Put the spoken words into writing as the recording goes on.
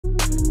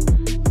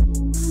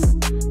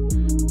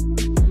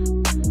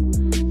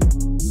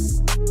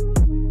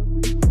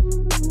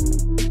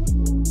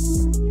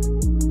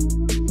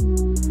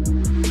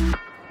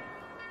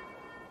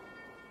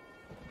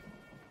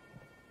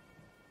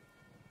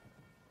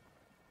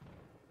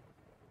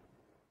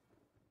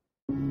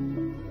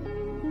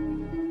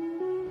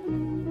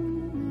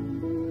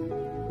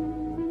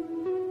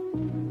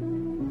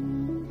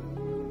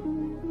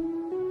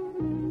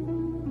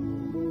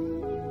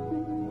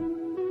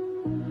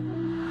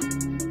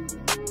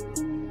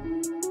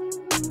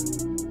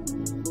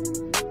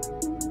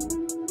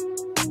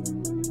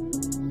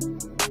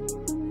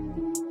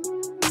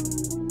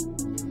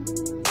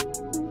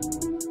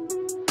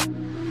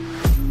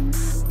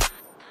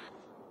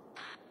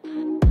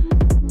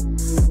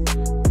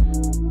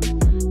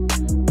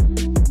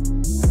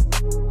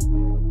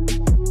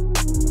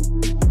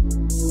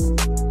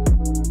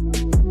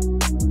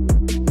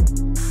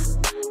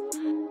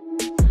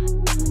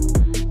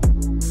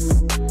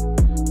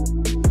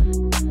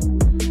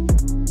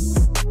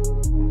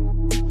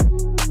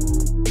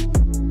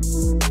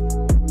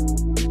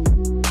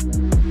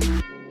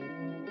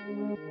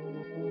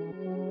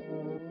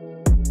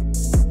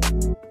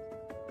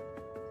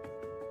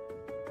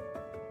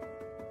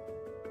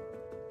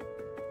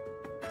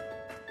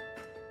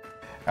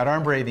At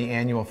Armbrae, the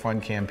annual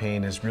fund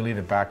campaign is really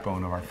the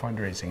backbone of our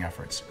fundraising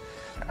efforts.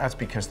 That's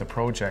because the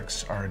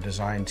projects are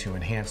designed to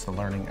enhance the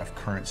learning of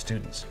current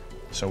students.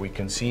 So we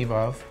conceive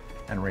of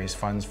and raise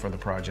funds for the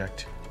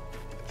project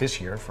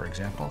this year, for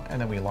example, and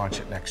then we launch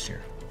it next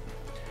year.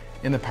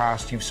 In the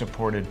past, you've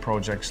supported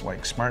projects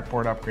like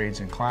smartboard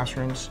upgrades in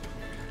classrooms,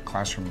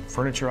 classroom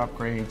furniture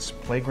upgrades,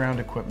 playground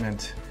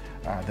equipment,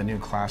 the new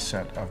class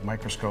set of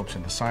microscopes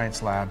in the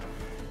science lab,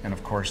 and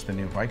of course the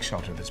new bike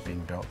shelter that's being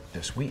built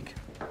this week.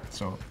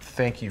 So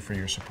thank you for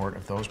your support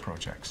of those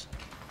projects.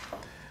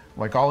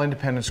 Like all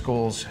independent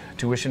schools,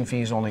 tuition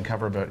fees only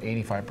cover about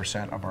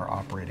 85% of our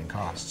operating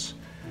costs.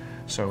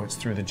 So it's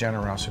through the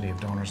generosity of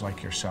donors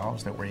like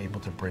yourselves that we're able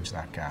to bridge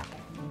that gap.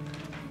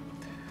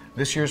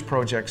 This year's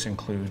projects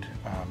include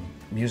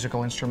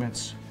musical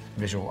instruments,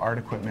 visual art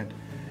equipment,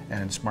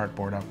 and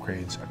smartboard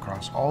upgrades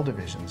across all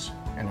divisions,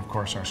 and of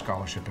course our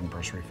scholarship and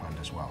bursary fund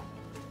as well.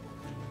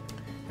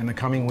 In the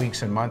coming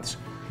weeks and months,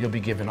 you'll be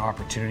given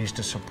opportunities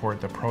to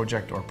support the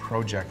project or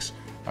projects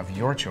of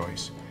your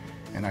choice,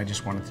 and I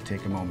just wanted to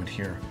take a moment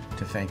here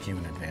to thank you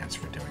in advance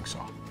for doing so.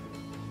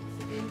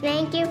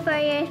 Thank you for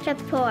your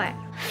support.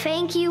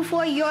 Thank you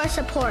for your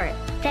support.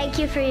 Thank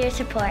you for your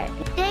support.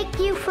 Thank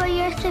you for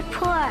your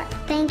support.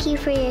 Thank you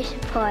for your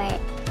support.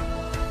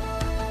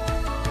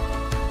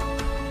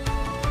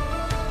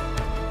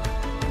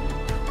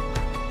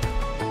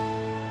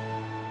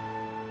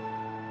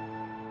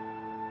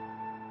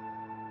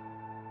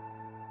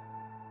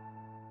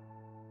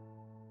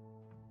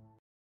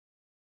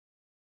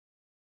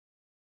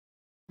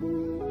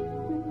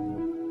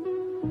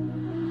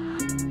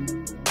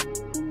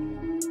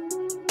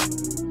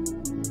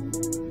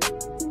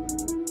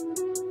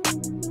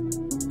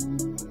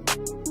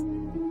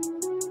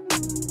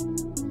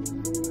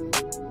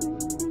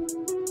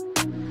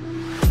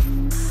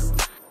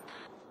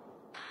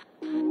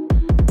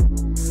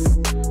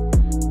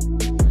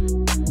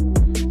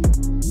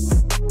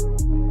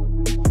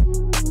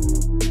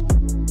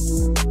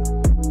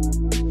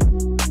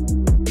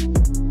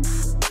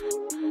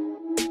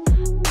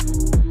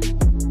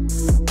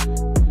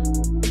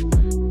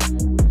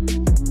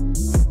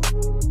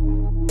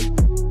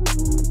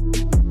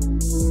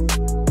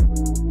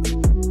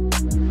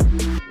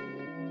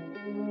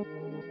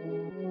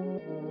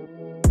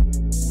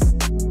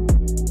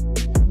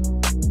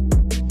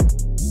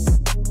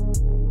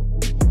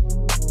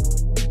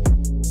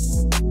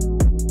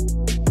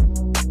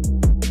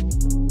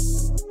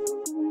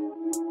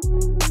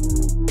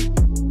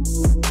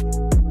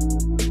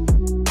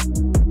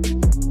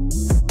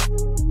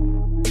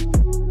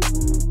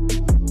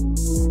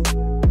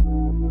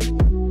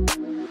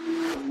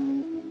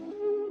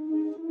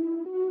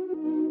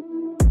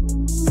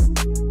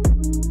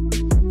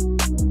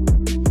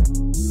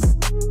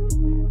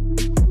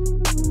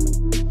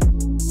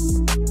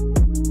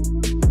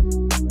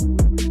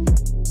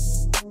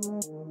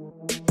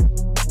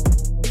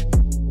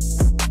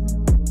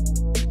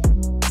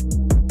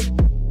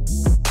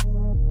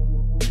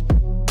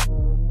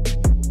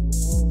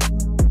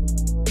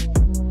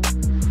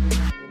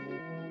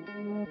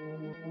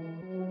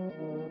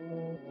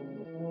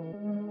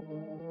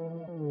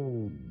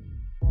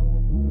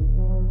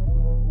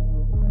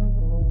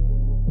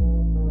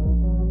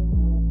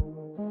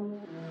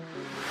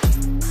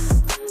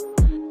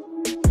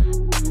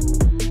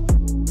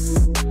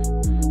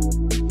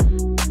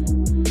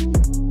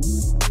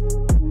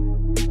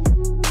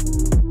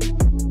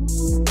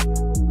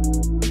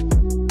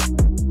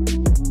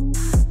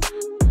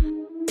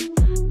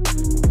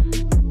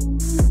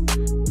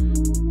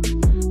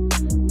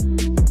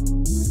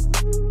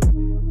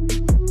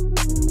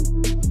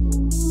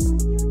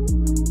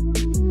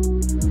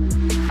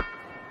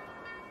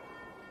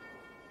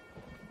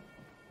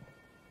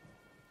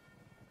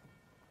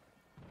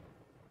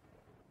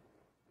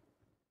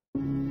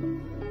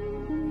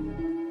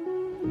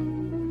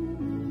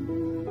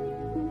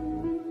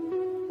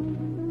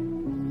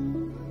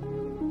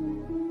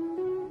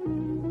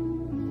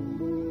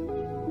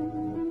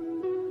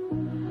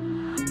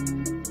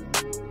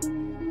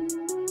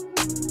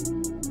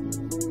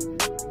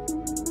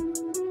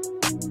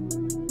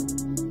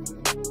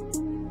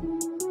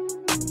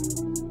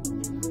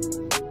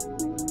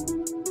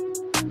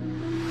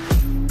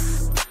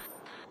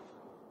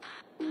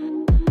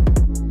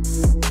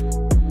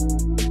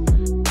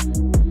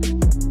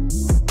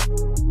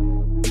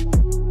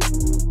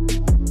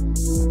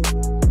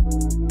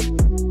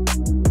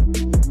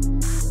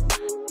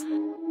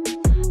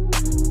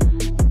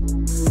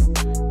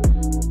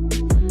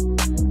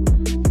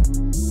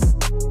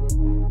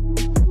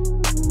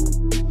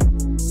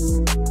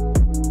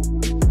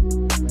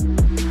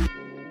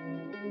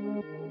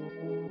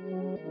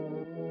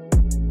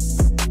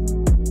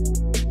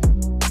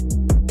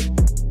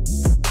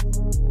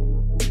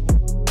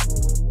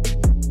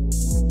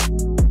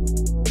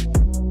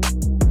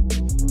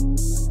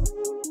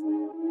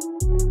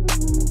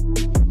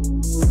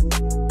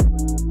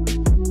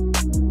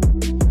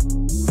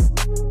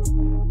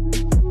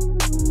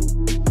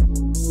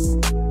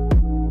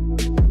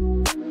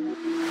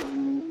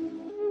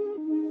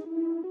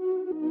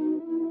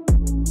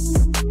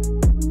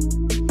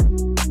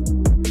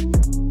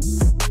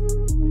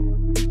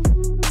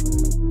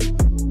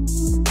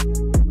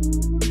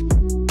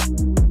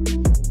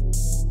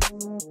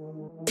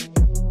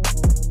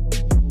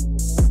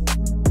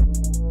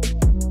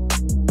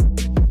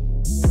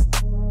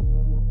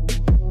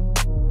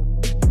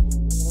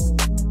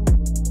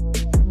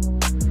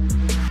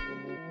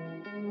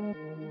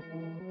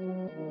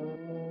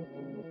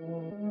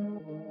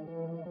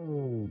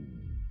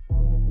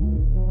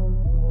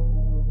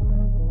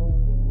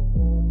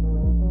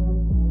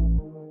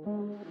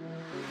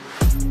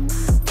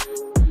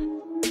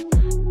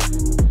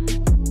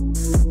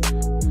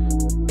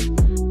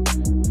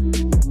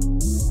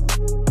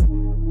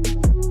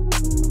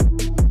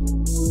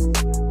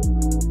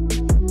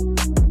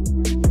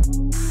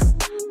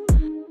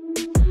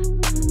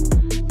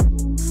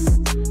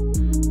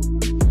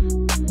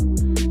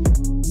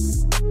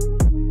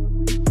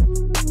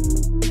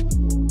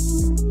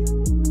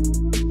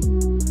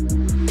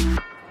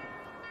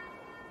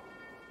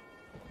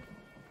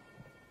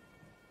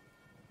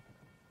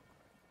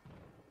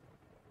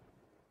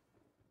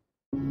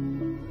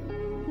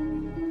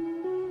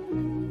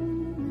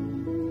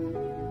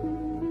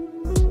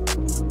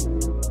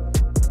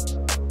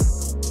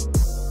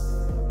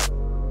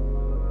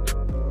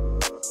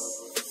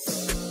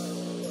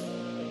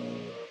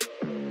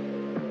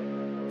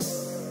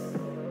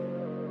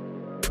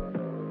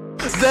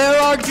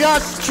 are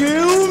just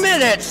 2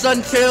 minutes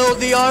until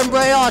the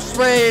Armbrae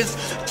Ospreys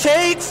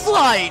take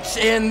flight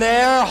in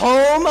their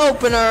home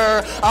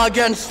opener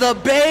against the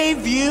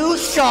Bayview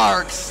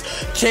Sharks.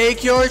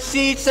 Take your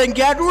seats and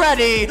get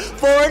ready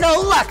for an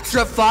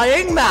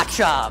electrifying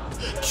matchup.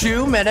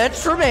 2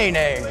 minutes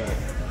remaining.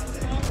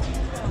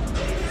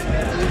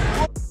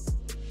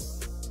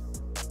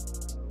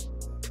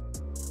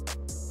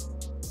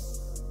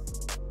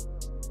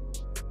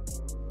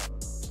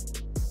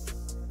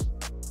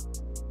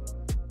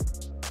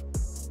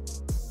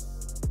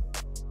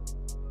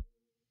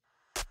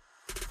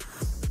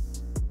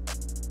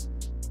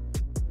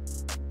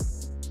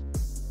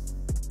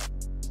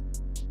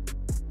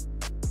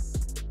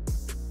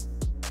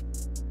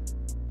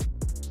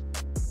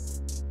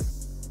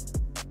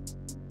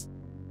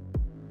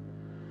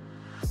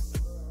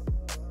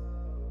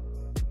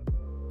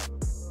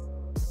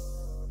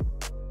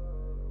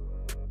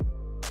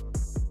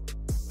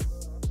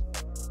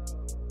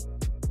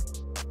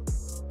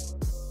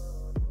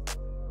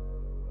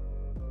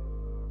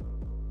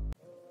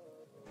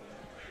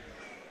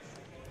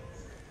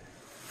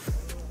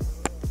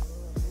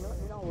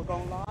 We're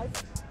going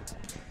live.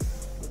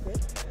 Okay.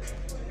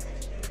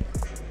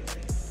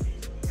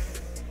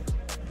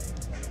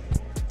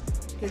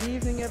 Good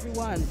evening,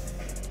 everyone,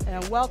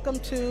 and welcome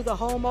to the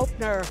home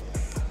opener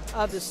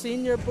of the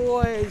senior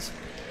boys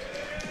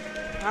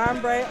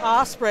Armbrae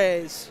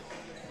Ospreys,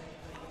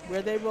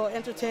 where they will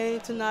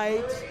entertain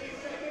tonight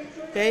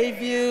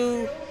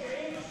Bayview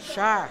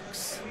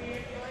Sharks.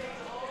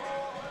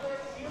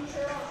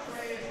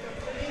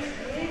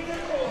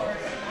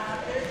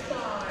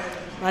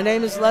 My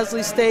name is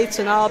Leslie States,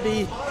 and I'll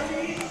be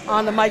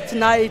on the mic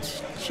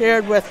tonight,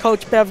 shared with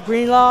Coach Bev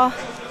Greenlaw,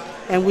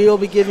 and we will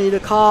be giving you the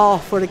call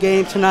for the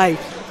game tonight.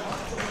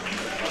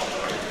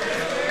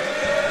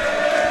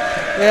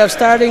 We have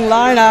starting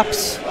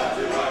lineups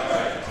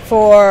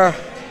for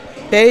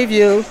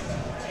Bayview: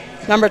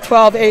 number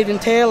 12,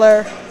 Aiden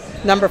Taylor;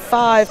 number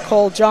 5,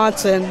 Cole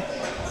Johnson;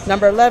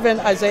 number 11,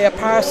 Isaiah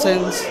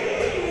Parsons;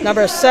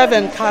 number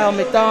 7, Kyle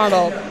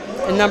McDonald;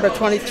 and number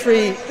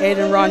 23,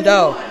 Aiden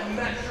Rondeau.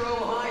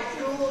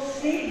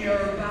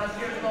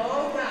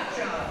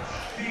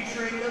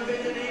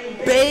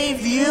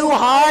 Bayview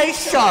High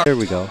Sharks. There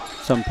we go.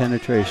 Some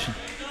penetration.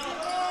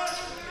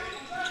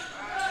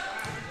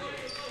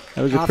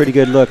 That was a pretty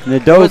good look.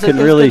 Nadeau can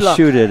really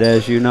shoot it,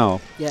 as you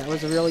know. Yeah, it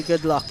was a really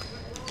good look.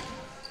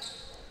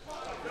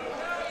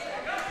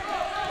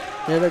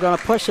 Yeah, they're going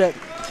to push it.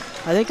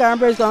 I think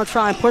Armbrae's going to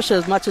try and push it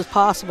as much as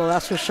possible,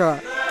 that's for sure.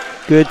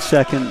 Good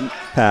second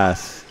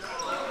pass.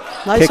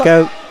 Nice Kick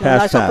out,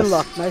 pass, nice open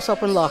look. Nice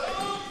open look.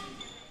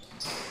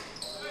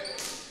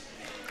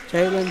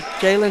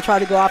 Jalen tried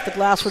to go off the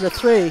glass with a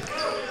 3.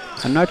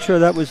 I'm not sure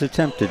that was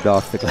attempted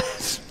off the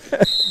glass.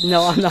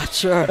 No, I'm not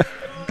sure.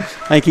 I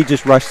think he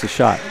just rushed the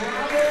shot.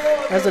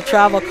 There's a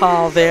travel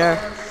call there.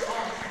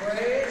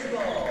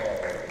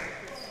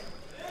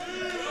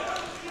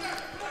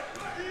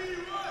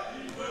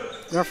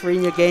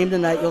 Refereeing your game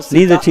tonight, you'll see.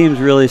 Neither team's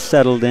really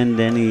settled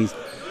into any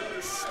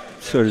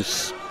sort of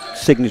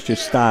signature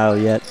style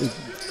yet.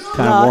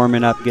 Kind of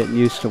warming up, getting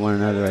used to one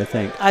another, I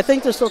think. I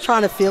think they're still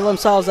trying to feel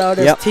themselves out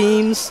as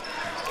teams.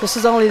 This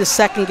is only the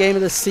second game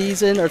of the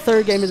season, or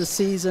third game of the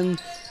season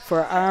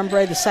for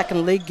Armbrae, the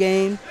second league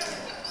game.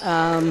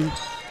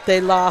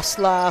 They lost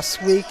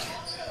last week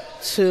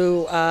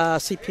to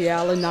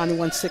CPL in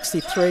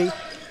 91-63,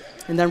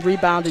 and then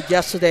rebounded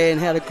yesterday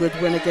and had a good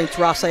win against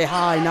Rossay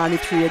High,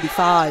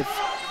 93-85.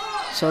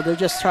 So they're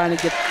just trying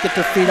to get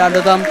their feet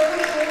under them.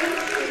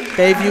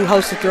 Bayview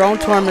hosted their own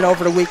tournament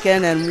over the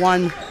weekend and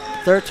won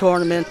their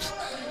tournament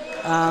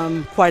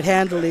quite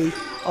handily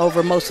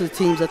over most of the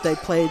teams that they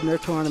played in their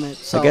tournament.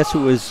 So I guess it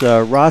was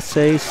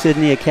Rossay,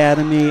 Sydney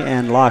Academy,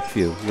 and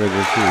Lockview were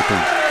the 3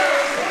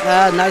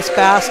 teams. Nice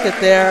basket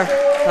there.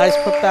 Nice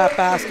put-back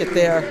basket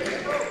there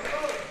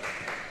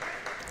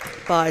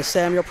by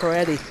Samuel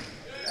Peretti.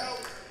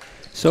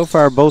 So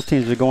far, both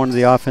teams are going to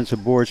the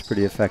offensive boards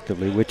pretty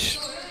effectively, which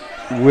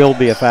will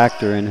be a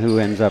factor in who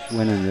ends up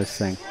winning this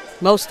thing.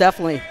 Most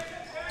definitely.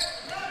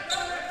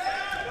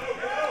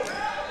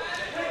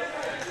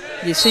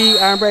 You see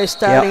Armbrae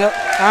starting up.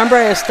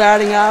 Armbrae is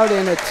starting out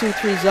in a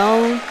 2-3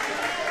 zone.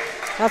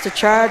 That's a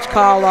charge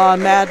call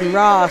on Madden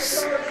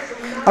Ross.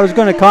 I was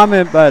going to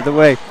comment, by the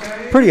way,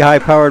 pretty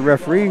high-powered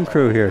refereeing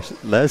crew here,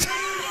 Les.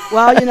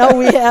 Well, you know,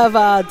 we have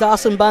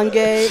Dawson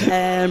Bungay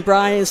and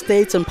Brian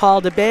States and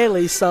Paul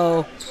DeBailey,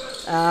 so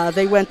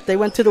they went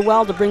to the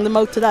well to bring them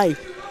out today.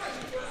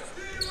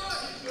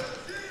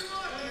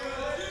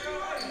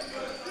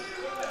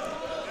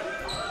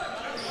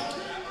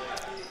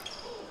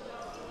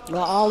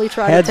 Well, Ollie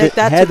tried to take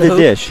that to the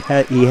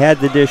hoop. He had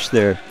the dish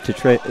there to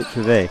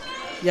Trevay.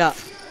 Yeah.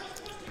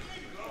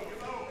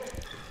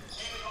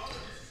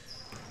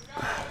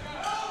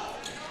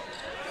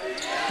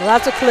 Well,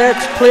 that's a clear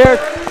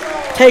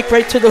take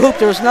right to the hoop.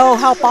 There was no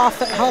help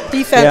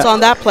defense on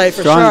that play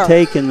for sure. Strong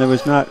take, and there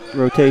was not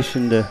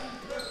rotation to.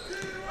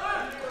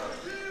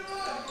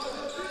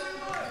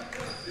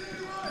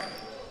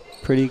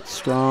 pretty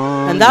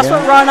strong. And that's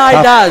what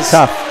Ronai does.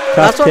 Tough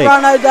That's what take.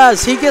 Ronai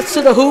does. He gets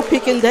to the hoop, he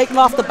can take him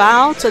off the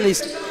bounce, and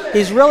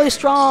he's really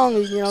strong.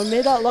 You know,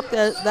 may not look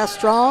that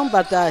strong,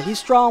 but he's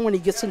strong when he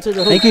gets into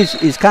the hoop. I think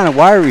he's kind of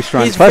wiry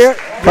strong. He's plus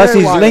very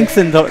he's wiry.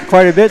 lengthened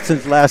quite a bit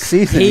since last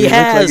season. He looks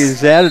has. like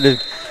he's added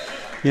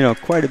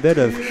quite a bit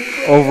of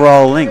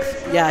overall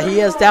length. Yeah, he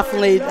has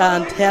definitely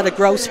had a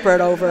growth spurt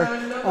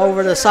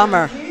over the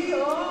summer.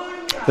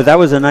 But that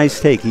was a nice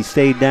take. He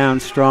stayed down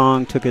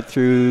strong, took it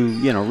through,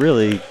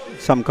 really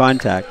some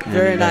contact.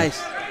 Very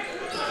nice.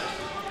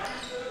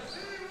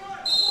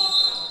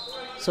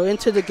 So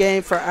into the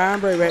game for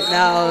Armbrae right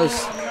now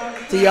is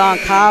Dion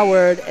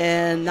Coward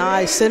and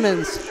Nye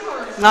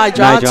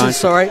Johnson.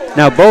 Sorry.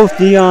 Now both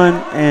Dion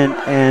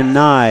and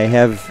Nye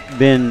have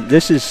been.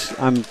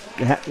 I'm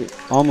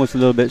almost a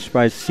little bit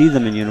surprised to see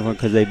them in uniform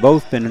because they've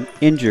both been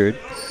injured,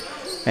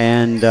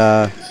 and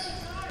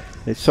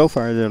so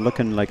far they're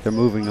looking like they're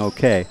moving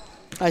okay.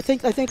 I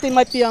think they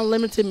might be on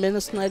limited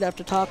minutes tonight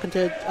after talking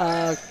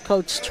to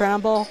Coach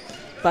Tramble.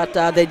 But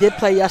they did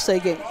play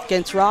yesterday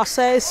against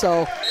Rosse,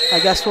 so I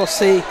guess we'll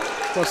see.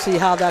 We'll see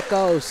how that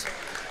goes.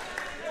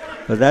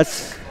 But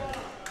that's.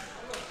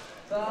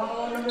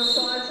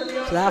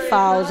 So that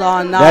foul's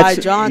on Nye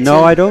Johnson.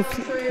 No, I don't.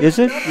 Is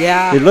it?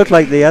 Yeah. It looked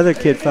like the other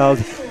kid fouled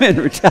him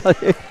in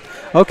retaliation.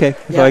 Okay,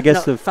 Yeah, so I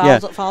guess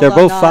fouls they're on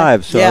both Nye.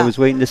 fives, so Yeah. I was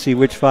waiting to see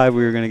which five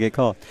we were going to get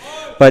called.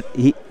 But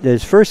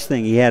his first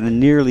thing, he had a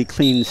nearly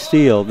clean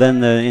steal.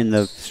 Then in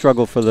the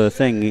struggle for the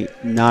thing,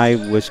 Nye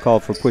was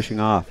called for pushing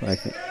off, I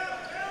think.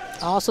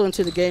 Also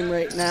into the game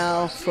right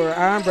now for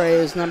Armbrae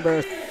is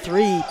number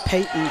 3,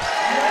 Peyton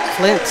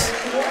Flint.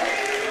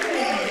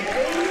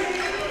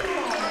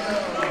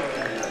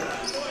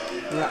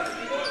 Yeah.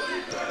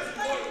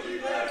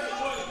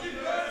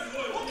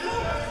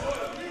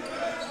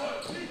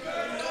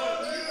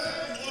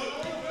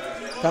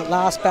 That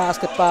last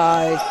basket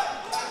by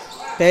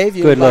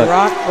Bayview. Good look.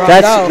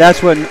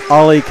 That's what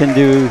Ollie can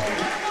do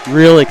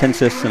really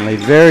consistently.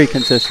 Very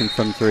consistent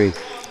from 3.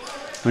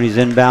 When he's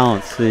in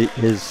balance,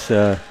 his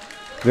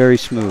very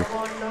smooth.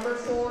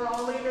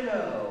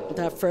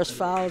 That first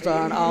foul is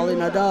on Ollie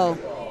Nadeau.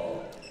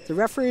 The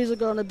referees are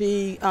going to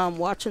be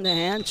watching the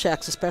hand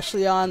checks,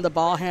 especially on the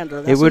ball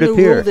handler. That's it would a new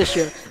appear. Rule this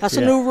year. That's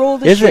Yeah. a new rule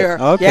this Is it? year.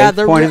 Okay. Yeah,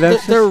 they're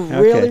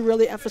Okay.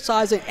 really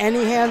emphasizing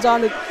any hands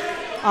on the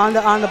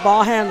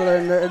ball handler,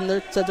 and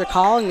they're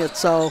calling it.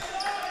 So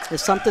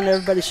it's something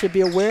everybody should be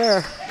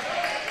aware.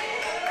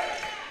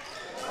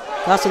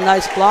 That's a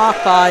nice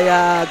block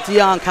by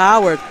Dion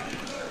Coward.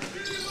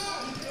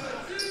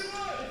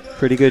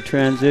 Pretty good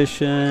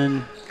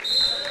transition.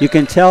 You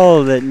can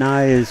tell that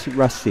Nye is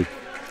rusty.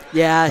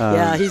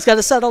 Yeah, he's got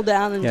to settle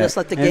down and just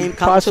let the game come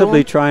to him.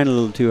 Possibly trying a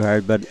little too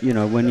hard, but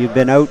when you've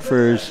been out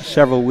for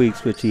several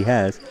weeks, which he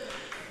has,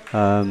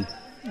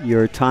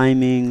 your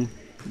timing,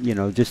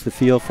 just the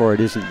feel for it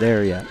isn't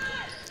there yet.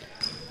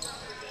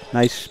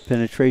 Nice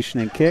penetration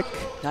and kick.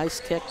 Nice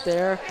kick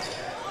there,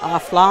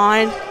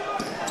 offline.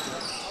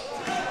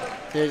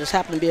 There just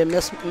happened to be a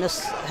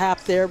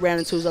mishap there. Ran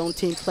into his own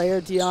team player,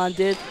 Dion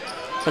did.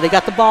 But he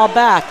got the ball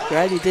back,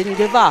 right? He didn't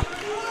give up.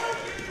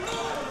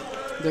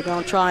 They're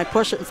going to try and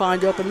push it and find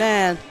the open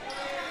man.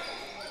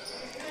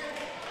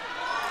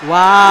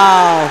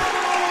 Wow.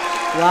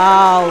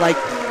 Like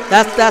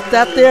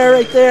that there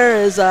right there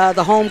is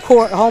the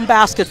home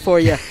basket for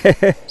you.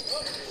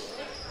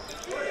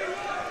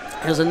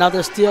 There's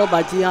another steal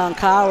by Dion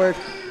Coward.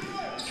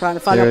 Trying to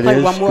find a play.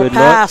 One more good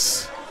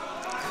pass.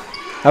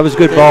 That was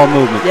good ball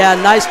movement. Yeah,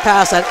 nice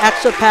pass. That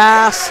extra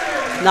pass.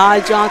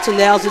 Nye Johnson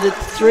nails it at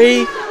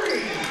 3.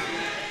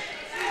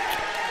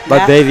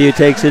 But Bayview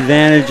takes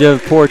advantage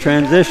of poor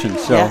transition.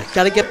 So yeah,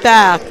 got to get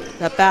back.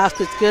 That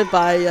basket's good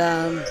by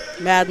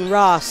Madden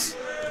Ross.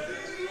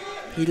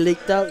 He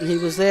leaked out and he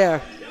was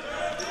there.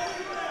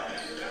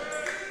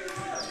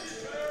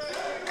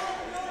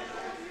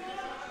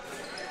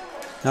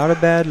 not a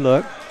bad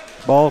look.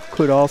 Ball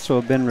could also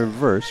have been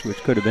reversed, which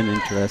could have been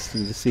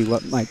interesting to see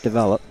what might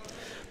develop.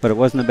 But it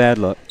wasn't a bad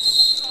look.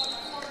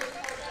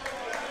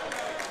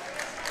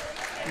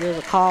 There's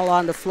a call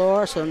on the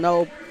floor, so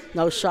no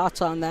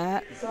shots on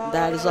that.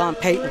 That is on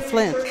Peyton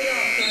Flint.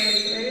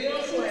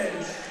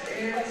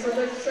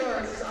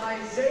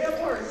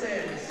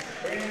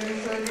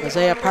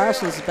 Isaiah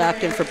Parsons is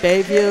back in for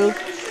Bayview,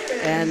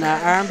 and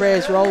Armbrae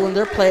is rolling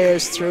their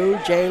players through.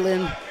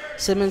 Jalen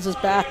Simmons is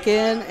back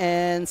in,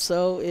 and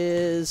so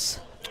is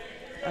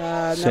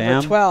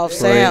number 12,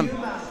 Sam.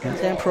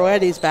 Sam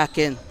Proetti's back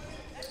in.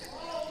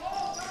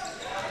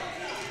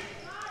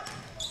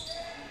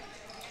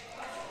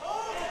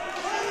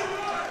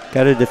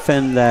 Got to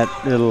defend that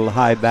little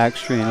high back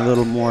screen a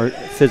little more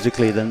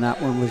physically than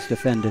that one was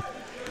defended.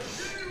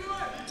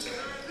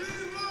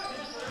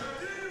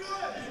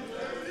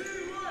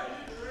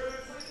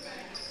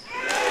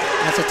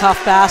 That's a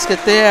tough basket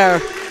there.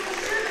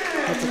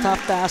 That's a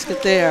tough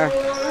basket there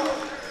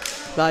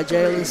by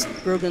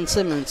Jalen Ruben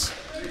Simmons.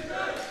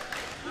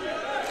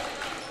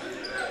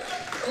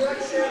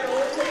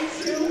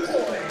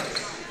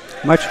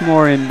 Much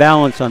more in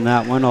balance on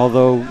that one,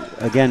 although,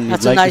 again,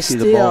 you'd like to see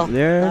the ball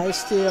there.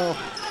 Nice steal.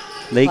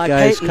 Late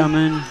guys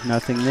coming,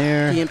 nothing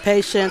there. Being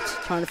patient,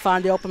 trying to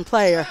find the open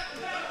player.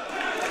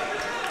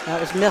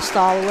 That was missed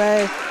all the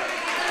way.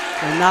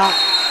 And now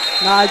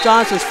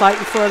Johnson's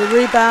fighting for the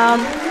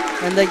rebound,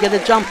 and they get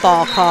a jump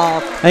ball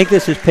called. I think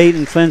this is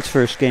Peyton Flint's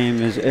first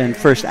game and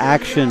first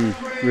action,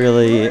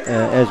 really,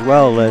 as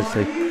well as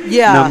the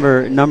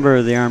number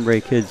of the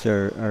Armbrae kids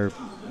are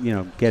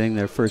getting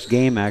their first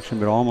game action,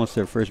 but almost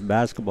their first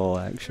basketball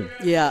action.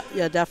 Yeah,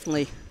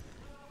 definitely.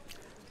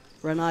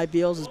 Renai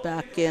Beals is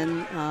back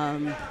in,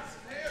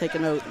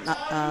 taking out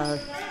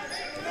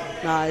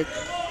Nye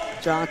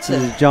Johnson.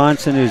 This is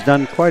Johnson, who's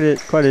done quite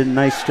a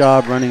nice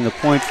job running the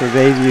point for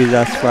Bayview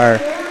thus far.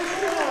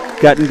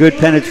 Gotten good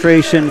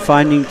penetration,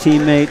 finding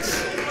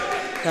teammates.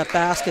 That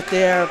basket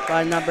there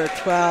by number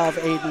 12,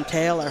 Aiden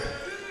Taylor.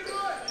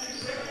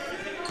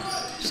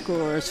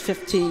 Score is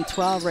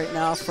 15-12 right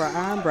now for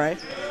Armbrae.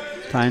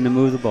 Time to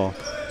move the ball.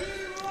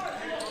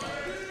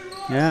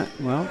 Yeah,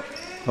 well,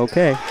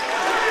 okay.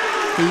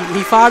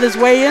 He fought his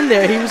way in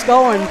there. He was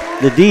going.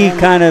 The D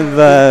kind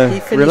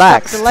of he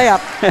relaxed. Up the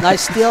layup.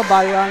 Nice steal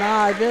by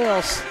Renai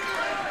Beals.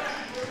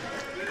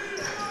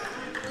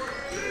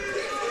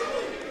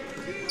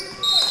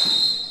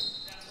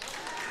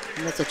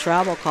 And that's a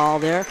travel call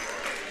there.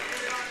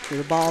 So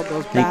the ball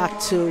goes back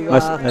to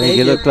I think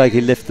it looked like he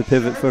lifted the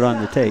pivot foot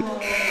on the take.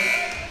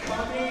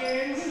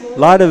 A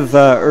lot of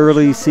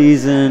early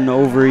season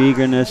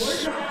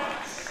over-eagerness.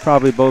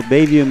 Probably both.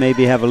 Bayview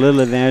maybe have a little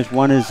advantage.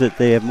 One is that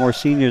they have more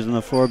seniors on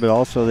the floor, but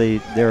also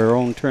their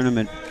own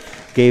tournament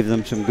gave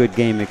them some good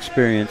game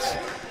experience.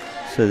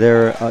 So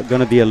they're going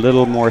to be a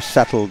little more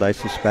settled, I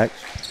suspect.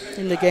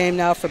 In the game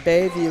now for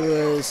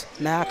Bayview is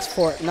Max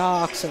Fort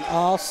Knox and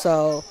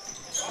also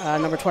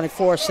number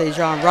 24,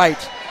 Sejan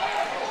Wright.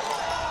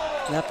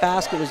 And that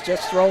basket was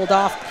just rolled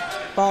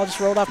off. Ball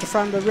just rolled off the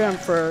front of the rim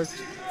for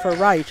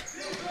Wright.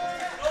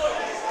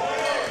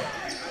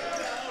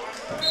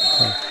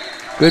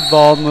 Good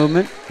ball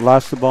movement.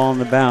 Lost the ball on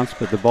the bounce,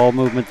 but the ball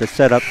movement that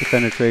set up the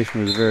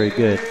penetration was very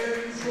good.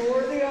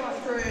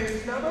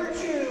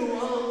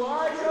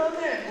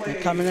 And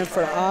coming in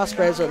for the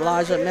Ospreys,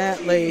 Elijah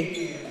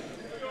Mantley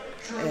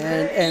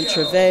and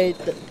Trevay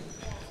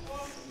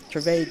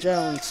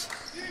Jones.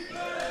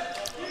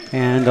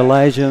 And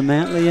Elijah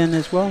Mantley in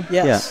as well?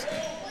 Yes.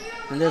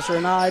 Yeah. And there's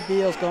Renai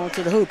Beals going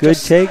to the hoop. Good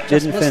take,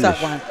 didn't finish.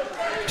 That one.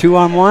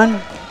 2-on-1.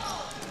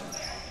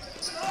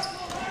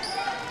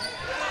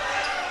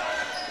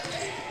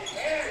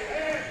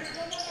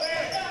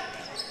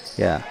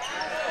 Yeah.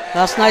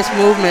 That's nice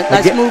movement.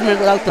 Nice movement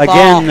without the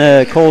ball.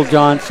 Again, Cole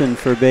Johnson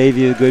for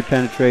Bayview. Good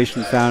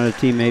penetration. Found a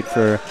teammate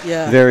for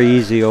very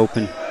easy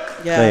open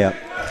layup.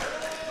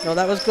 No,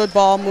 that was good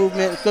ball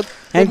movement. Good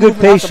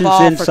patience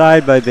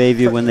inside by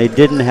Bayview when they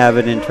didn't have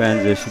it in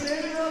transition.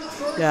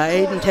 Yeah,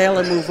 Aiden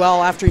Taylor moved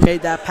well after he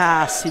made that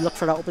pass. He looked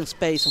for the open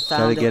space and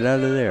found it. Got to get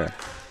out of there.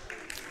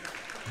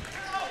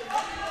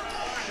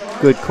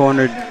 Good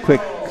cornered,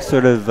 quick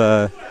sort of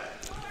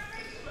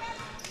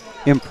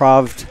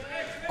improv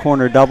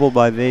corner double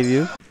by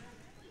Bayview.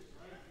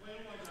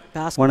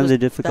 One of the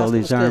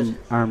difficulties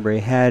Armbrae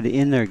had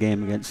in their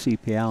game against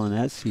CPL and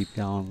at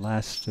CPL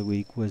last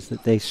week was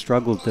that they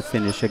struggled to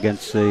finish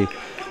against the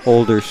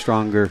older,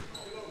 stronger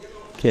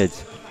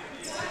kids.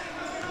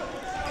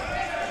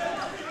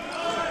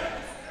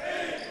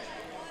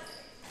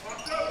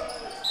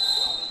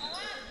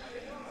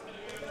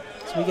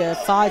 So we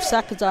get 5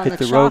 seconds on the clock.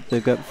 Hit the rope,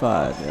 they've got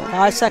 5. Yeah.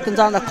 5 seconds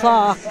on the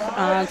clock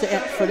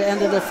for the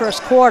end of the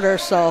first quarter,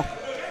 so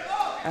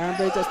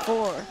Armbrae's at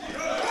 4.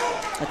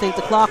 I think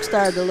the clock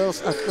started a little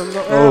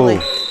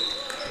early.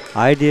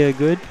 Idea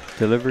good,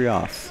 delivery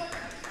off.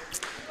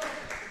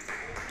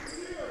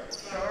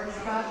 Sharks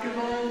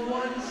basketball,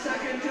 1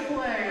 second to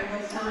play in the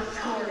first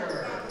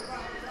quarter.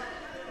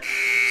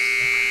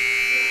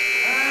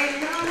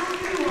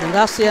 And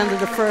that's the end of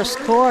the first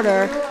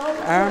quarter.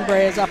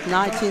 Armbrae is up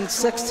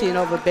 19-16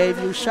 over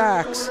Bayview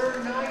Sharks.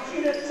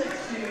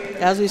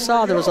 As we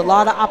saw, there was a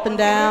lot of up and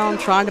down,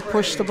 trying to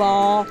push the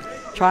ball,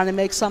 trying to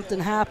make something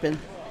happen.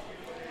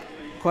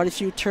 Quite a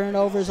few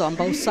turnovers on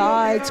both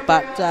sides,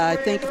 but I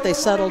think if they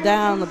settle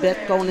down a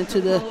bit going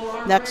into the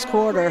next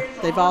quarter,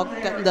 they've all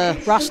gotten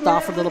the rust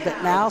off a little bit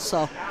now,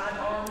 so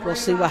we'll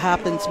see what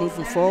happens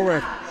moving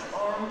forward.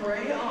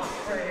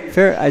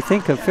 I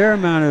think a fair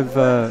amount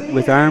of,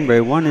 with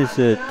Armbrae, one is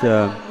that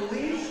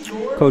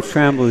Coach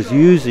Tramble is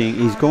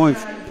he's going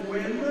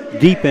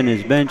deep in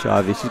his bench,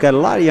 obviously. He's got a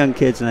lot of young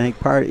kids, and I think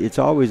it's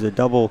always a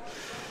double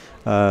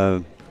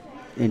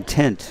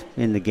intent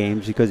in the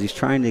games because he's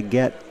trying to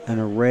get an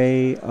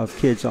array of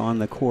kids on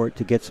the court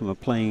to get some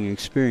playing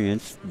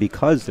experience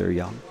because they're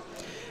young.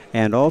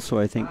 And also,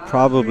 I think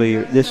probably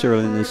this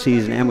early in the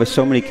season, and with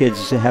so many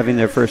kids having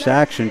their first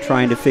action,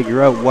 trying to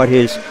figure out what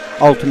his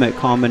ultimate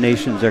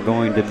combinations are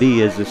going to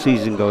be as the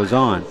season goes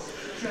on.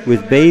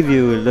 With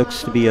Bayview, it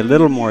looks to be a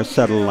little more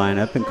settled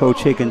lineup, and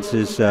Coach Higgins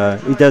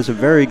he does a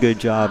very good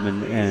job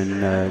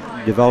and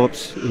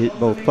develops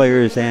both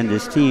players and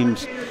his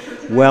teams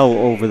well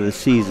over the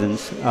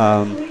seasons.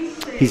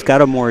 He's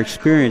got a more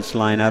experienced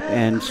lineup,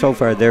 and so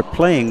far they're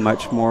playing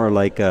much more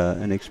like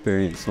an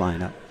experienced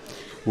lineup.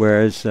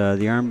 Whereas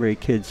the Armbrae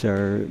kids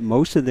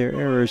most of their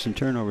errors and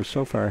turnovers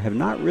so far have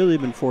not really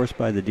been forced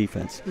by the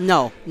defense.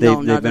 No,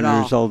 they've been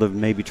a result of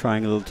maybe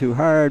trying a little too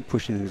hard,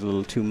 pushing things a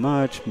little too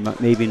much,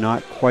 maybe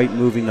not quite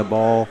moving the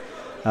ball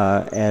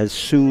as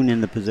soon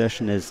in the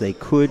possession as they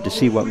could to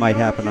see what might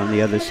happen on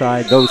the other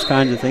side. Those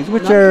kinds of things,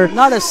 which are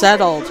not as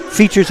settled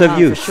features of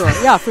youth. For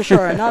sure. Yeah, for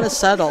sure, not as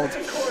settled.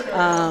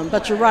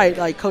 But you're right.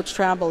 Like Coach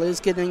Tramble is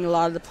getting a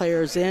lot of the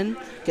players in,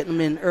 getting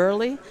them in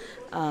early.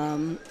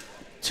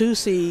 To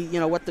see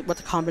what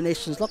the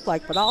combinations look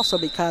like, but also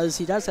because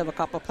he does have a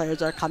couple of players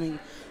that are coming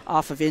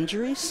off of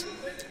injuries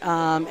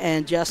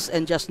and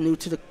just new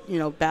to the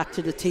back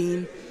to the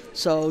team.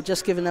 So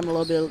just giving them a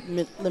little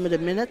bit of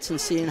limited minutes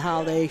and seeing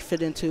how they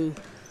fit into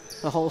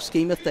the whole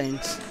scheme of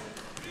things.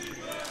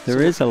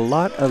 There is a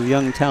lot of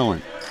young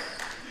talent,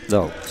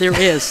 though. There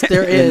is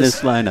in this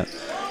lineup.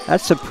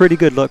 That's a pretty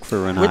good look for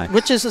Renai.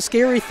 Which is a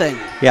scary thing.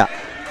 Yeah.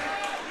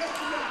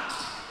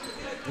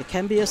 It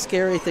can be a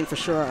scary thing for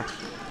sure.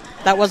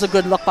 That was a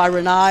good look by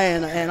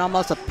Renai and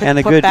almost a put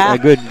a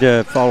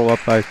good follow-up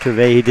by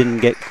Trevay. He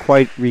didn't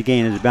quite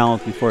regain his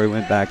balance before he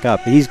went back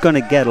up. He's going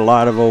to get a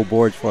lot of old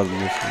boards for them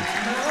this season.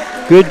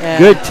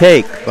 Good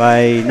take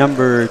by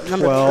number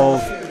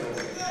 12.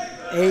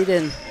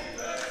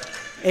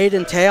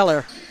 Aiden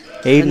Taylor.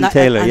 A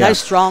nice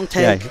strong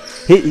take.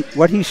 Yeah.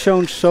 What he's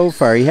shown so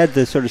far, he had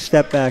the sort of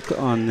step back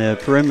on the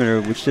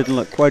perimeter, which didn't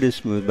look quite as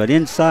smooth, but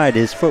inside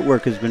his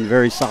footwork has been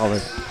very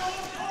solid.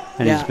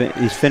 And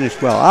he's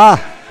finished well.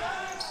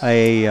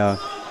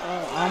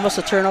 Almost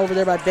a turnover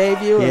there by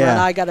Bayview, and then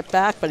I got it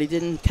back, but he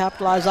didn't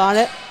capitalize on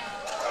it.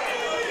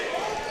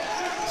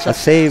 A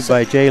save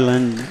by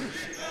Jalen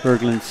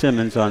Berglund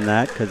Simmons on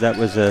that, because that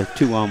was a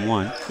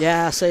 2-on-1.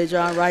 Yeah,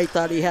 Sajon Wright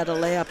thought he had a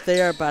layup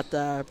there, but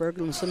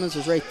Berglund Simmons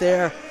was right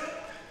there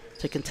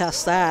to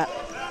contest that.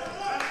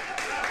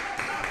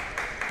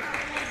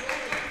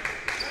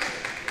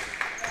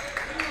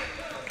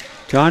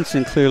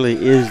 Johnson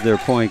clearly is their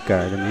point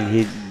guard. I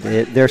mean,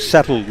 they're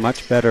settled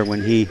much better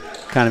when he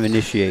kind of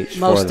initiates.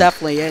 Most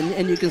definitely,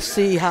 and you can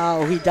see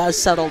how he does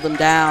settle them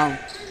down.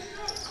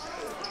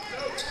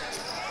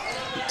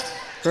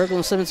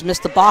 Berglund Simmons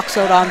missed the box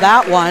out on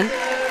that one.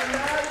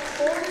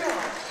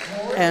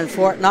 And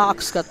Fort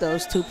Knox got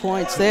those 2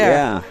 points there.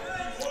 Yeah.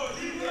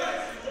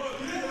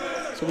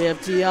 So we have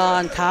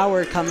Dion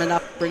Coward coming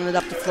up, bringing it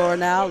up the floor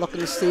now, looking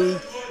to see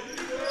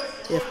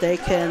if they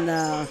can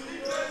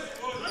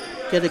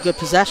get a good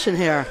possession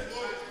here.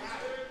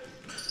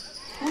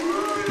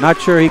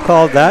 Not sure he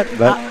called that,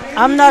 but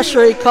I'm not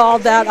sure he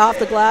called that off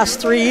the glass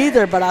three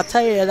either, but I'll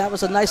tell you, that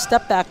was a nice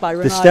step back by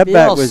Renai. The step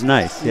back was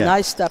nice, yeah.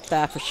 Nice step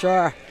back for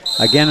sure.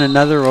 Again,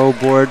 another O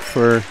board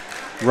for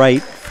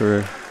Wright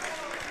for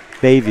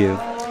Bayview.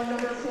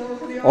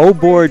 O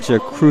boards are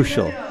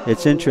crucial.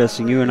 It's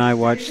interesting. You and I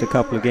watched a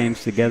couple of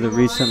games together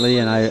recently,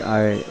 and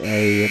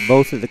I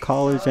both at the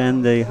college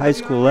and the high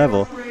school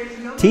level.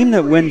 Team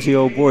that wins the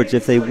O boards,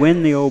 if they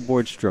win the O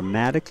boards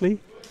dramatically,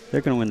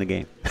 they're going to win the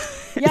game.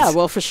 Yeah,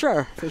 well, for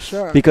sure.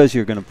 Because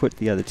you're going to put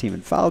the other team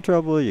in foul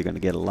trouble. You're going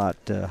to get a lot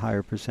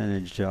higher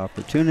percentage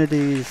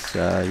opportunities.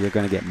 You're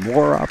going to get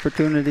more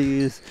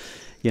opportunities.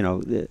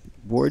 The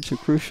boards are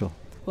crucial.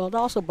 Well, it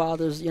also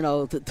bothers,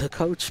 the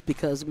coach,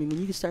 because when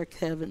you start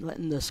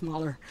letting the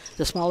smaller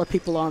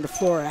people on the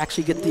floor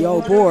actually get the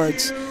O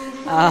boards,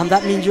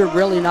 that means you're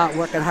really not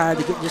working hard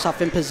to get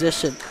yourself in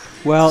position.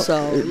 Well,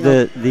 so,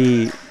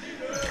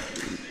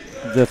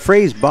 the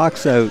phrase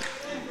box out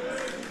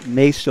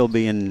may still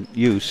be in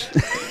use.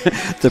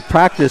 The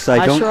practice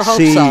I don't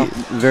see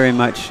very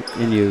much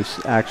in use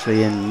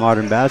actually in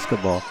modern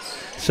basketball.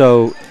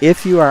 So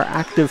if you are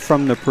active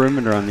from the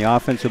perimeter on the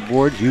offensive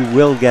boards, you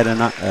will get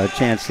a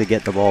chance to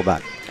get the ball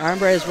back.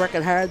 Armbrae is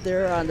working hard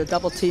there on the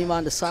double team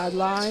on the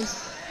sideline.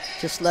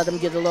 Just let them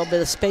get a little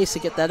bit of space to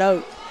get that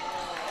out.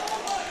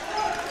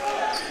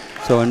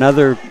 So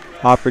another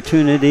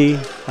opportunity,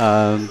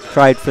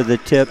 tried for the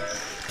tip.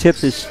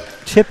 Tip is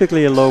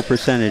typically a low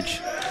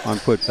percentage on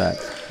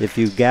putbacks. If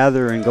you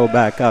gather and go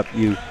back up,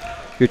 your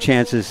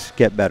chances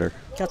get better.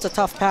 That's a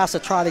tough pass to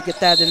try to get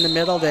that in the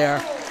middle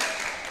there.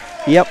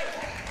 Yep.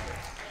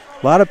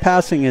 A lot of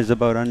passing is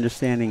about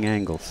understanding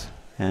angles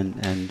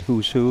and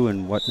who's who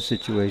and what the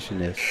situation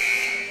is.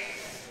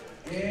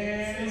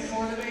 And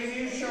for the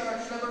Bayview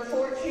Sharks, number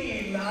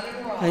 14,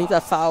 I think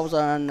that foul was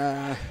on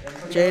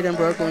Jaden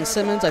Berglund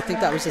Simmons. I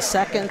think that was the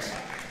second.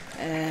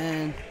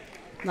 And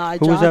Nye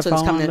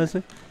Johnson's coming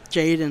in.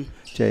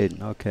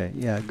 Jaden, okay.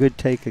 Yeah, good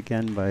take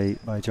again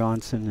by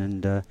Johnson,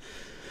 and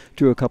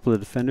drew a couple of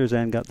defenders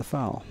and got the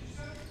foul.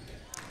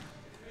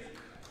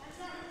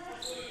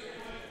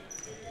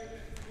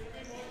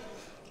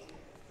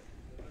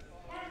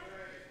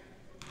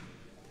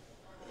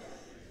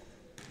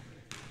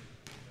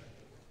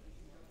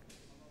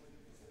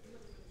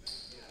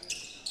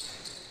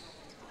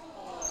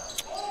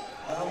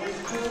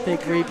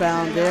 Big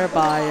rebound there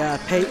by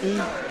Peyton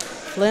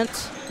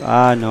Flint.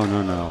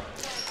 No.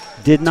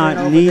 did not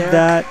turnover need there.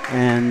 that,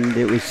 and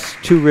it was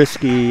too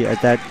risky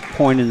at that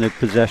point in the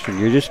possession.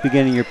 You're just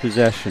beginning your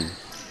possession.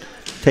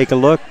 Take a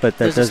look, but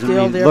that There's a doesn't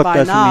steal mean there look by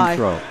doesn't Nye, mean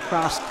throw.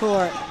 cross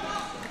court.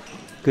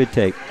 Good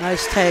take.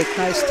 Nice take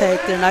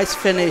there, nice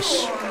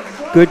finish.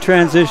 Good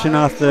transition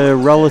off the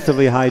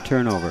relatively high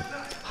turnover.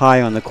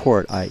 High on the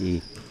court,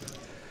 i.e.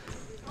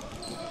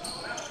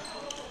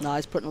 Now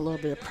he's putting a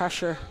little bit of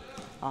pressure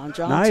on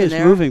Johnson Nye is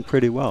there. moving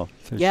pretty well.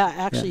 Yeah,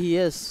 actually he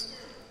is.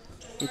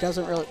 He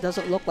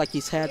doesn't look like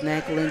he's had an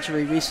ankle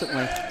injury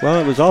recently. Well,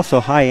 it was also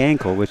high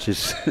ankle, which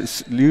is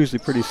usually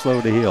pretty slow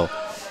to heal.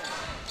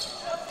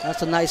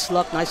 That's a nice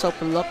look, nice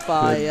open look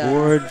by Good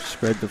board,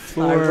 spread the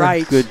floor.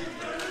 Wright. Good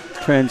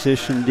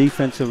transition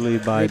defensively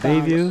by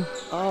Rebound. Bayview.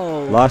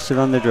 Oh, Lost it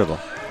on the dribble.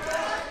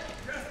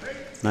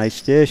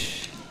 Nice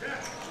dish.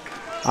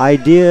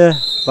 Idea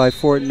by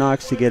Fort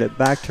Knox to get it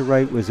back to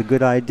Wright was a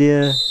good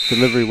idea.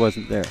 Delivery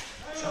wasn't there.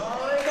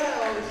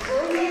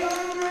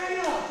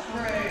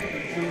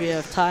 and we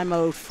have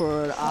timeout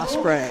for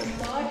Osprey.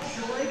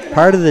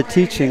 Part of the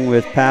teaching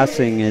with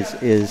passing is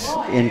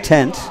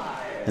intent,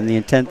 and the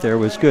intent there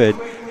was good,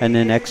 and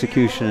then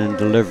execution and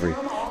delivery.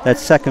 That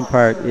second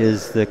part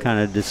is the kind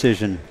of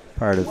decision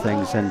part of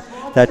things, and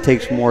that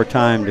takes more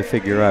time to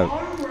figure out.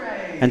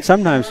 And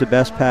sometimes the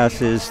best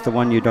pass is the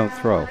one you don't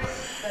throw.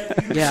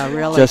 Yeah,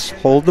 really. Just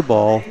hold the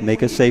ball,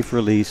 make a safe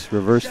release,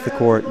 reverse the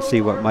court, and see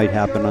what might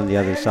happen on the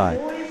other side.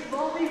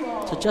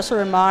 So just a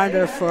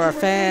reminder for our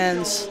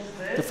fans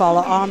to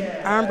follow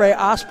Armbrae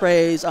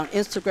Ospreys on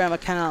Instagram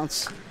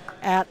accounts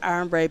at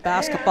Armbrae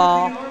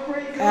Basketball,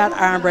 at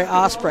Armbrae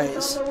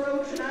Ospreys.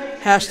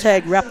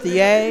 Hashtag Rep the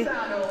A,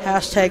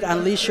 hashtag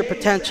Unleash Your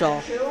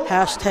Potential,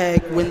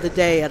 hashtag Win the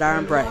Day at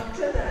Armbrae.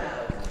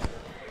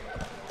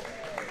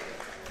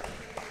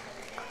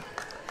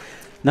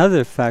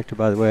 Another factor,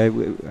 by the way,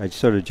 I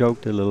sort of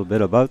joked a little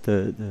bit about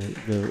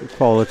the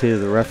quality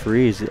of the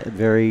referees.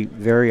 Very,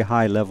 very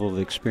high level of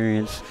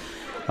experience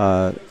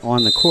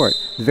on the court.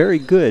 Very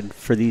good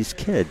for these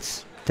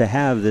kids to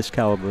have this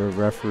caliber of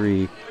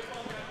referee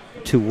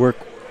to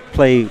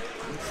play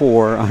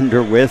for,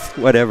 under, with,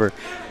 whatever,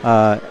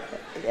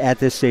 at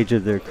this stage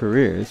of their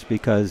careers,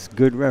 because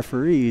good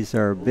referees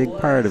are a big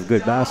part of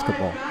good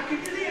basketball.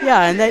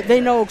 Yeah, and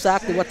they know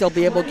exactly what they'll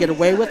be able to get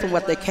away with and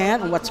what they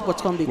can't, and what's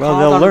going to be Well,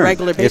 called they'll on learn. a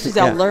regular basis.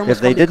 They'll learn what's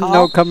if they going to be didn't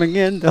know called. coming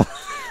in,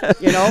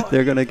 You know?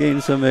 they're going to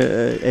gain some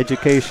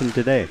education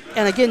today.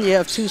 And again, you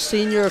have two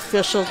senior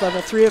officials,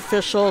 level 3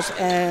 officials,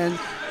 and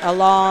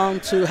along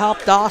to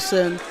help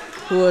Dawson,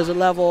 who is a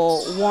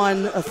level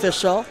 1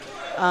 official.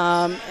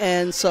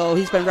 And so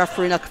he's been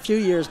refereeing a few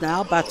years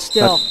now, but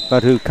still.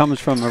 But who comes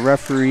from a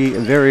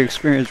very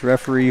experienced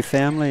referee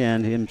family,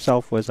 and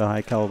himself was a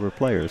high caliber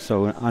player,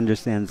 so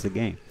understands the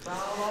game.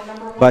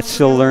 But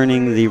still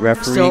learning the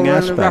refereeing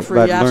aspect,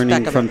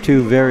 learning from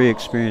two very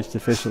experienced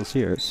officials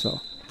here. So,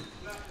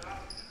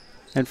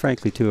 and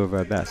frankly, two of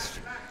our best.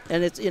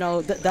 And it's,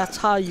 that's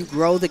how you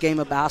grow the game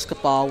of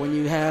basketball, when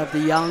you have the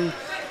young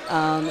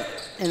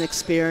and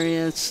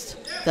experienced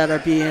that are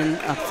being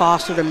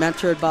fostered and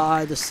mentored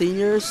by the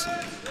seniors.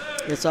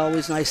 It's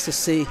always nice to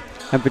see.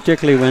 And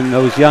particularly when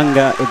those young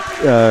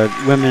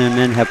women and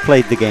men have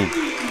played the game.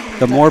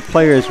 The more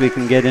players we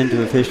can get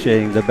into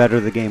officiating, the better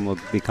the game will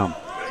become.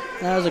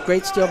 That was a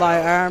great steal by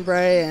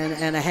Armbrae,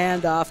 and a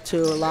handoff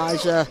to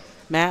Elijah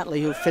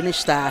Matley, who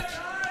finished that.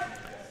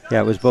 Yeah,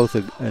 it was both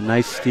a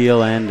nice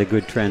steal and a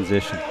good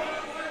transition.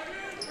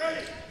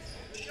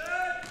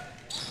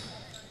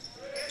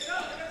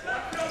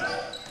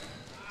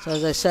 So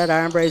as I said,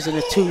 Armbrae's in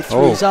a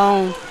 2-3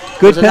 zone.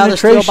 Good There's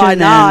penetration by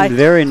Nye. and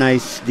very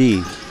nice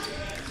D.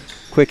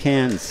 Quick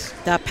hands.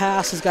 That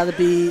pass has got to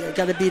be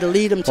to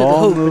lead him to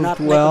Ball the hoop and not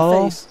make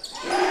him face.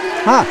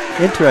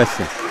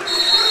 Interesting.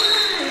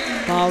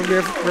 Ball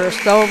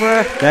reversed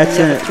over.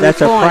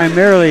 That's a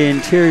primarily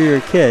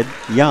interior kid,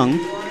 young,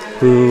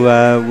 who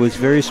was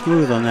very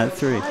smooth on that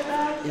three.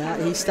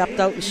 Yeah, he stepped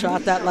out and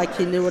shot that like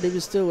he knew what he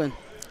was doing.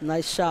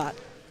 Nice shot.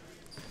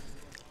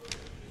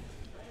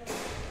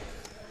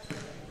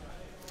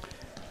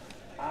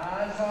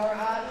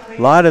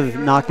 A lot of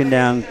knocking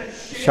down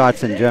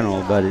shots in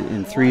general, but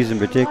in threes in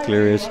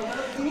particular, is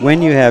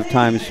when you have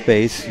time,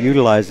 space,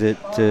 utilize it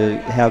to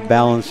have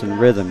balance and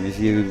rhythm. If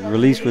you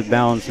release with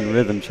balance and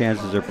rhythm,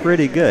 chances are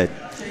pretty good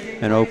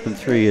an open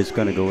three is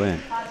going to go in.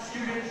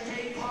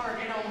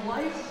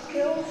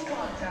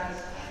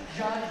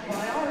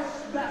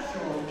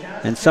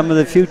 And some of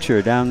the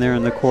future down there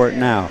in the court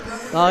now.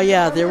 Oh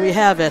yeah, there we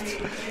have it.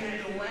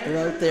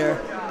 They're out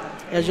there.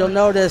 As you'll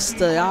notice,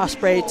 the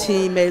Osprey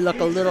team may look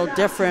a little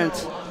different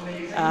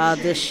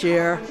this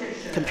year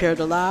compared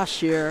to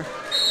last year.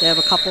 They have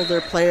a couple of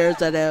their players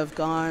that have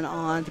gone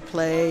on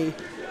to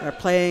are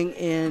playing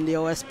in the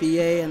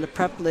OSBA and the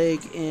Prep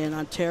League in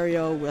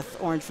Ontario with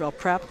Orangeville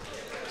Prep.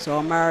 So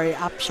Amari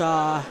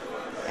Upshaw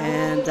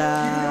and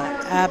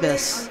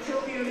Abbas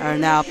are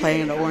now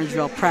playing in the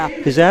Orangeville Prep.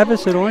 Is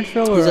Abbas at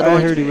Orangeville, or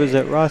I heard he was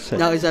at Rossett?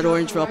 No, he's at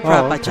Orangeville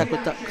Prep. Okay. I checked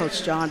with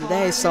Coach John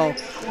today. So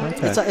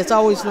it's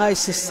always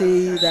nice to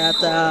see that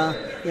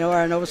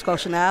our Nova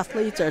Scotian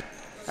athletes are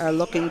are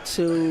looking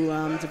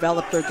to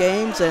develop their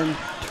games and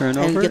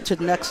get to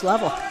the next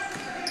level.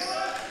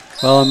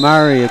 Well,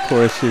 Amari, of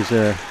course, is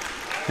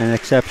an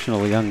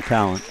exceptional young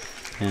talent,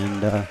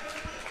 and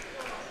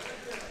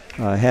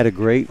had a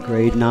great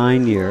grade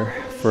 9 year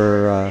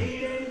for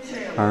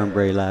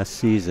Armbrae last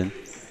season.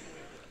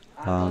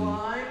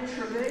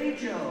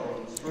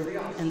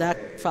 And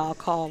that foul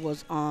call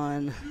was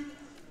on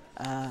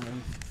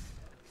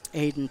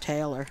Aiden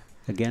Taylor.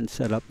 Again,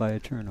 set up by a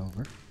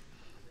turnover.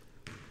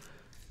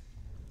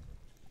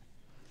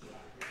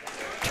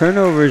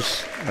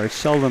 Turnovers are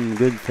seldom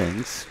good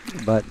things,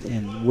 but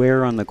in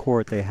where on the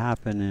court they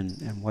happen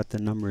and what the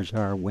numbers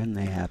are when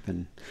they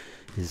happen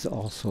is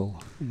also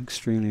an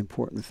extremely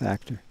important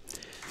factor.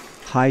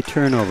 High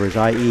turnovers,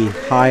 i.e.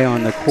 high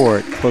on the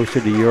court, closer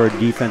to your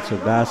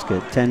defensive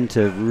basket, tend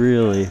to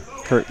really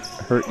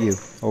hurt you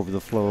over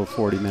the flow of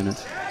 40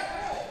 minutes.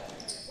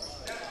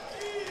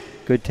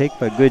 Good take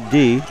by Good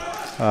D.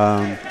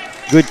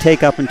 Good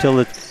take up until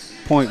the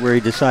point where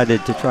he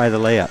decided to try the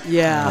layup.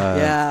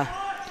 Yeah.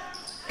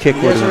 Kick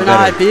would have been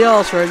Renai better.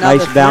 Beals for another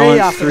nice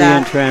balance three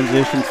in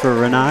transition for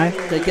Renai.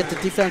 They get the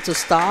defensive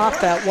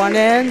stop at one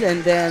end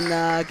and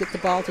then get the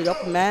ball to the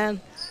open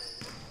man.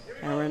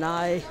 And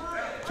Renai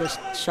just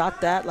shot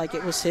that like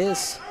it was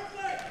his.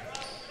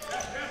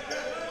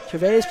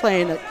 Gervais is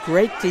playing a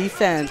great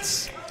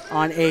defense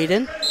on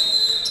Aiden.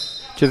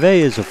 Gervais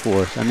is a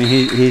force. I mean,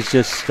 he's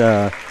just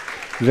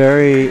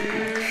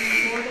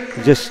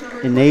just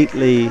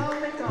innately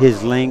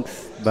his length,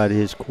 but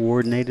his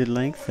coordinated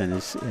length and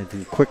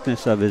the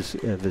quickness of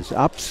his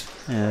ups.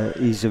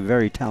 He's a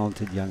very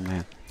talented young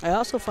man. I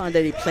also find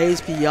that he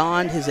plays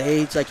beyond his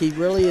age. Like, he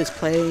really is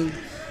playing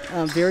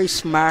very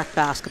smart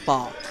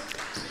basketball.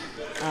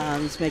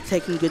 He's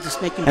making pretty good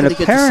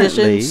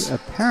decisions.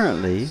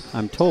 Apparently,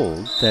 I'm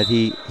told that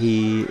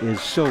he is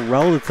still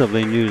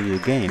relatively new to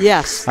the game.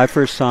 Yes. I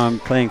first saw him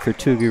playing for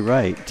Terry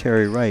Wright,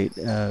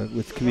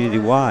 with Community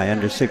Y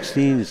under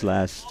 16s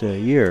last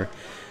year.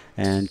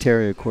 And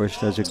Terry, of course,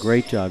 does a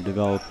great job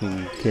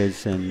developing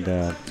kids. And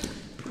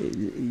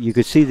you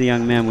could see the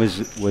young man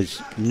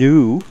was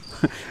new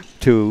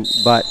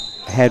but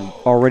had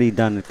already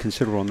done a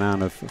considerable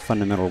amount of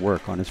fundamental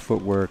work on his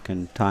footwork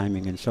and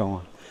timing and so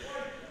on.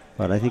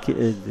 But I think,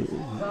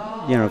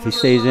 if he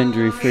stays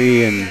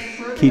injury-free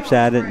and keeps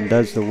at it and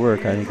does the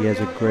work, I think he has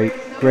a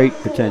great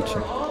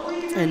potential.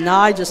 And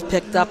Nye just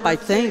picked up, I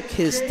think,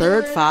 his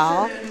third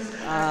foul,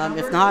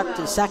 if not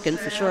the second,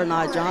 for sure,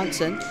 Nye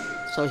Johnson.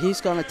 So he's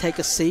going to take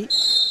a seat.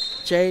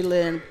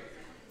 Jalen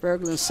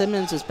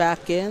Berglund-Simmons is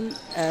back in,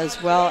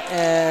 as well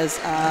as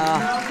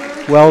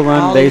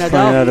well-run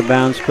baseline out of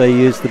bounds play.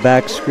 Used the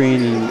back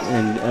screen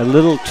and a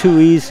little too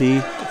easy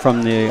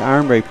from the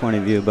Armbrae point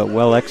of view, but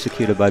well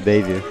executed by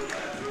Bayview.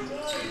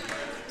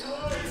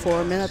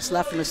 4 minutes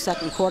left in the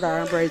second quarter.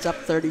 Armbrae's up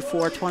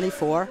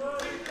 34-24.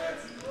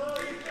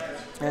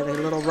 Had a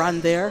little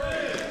run there.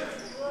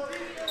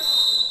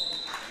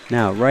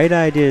 Now, right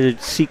idea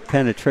to seek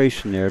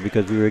penetration there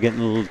because we were getting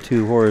a little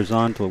too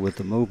horizontal with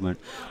the movement.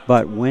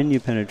 But when you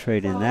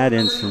penetrate in that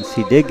instance,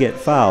 he did get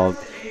fouled,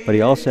 but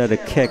he also had a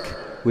kick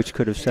which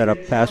could have set up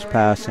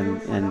pass,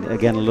 and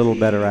again, a little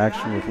better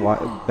action with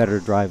better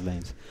drive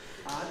lanes.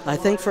 I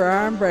think for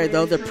Armbrae,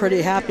 though, they're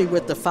pretty happy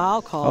with the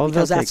foul call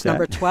because that's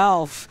number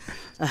 12,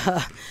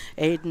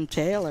 Aiden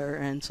Taylor,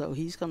 and so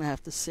he's going to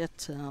have to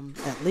sit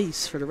at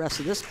least for the rest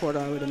of this quarter,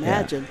 I would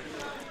imagine.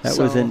 Yeah. That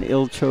was an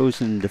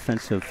ill-chosen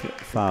defensive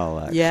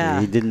foul, actually.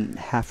 Yeah. He didn't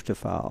have to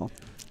foul.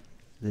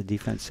 The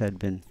defense had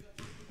been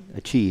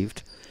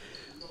achieved.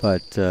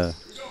 But,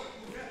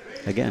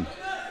 again,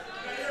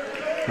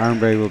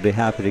 Armbrae will be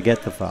happy to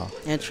get the foul.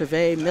 And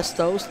Trevay missed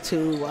those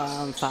two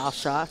foul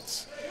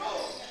shots.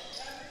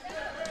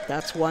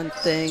 That's one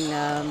thing,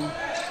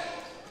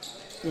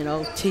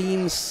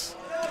 teams,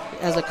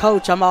 as a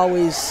coach, I'm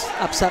always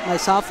upset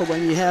myself for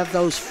when you have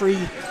those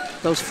free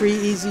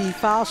easy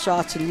foul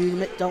shots and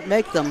you don't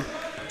make them.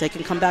 They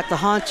can come back to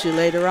haunt you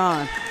later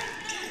on.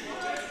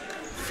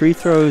 Free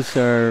throws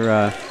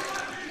are,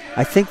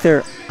 I think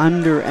they're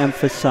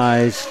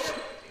underemphasized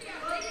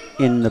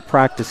in the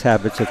practice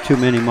habits of too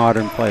many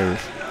modern players.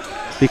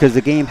 Because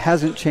the game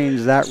hasn't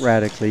changed that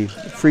radically.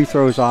 Free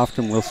throws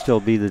often will still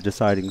be the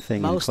deciding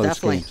thing in close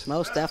games.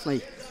 Most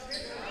definitely.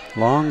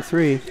 Long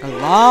three. A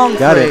long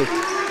Got three. it.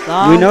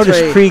 Long we noticed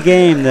three.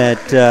 pre-game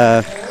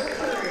that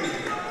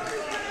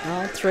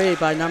long three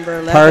by number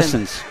 11.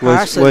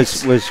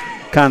 Parsons was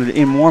kind of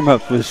in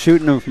warm-up, was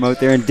shooting him from out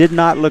there and did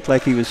not look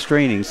like he was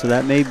straining, so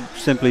that may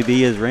simply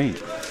be his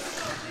range.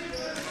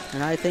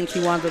 And I think he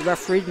wanted the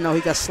referee to know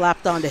he got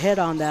slapped on the head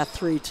on that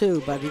three,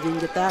 too, but he didn't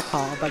get that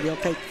call, but he'll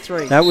take the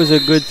three. That was a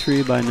good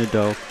three by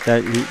Nadeau.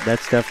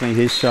 That's definitely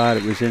his shot.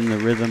 It was in the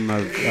rhythm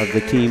of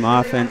the team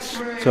offense,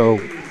 so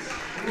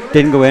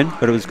didn't go in,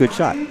 but it was a good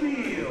shot.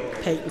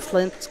 Peyton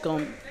Flint's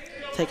going to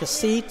take a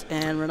seat,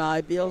 and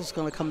Renai Beals is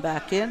going to come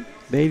back in.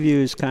 Bayview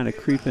is kind of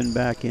creeping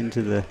back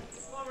into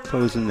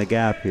closing the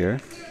gap here.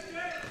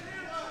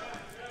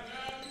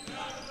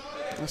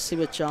 Let's see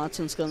what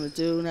Johnson's going to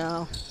do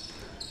now.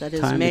 That is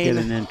Time to get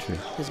an entry.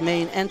 His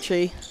main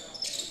entry.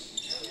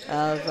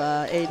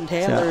 Aiden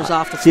Taylor is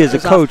off the See, as a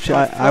coach,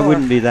 I I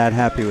wouldn't be that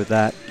happy with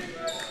that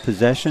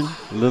possession.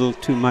 A little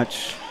too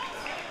much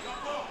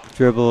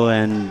dribble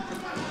and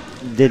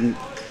didn't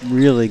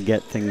really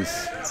get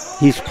things.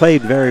 He's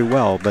played very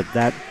well, but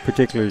that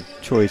particular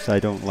choice I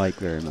don't like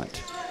very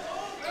much.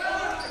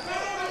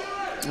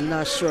 I'm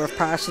not sure if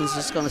Parsons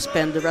is going to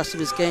spend the rest of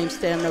his game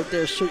standing out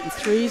there shooting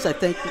threes. I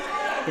think,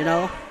 you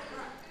know.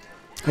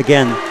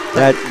 Again,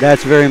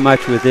 that's very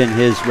much within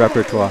his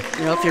repertoire.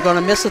 You know, if you're going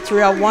to miss a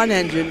three on one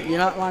end, you're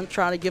not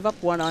trying to give up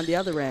one on the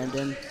other end.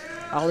 And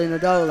Ollie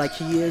Nadeau, like,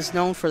 he is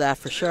known for that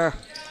for sure.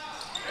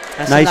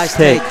 That's nice a nice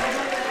take.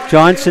 take.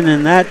 Johnson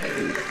in that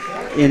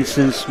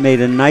instance made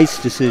a nice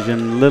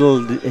decision,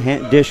 little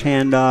dish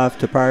handoff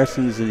to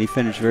Parsons, and he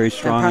finished very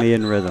strongly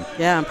in rhythm.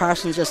 Yeah, and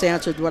Parsons just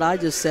answered what I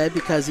just said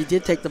because he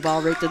did take the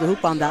ball right to the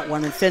hoop on that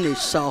one and finish.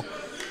 So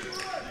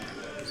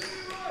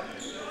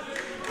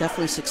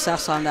definitely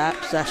success on that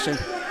possession.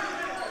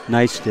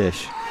 Nice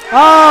dish.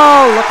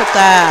 Oh, look at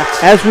that.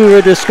 As we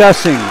were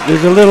discussing,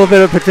 there's a little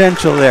bit of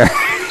potential there.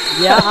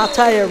 Yeah, I'll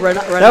tell you,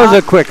 that was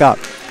a quick up.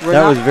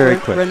 That was very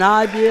quick.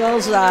 Renai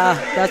Beals,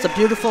 that's a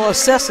beautiful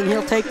assist, and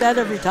he'll take that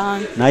every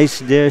time. Nice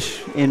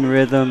dish, in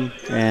rhythm,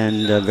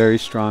 and a very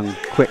strong,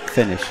 quick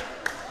finish.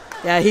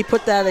 Yeah, he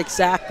put that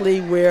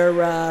exactly where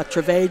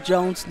Trevay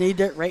Jones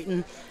needed it, right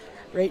in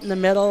the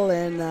middle,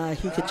 and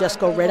he could just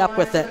go right up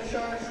with it.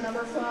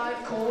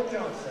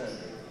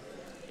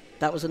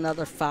 That was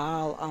another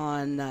foul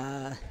on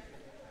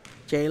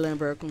Jalen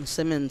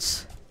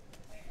Berglund-Simmons.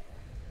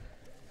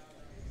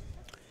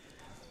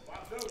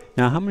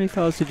 Now, how many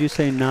fouls did you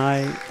say Nye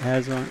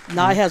has on?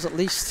 Nye has at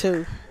least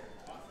 2.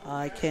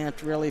 I can't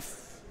really,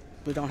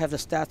 we don't have the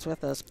stats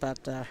with us, but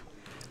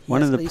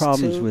one of the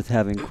problems with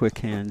having quick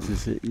hands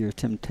is that your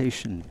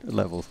temptation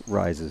level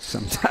rises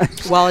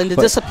sometimes. Well, in the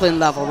discipline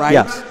level, right?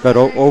 Yes, but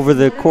over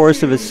the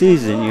course of a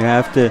season, you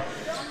have to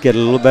get a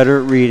little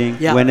better at reading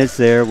when it's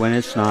there, when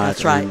it's not.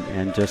 That's right.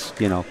 And just,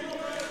 you know,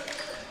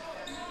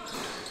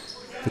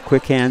 the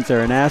quick hands are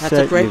an asset.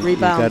 That's a great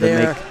rebound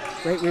there.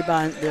 Great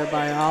rebound there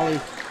by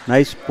Ollie.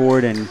 Nice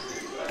board and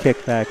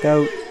kick back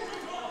out.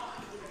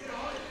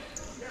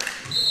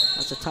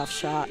 That's a tough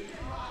shot.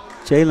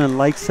 Jalen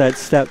likes that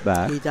step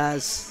back. He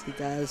does.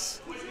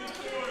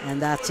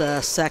 And that's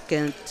a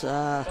second. It's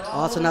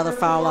another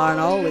foul on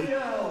Ollie.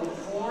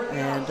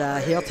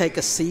 And he'll take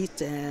a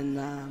seat, and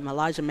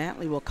Elijah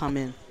Mantley will come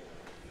in.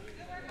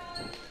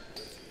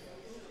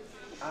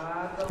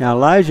 Now,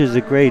 Elijah's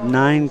a grade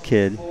 9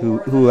 kid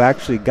who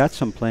actually got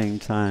some playing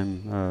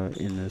time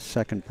in the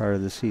second part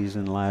of the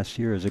season last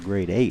year as a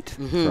grade 8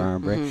 for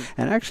Armbrae,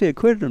 and actually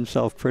acquitted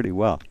himself pretty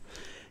well.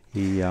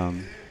 He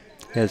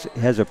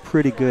has a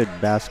pretty good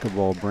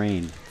basketball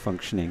brain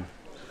functioning.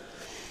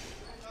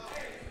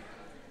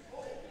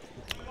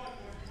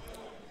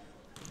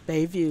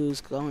 Bayview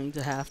is going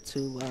to have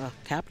to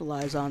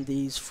capitalize on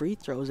these free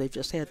throws. They've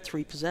just had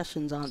 3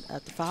 possessions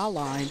at the foul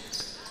line.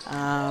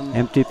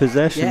 Empty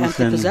possessions. Yeah,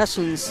 empty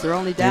possessions. They're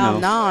only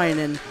down 9,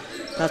 and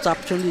that's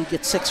opportunity to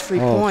get 6 free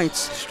points.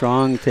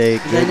 Strong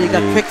take. And then you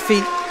got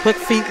quick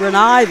feet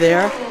Renai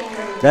there.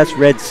 That's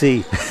Red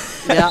Sea.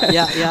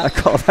 Yeah. I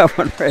call that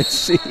one Red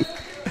Sea.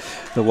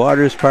 The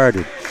water's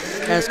parted.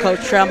 As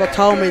Coach Tremble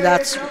told me,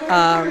 that's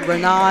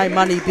Renai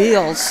Money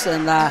Beals,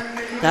 and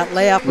that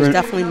layup was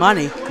definitely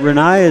money.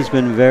 Renai has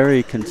been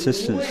very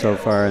consistent so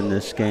far in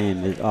this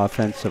game.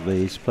 Offensively,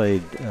 he's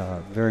played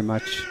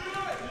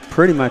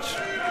pretty much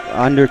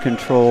under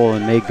control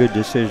and made good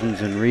decisions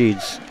and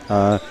reads,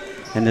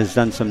 and has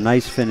done some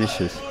nice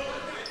finishes.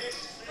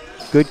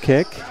 Good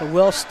kick. So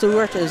Will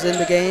Stewart is in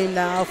the game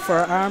now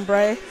for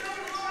Armbrae,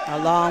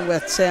 along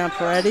with Sam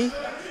Peretti,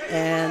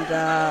 and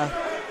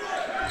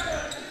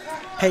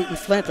Peyton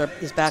Flint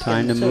is back in.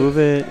 Time to move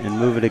it and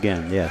move it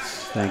again.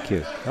 Yes, thank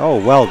you. Oh,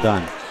 well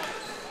done.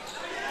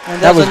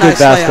 And that was good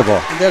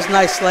basketball. And there's a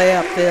nice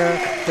layup there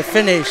to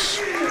finish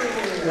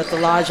with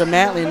Elijah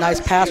Mantley.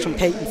 Nice pass from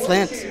Peyton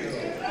Flint.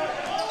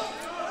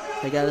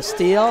 They got a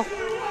steal.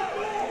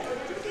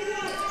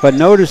 But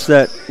notice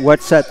that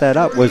what set that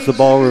up was the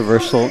ball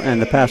reversal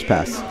and the pass.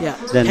 Yeah.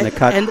 Then the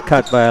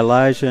cut by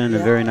Elijah and a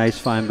very nice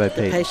find by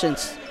Peyton.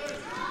 Patience.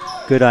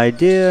 Good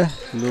idea.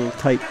 A little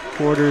tight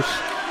quarters.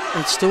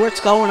 And Stewart's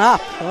going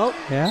up. Oh.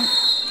 Yeah.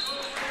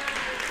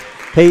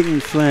 Peyton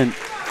Flint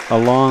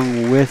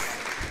along with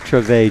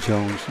Trevay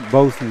Jones,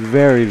 both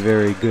very,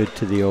 very good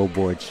to the O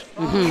boards.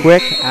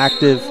 Quick,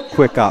 active,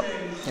 quick up,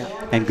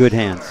 and good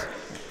hands.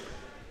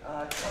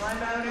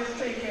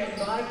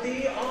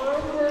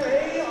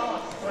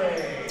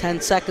 10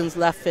 seconds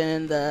left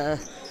in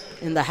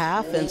the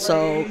half, and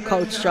so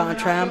Coach John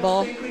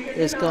Tramble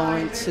is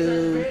going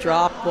to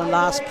drop one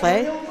last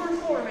play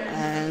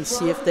and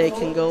see if they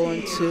can go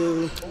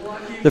into.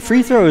 The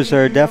free throws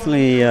are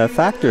definitely a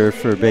factor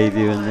for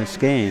Bayview in this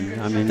game.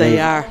 I mean,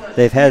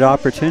 they've had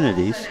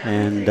opportunities,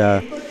 and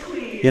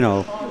you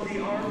know,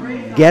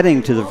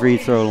 getting to the free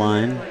throw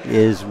line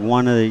is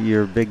one of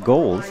your big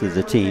goals as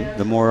a team.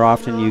 The more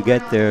often you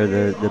get there,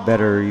 the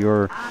better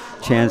your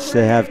chance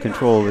to have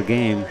control of the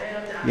game.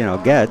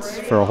 gets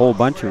for a whole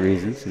bunch of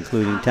reasons,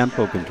 including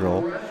tempo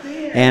control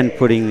and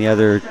putting the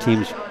other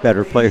team's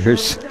better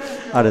players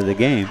out of the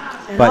game.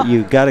 But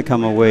you've got to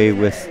come away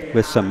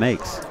with some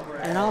makes.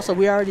 And also,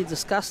 we already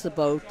discussed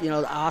about the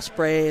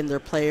Osprey and their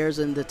players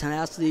and the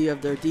tenacity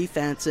of their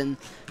defense, and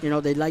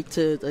they like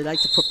to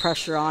put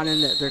pressure on,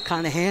 and they're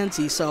kind of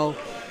handsy. So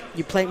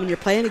when you're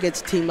playing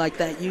against a team like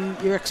that,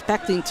 you're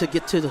expecting to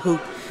get to the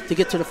hoop, to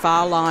get to the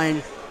foul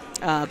line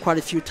quite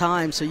a few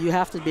times. So you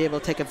have to be able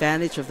to take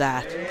advantage of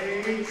that.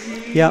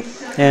 Yep,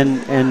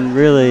 and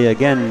really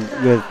again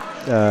with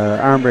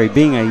Armbrae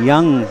being a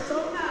young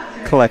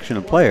collection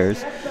of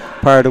players,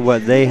 part of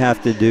what they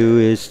have to do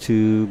is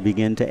to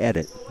begin to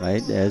edit,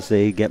 right? As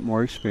they get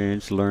more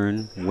experience,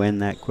 learn when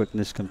that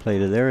quickness can play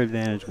to their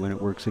advantage, when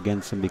it works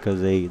against them, because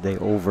they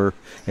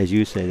as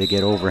you say, they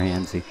get over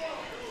handsy.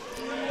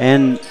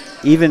 And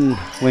even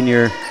when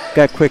you're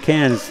got quick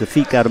hands, the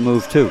feet got to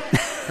move too.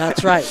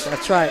 That's right.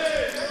 That's right.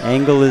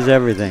 Angle is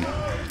everything.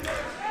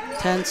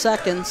 10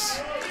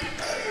 seconds.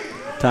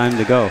 Time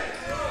to go.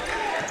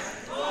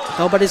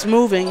 Nobody's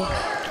moving.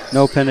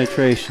 No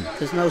penetration.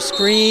 There's no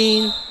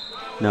screen.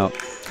 No,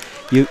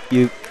 you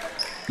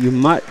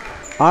might.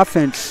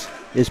 Offense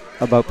is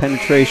about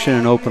penetration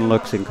and open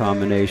looks in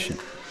combination,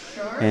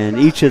 and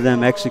each of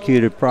them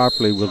executed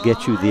properly will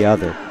get you the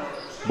other.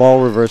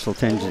 Ball reversal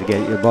tends to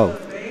get you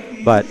both,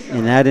 but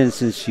in that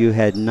instance, you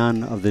had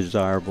none of the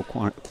desirable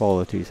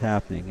qualities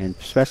happening, and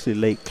especially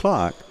late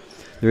clock.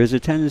 There is a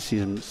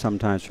tendency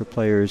sometimes for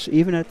players,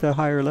 even at the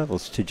higher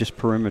levels, to just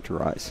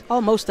perimeterize.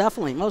 Oh, most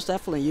definitely, most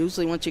definitely.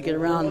 Usually once you get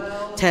around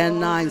 10,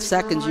 9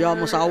 seconds, you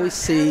almost always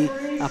see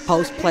a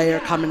post player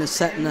coming and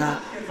setting a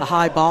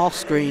high ball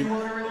screen,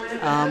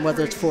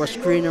 whether it's for a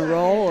screen and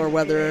roll or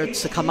whether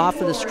it's to come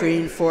off of the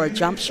screen for a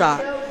jump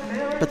shot.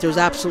 But there's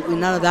absolutely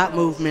none of that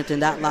movement in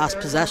that last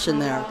possession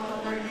there.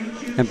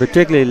 And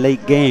particularly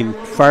late game,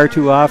 far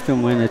too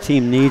often when a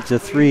team needs a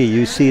three,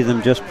 you see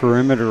them just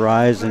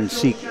perimeterize and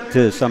seek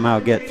to somehow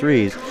get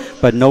threes,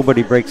 but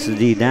nobody breaks the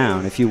D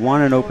down. If you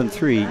want an open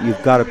three,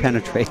 you've got to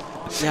penetrate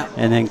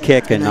and then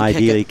kick, and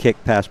ideally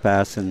kick,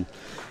 pass, and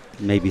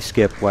maybe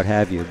skip, what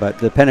have you. But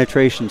the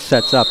penetration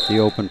sets up the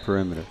open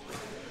perimeter.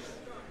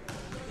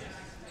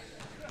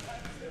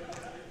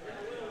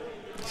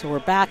 So we're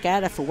back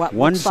at it for what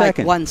 1 looks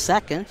second. like 1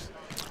 second.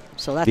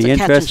 So that's be a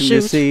catch and interesting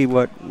shoot. to see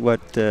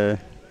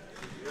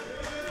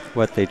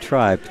what they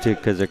try,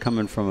 because they're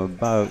coming from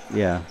about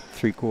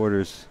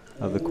 3/4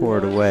 of the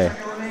court away.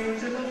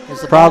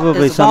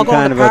 Probably some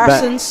kind of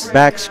a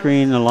back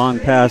screen, a long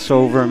pass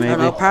over,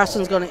 maybe. No,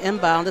 Parsons going to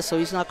inbound it, so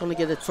he's not going to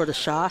get it for the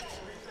shot.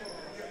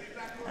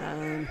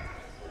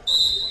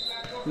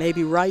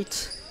 Maybe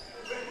right.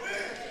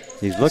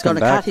 He's looking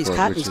back. He's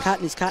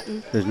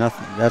cutting. There's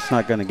nothing. That's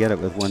not going to get it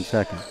with 1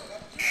 second.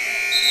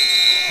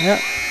 Yeah,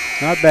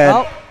 not bad.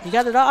 Oh, he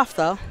got it off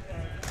though.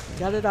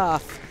 Got it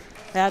off.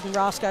 Haddon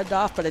Ross got it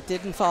off, but it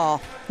didn't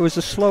fall. It was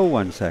a slow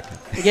 1 second.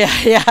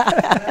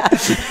 Yeah.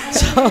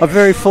 So a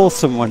very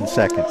fulsome 1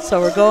 second. So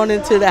we're going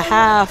into the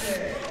half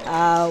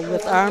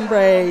with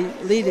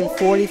Armbrae leading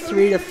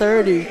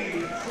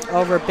 43-30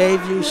 over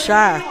Bayview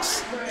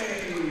Sharks.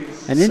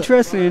 And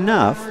interestingly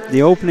enough,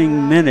 the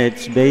opening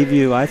minutes,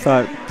 Bayview, I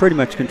thought, pretty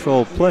much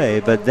controlled play,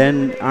 but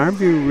then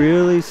Armbrae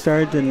really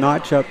started to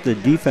notch up the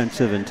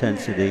defensive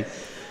intensity,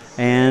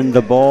 and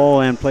the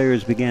ball and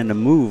players began to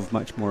move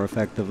much more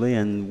effectively,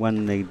 and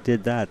when they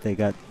did that, they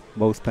got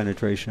both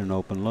penetration and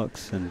open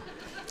looks, and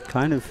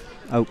kind of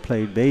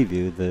outplayed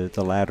Bayview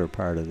the latter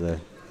part of the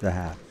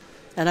half.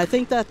 And I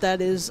think that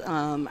is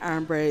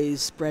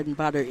Armbrae's bread and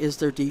butter is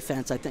their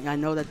defense. I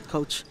know that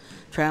Coach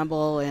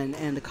Tramble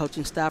and the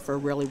coaching staff are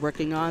really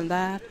working on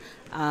that.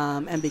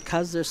 And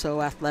because they're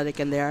so athletic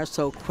and they are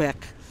so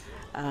quick,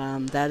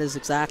 that is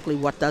exactly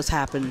what does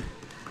happen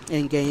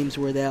in games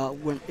where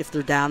if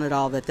they're down at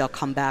all, that they'll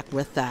come back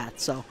with that.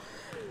 So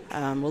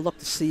we'll look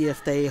to see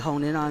if they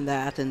hone in on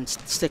that and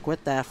stick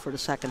with that for the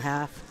second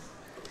half,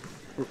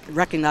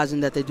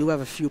 recognizing that they do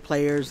have a few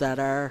players that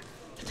are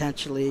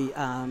potentially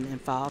in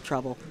foul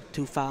trouble.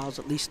 2 fouls,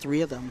 at least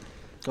 3 of them,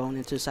 going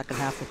into the second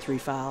half with 3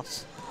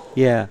 fouls.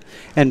 Yeah,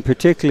 and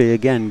particularly,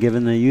 again,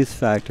 given the youth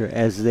factor,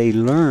 as they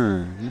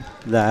learn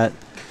that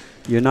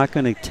you're not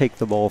going to take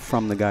the ball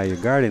from the guy you're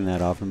guarding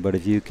that often, but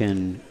if you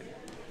can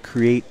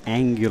create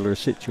angular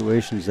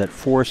situations that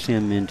force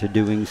him into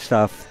doing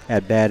stuff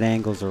at bad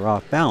angles or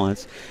off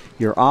balance,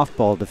 your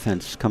off-ball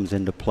defense comes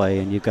into play,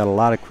 and you've got a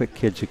lot of quick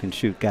kids who can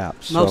shoot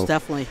gaps. Most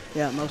definitely,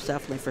 most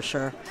definitely, for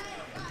sure.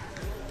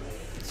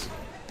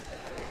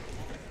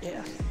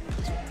 Yeah.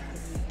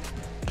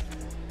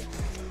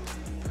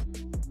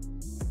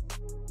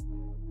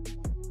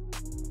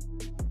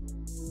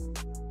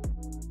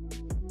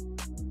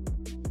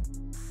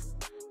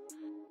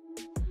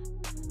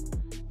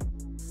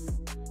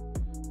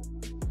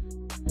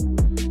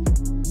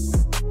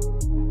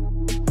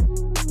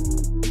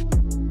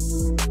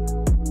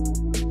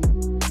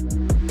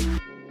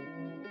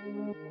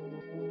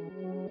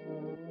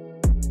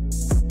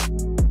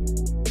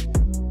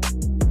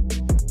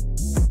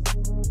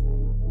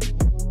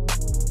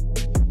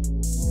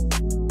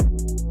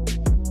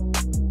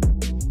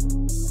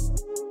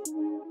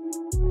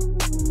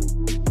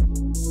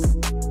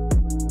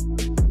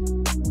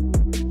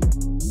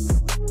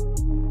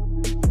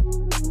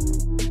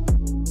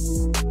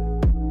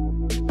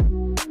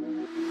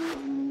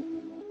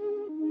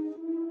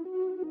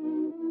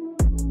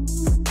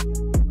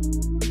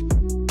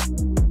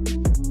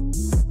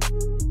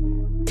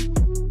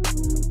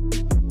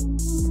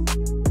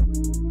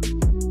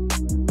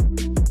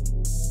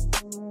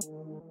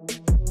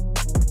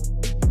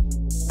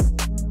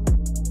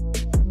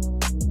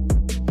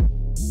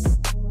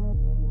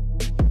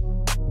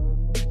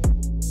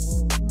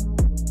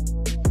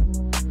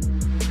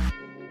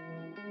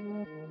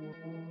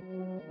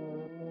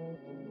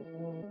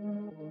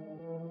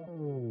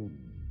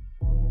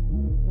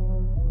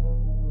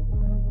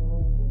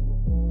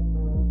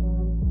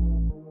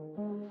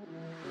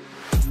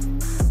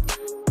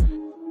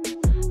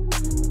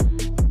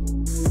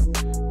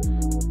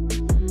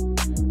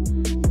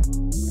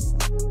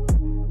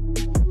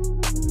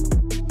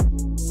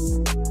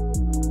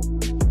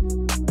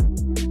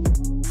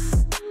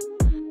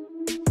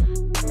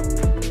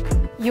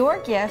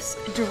 Your gifts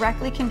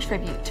directly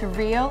contribute to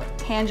real,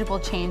 tangible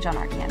change on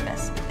our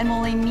campus and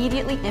will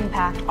immediately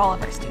impact all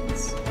of our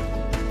students.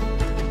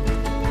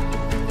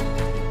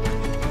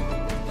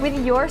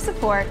 With your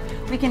support,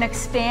 we can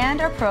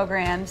expand our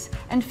programs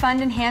and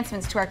fund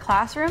enhancements to our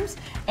classrooms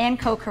and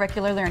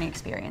co-curricular learning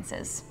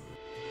experiences.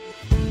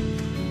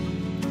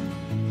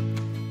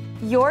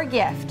 Your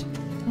gift,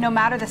 no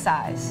matter the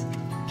size,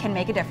 can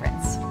make a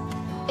difference.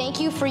 Thank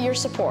you for your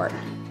support.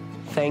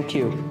 Thank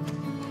you.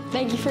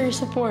 Thank you for your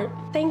support.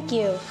 Thank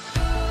you.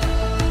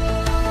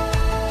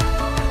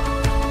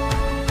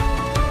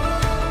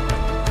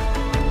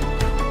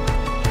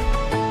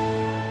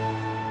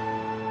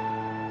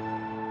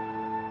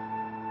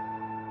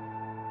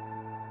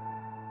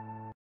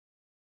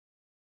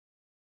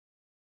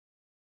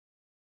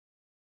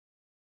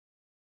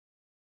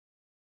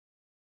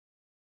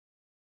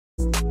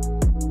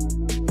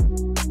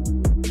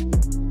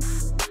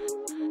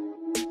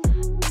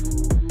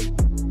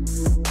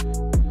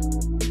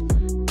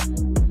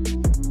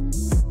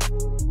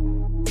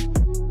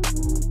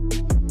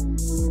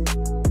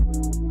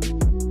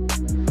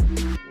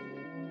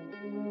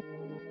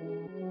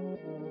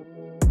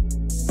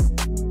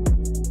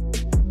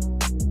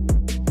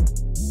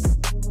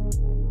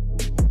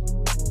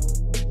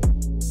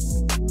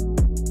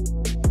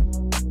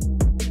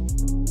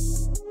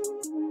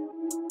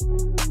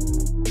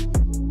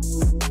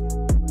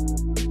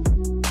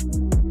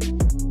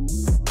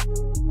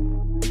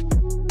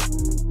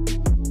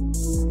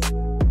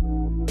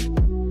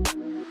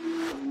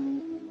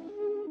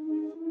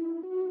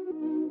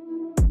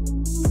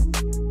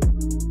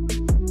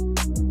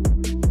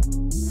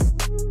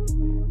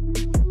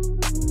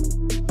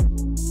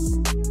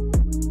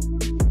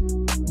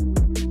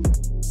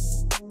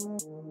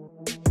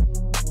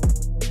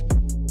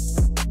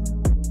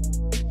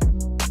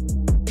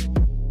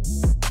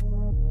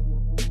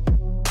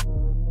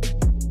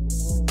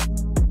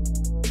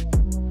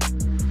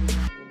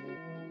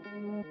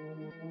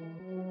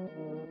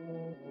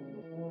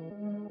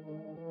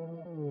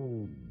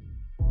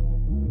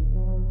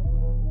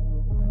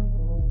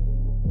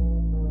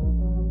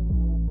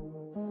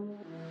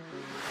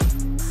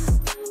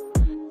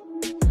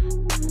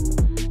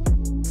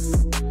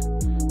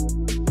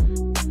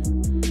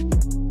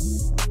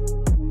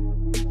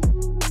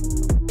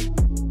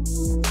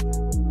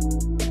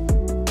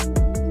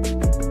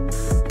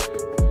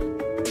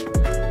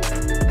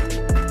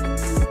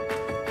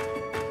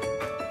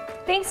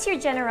 Thanks to your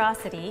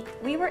generosity,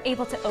 we were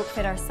able to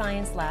outfit our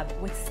science lab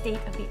with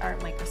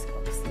state-of-the-art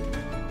microscopes.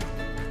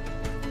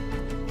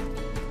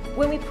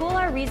 When we pool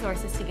our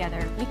resources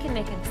together, we can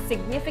make a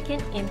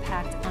significant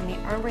impact on the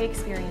Armbrae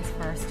experience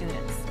for our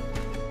students.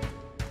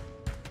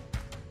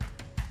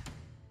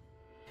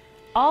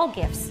 All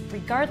gifts,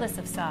 regardless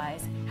of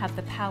size, have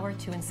the power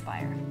to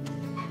inspire.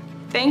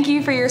 Thank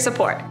you for your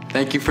support.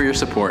 Thank you for your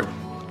support.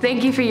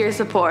 Thank you for your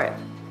support.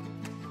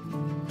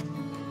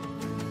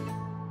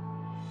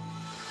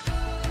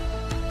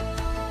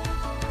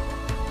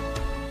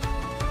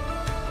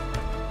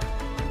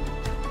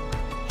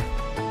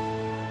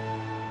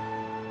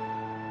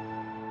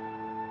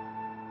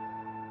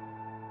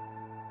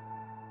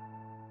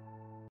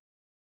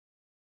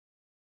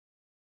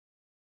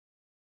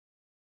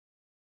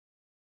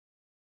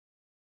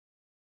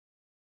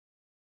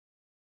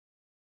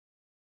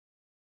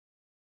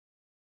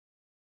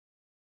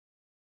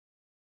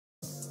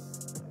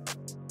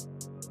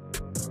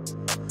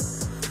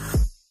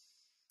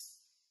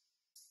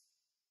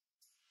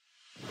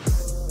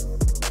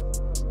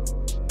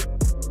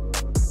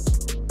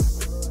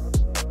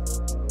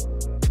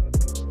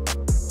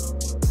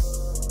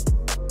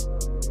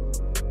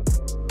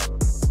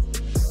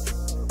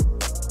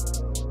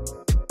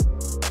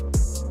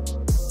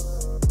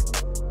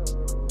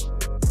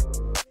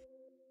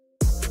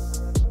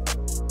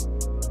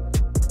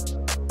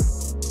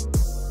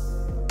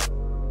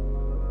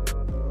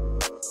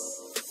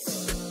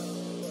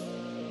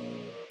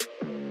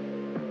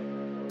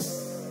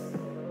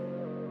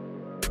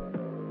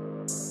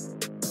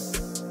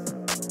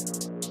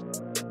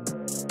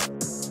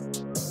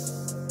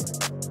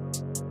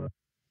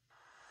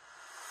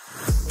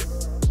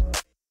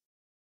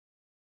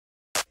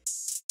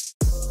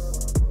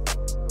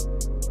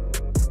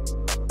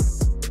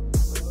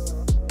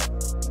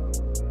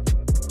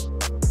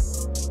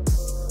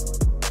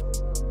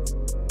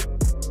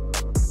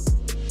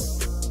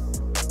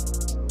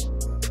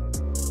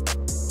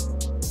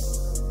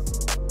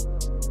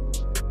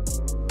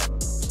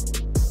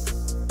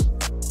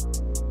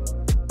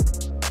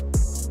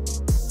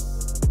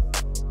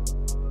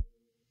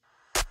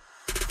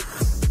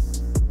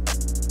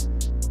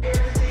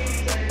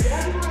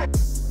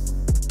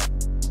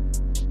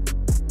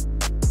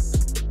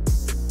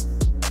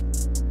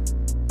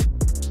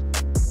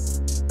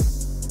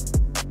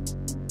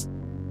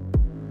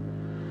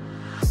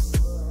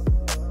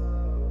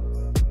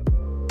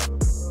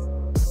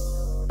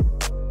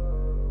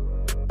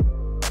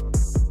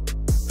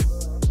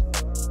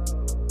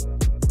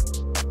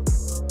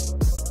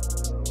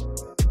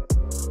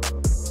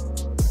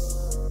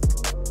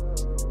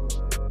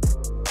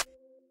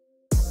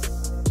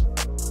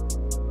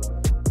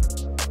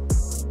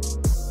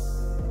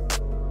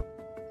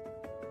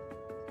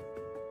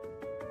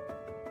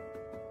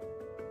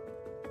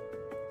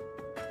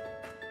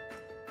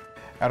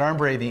 At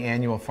Armbrae, the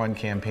annual fund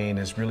campaign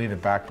is really the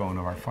backbone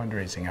of our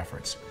fundraising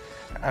efforts.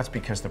 That's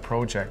because the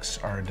projects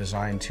are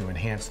designed to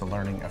enhance the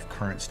learning of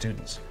current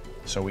students.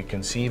 So we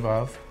conceive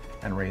of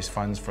and raise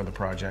funds for the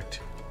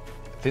project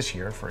this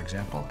year, for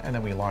example, and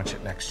then we launch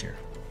it next year.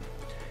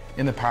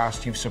 In the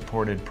past, you've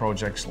supported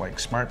projects like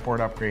smartboard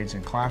upgrades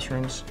in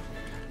classrooms,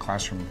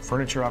 classroom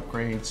furniture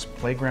upgrades,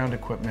 playground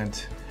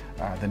equipment,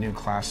 the new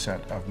class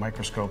set of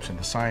microscopes in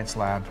the science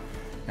lab,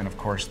 and of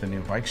course the new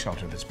bike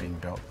shelter that's being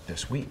built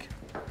this week.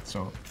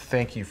 So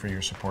thank you for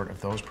your support of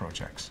those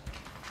projects.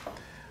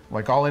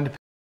 Like all independent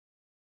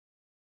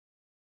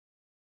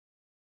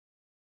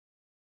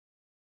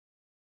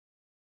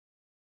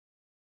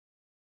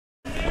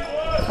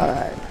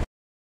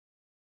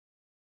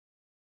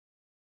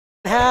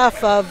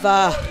half of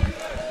the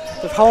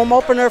home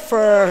opener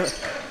for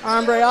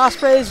Armbrae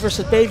Ospreys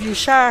versus Bayview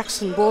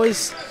Sharks in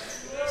boys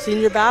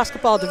senior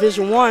basketball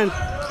Division 1.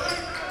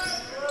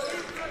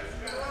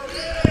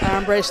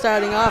 Armbrae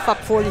starting off up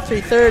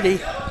 43-30.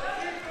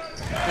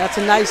 That's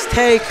a nice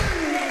take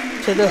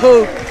to the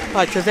hoop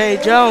by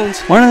Trevay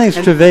Jones. One of the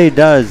things Trevay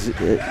does,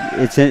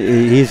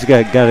 he's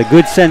got a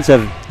good sense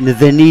of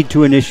the need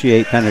to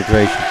initiate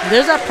penetration.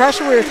 There's that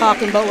pressure we were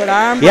talking about with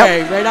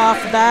Armbrae right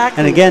off the back.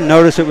 And again,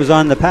 notice it was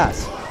on the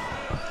pass.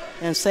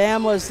 And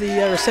Sam was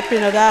the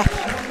recipient of that.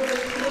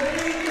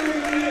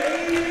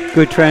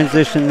 Good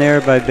transition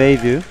there by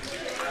Bayview.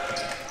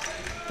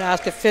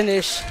 Basket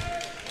finish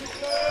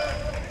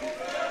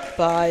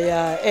by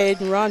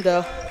Aiden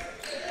Rondo.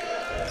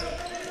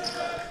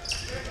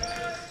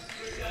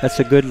 That's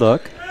a good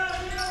look.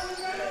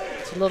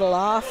 It's a little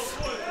off.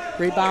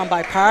 Rebound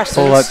by Parsons.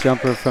 Pull-up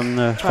jumper from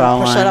the foul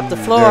line. Push that up the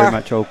floor. Very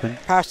much open.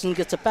 Parsons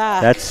gets it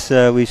back. That's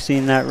we've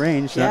seen that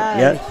range.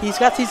 Yeah, he's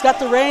got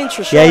the range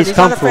for sure. Yeah, he's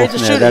comfortable not afraid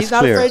to shoot it. He's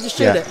not afraid to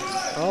shoot it.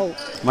 Oh.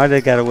 Might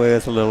have got away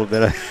with a little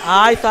bit of.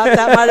 I thought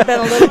that might have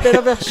been a little bit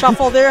of a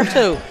shuffle there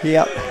too.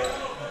 Yep.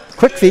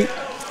 Quick feet.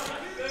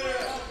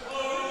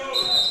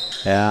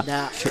 Yeah.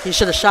 Nah, he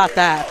should have shot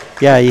that.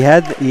 Yeah, he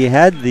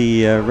had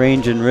the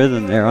range and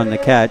rhythm there on the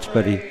catch,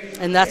 but he.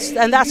 And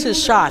that's his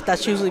shot.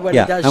 That's usually what he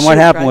does. And what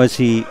happened was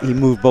he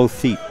moved both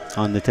feet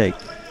on the take,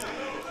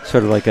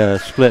 sort of like a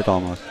split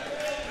almost.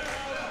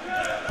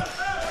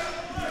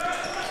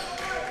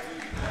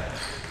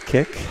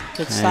 Kick.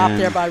 Good stop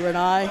there by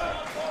Renai.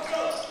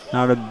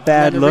 Not a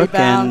bad look,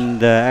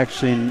 and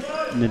actually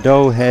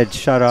Nadeau had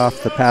shut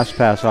off the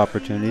pass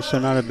opportunity, so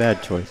not a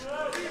bad choice.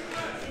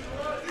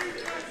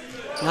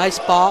 Nice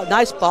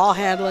ball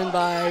handling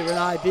by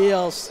Renai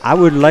Beals. I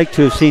would like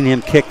to have seen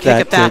him kick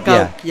that. It back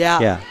out.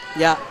 Yeah.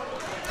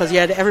 Because he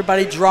had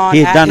everybody drawn.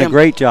 He had done him. a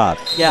great job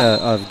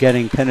of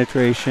getting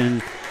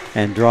penetration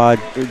and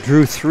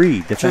drew three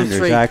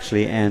defenders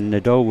actually, and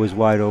Nadeau was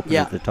wide open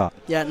at the top.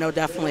 Yeah, no,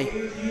 definitely.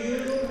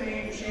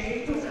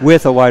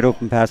 With a wide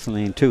open passing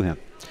lane to him.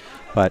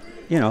 But,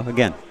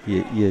 again,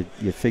 you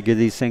figure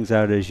these things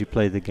out as you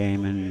play the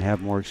game and have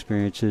more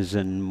experiences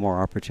and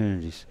more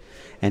opportunities.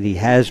 And he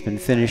has been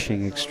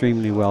finishing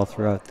extremely well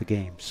throughout the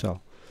game. So,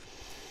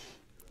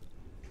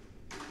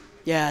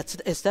 yeah,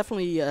 it's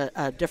definitely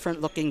a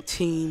different-looking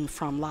team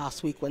from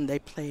last week when they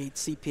played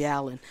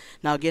CPL. And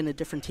now, again, a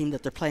different team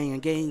that they're playing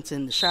against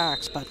in the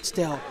Sharks. But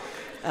still,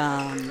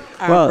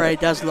 Armbrae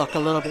does look a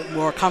little bit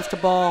more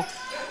comfortable,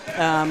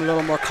 a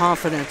little more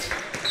confident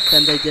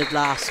than they did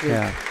last week.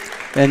 Yeah.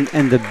 And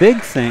the big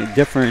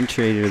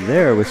differentiator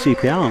there with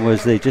CPL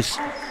was they just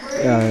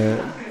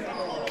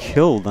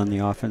killed on the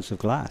offensive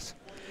glass.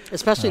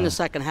 Especially in the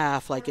second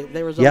half.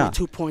 There was only a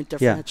 2-point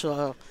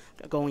differential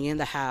going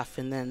into half,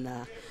 and then,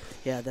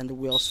 then the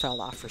wheels fell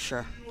off for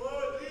sure.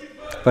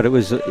 But it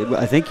was,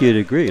 I think you'd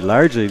agree,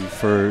 largely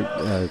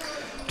for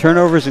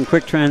turnovers and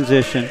quick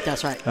transition.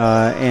 That's right.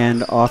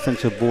 And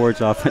offensive boards.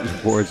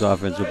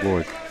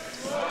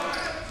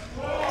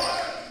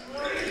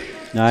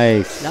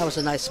 Nice. That was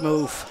a nice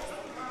move.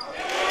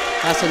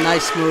 That's a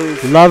nice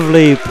move.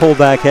 Lovely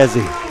pullback,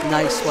 Hezzy.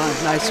 Nice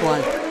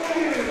one.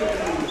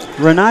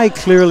 Renai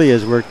clearly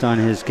has worked on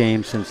his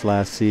game since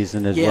last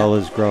season as well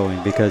as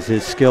growing, because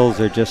his skills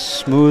are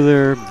just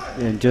smoother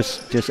and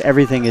just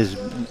everything is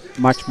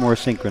much more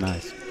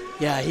synchronized.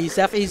 Yeah, he's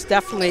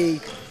definitely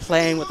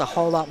playing with a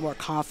whole lot more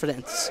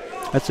confidence.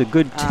 That's a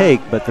good take,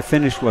 but the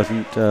finish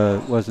wasn't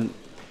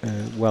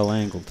well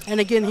angled. And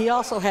again, he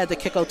also had the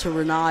kick out to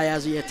Renai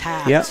as he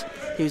attacked.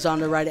 Yep. He was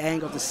on the right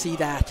angle to see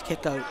that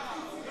kick out.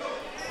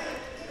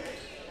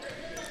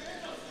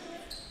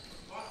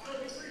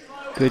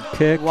 Good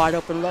kick. Wide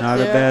open look. Not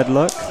a bad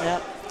look.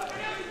 Yep.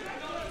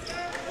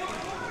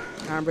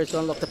 Armbrae's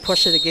going to look to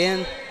push it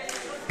again.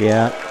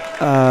 Yeah.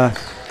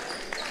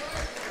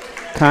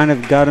 Kind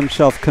of got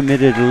himself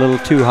committed a little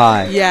too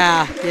high.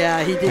 Yeah.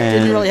 He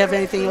didn't really have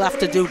anything left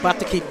to do but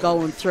to keep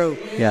going through.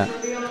 Yeah.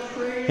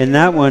 In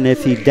that one,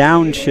 if he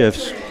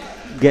downshifts,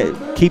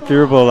 keep the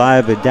dribble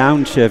alive, but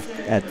downshift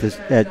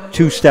at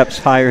 2 steps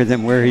higher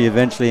than where he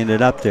eventually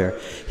ended up there,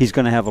 he's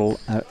going to have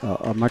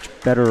a much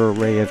better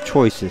array of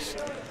choices.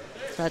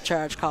 That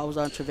charge call was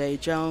on Trevay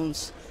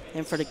Jones.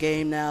 In for the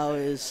game now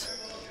is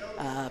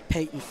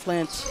Peyton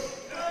Flint,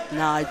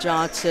 Nye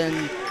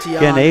Johnson,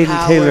 Again,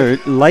 Aiden Taylor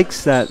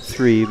likes that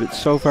 3, but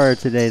so far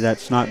today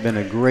that's not been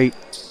a great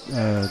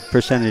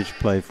percentage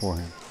play for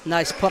him.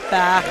 Nice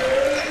putback.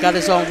 Got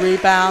his own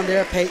rebound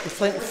there. Peyton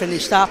Flint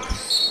finished up.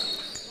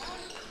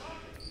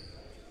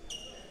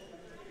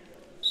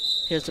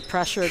 Here's the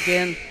pressure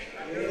again.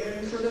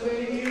 And for the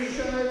Bayview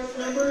Sharks,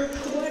 number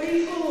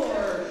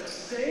 24,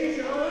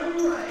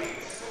 Armbrae.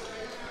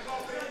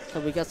 So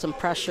we got some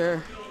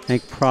pressure. I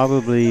think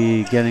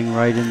probably getting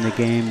right in the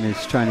game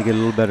is trying to get a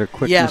little better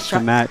quickness to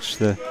match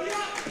the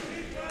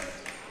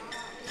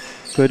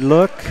good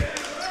look.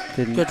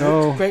 Didn't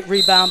go. Great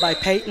rebound by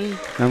Peyton.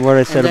 And what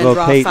I said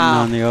about Peyton foul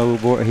on the O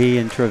board, he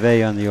and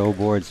Treve on the O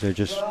boards, they're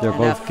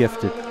both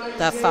gifted.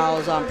 That foul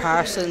is on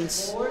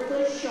Parsons.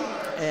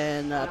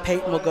 And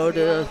Peyton will go to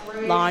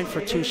the line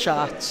for 2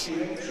 shots.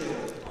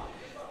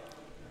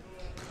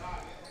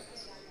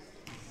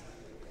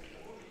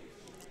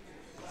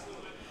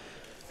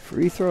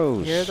 Free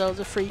throws. Here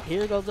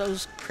go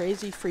those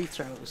crazy free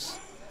throws.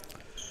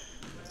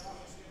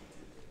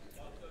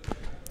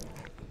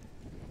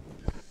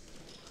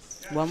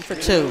 One for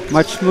 2.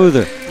 Much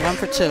smoother. 1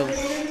 for 2.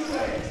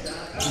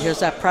 And here's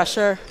that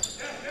pressure.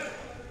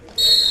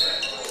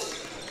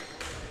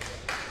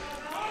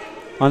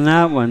 On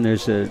that one,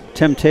 there's a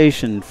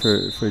temptation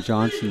for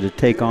Johnson to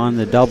take on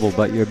the double,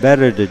 but you're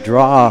better to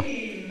draw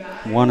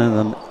one of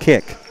them,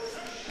 kick,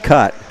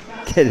 cut,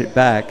 get it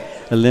back,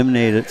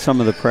 eliminate it, some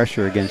of the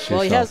pressure against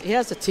yourself. Well, he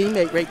has a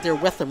teammate right there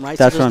with him, right?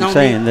 That's what I'm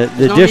saying.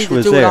 The dish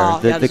was there.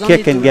 The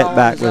kick and get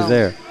back was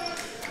there.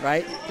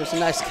 Right? There's a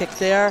nice kick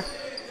there.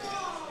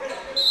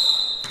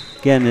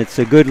 Again, it's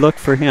a good look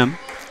for him.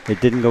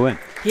 It didn't go in.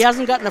 He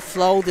hasn't gotten a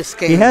flow this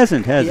game. He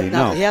hasn't, has he?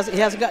 No. He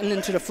hasn't gotten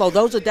into the flow.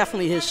 Those are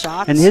definitely his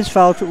shots. And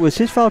was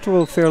his foul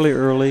trouble fairly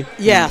early?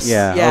 Yes.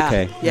 Yeah,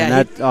 okay. Yeah, and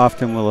that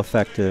often will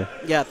affect the...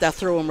 Yeah, that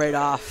threw him right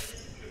off.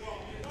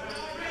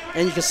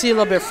 And you can see a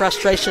little bit of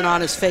frustration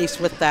on his face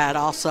with that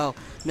also,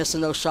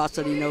 missing those shots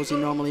that he knows he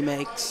normally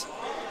makes.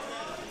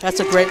 That's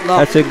a great look.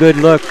 That's a good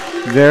look.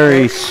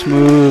 Very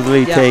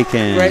smoothly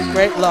taken.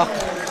 Great look.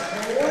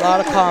 A lot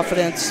of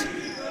confidence.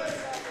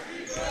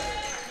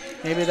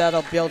 Maybe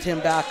that'll build him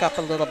back up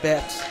a little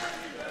bit.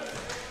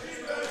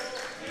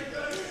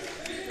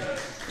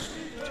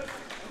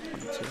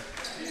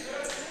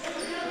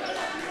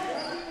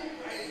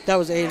 That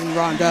was Aiden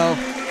Rondeau.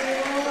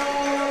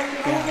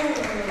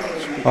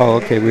 Yeah. Oh,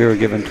 okay. We were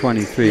given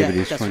 23, but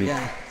he's 20.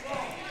 Yeah,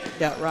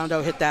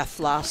 Rondeau hit that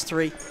last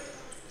 3.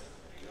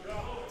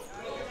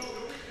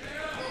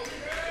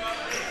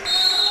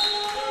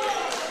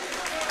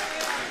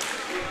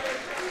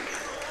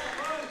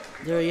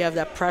 There you have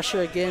that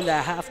pressure again,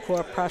 that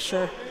half-court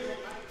pressure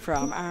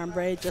from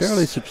Armbrae.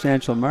 Fairly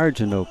substantial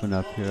margin to open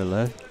up here,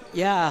 Les.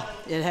 Yeah,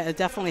 it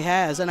definitely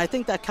has. And I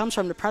think that comes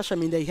from the pressure. I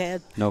mean, they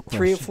had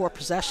 3 or 4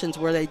 possessions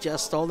where they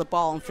just stole the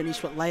ball and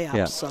finished with layups.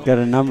 Yeah, so. Got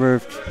a number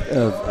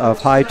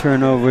of high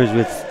turnovers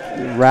with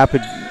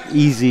rapid,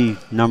 easy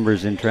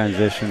numbers in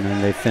transition,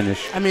 and they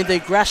finish. I mean, the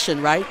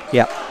aggression, right?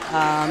 Yeah.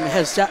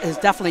 Has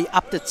definitely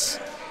upped its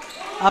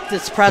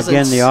presence.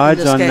 Again, the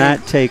odds on game.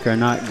 that take are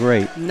not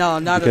great. No,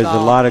 not because at all.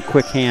 Because a lot of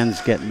quick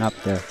hands getting up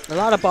there. A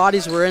lot of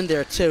bodies were in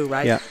there too,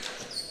 right? Yeah.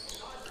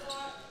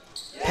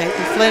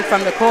 Peyton Flint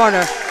from the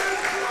corner.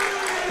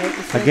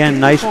 Again,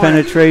 nice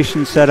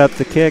penetration, set up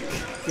the kick.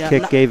 Yeah,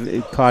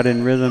 kick caught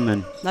in rhythm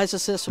and nice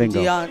assist from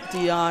Dion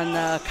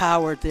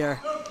Coward there.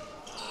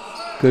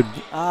 Good.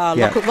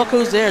 Look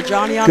who's there,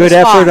 Johnny on good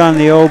the spot. effort on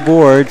the old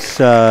boards.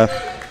 Yeah.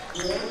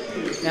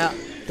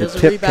 The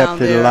tip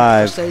kept it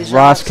alive.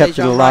 Ross kept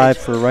it alive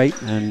for Wright,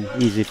 and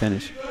easy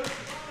finish.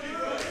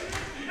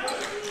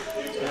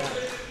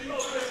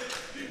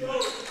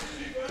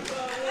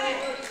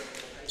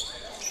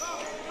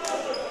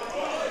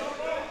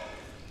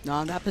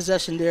 Now, in that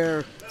possession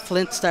there,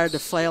 Flint started to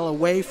flail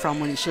away from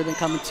when he should have been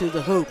coming to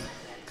the hoop,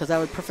 because that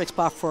was a perfect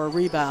spot for a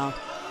rebound.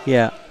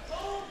 Yeah.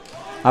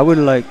 I would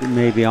like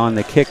maybe on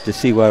the kick to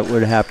see what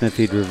would happen if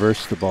he'd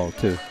reversed the ball,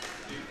 too.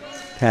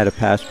 Had a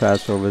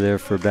pass over there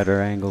for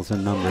better angles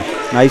and numbers.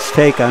 Nice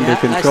take under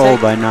control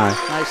by Nye.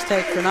 Nice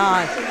take for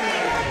Nye.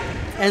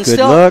 And good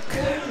look.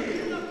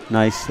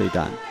 Nicely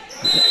done.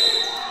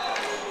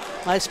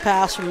 Nice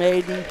pass from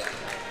Aiden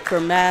for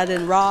Matt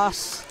and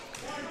Ross.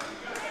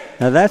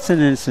 Now that's an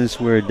instance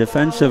where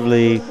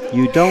defensively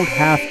you don't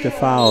have to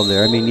foul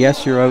there. I mean,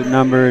 yes, you're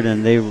outnumbered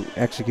and they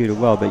executed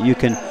well, but you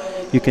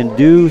can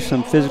do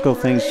some physical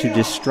things to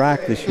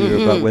distract the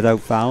shooter, but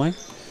without fouling.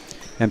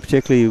 And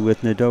particularly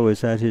with Nadeau,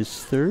 is that his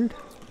 3rd?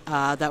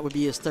 That would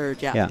be his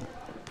 3rd, yeah.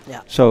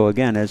 Yeah. So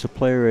again, as a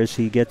player, as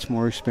he gets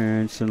more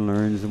experience and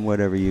learns and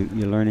whatever, you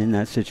learn in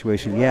that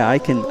situation. Yeah, I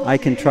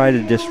can try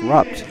to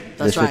disrupt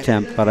this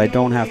attempt, but I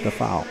don't have to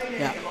foul.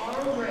 Yeah.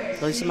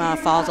 The least amount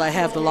of fouls I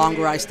have, the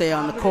longer I stay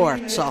on the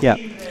court. So. Yeah,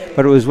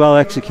 but it was well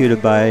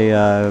executed by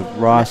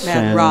Ross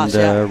and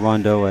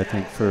Rondeau, I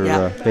think, for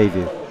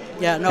Bayview.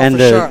 Yeah, no, and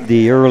for sure.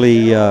 The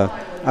early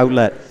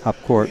outlet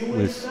up court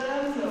was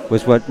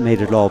what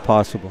made it all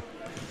possible.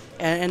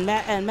 And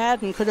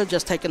Madden could have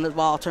just taken the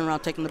ball, turned around,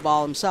 taken the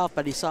ball himself,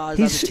 but he saw his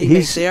other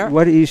teammates there.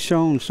 What he's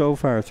shown so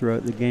far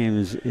throughout the game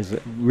is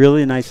a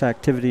really nice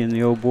activity in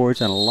the O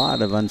boards and a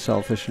lot of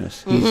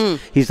unselfishness.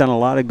 He's done a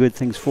lot of good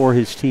things for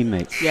his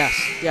teammates. Yes,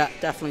 yeah,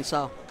 definitely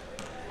so.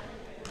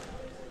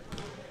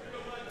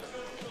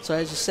 So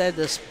as you said,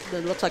 it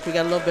looks like we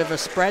got a little bit of a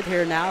spread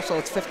here now, so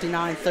it's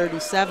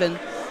 59-37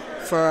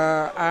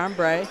 for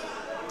Armbrae.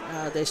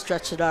 They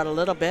stretched it out a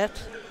little bit.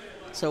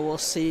 So we'll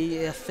see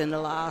if in the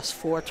last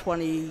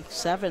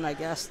 4:27, I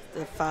guess,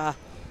 if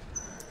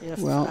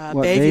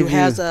Bayview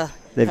has a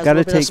they've got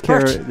to take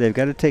care. They've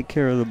got to take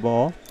care of the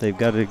ball. They've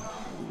got to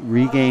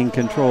regain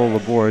control of the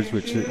boards,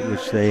 which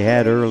they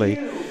had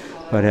early,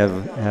 but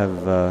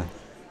have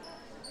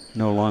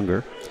no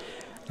longer.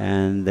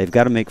 And they've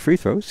got to make free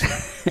throws.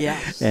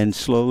 Yes. And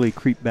slowly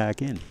creep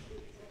back in.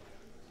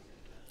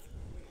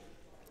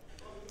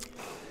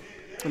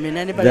 I mean,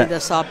 anybody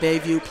that saw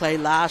Bayview play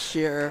last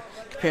year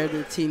compared to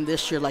the team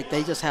this year, like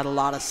they just had a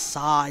lot of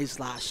size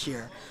last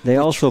year. They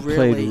also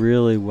played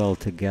really well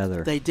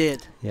together. They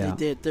did. Yeah.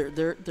 They did.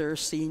 Their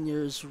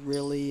seniors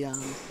really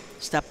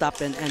stepped up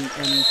and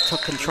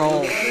took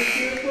control.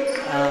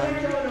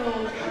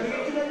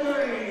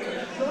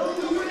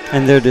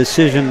 And their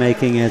decision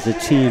making as a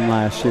team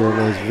last year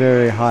was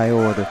very high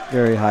order,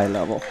 very high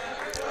level.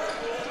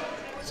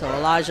 So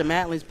Elijah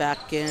Mantley's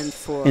back in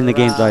for in the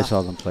games I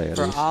saw them play at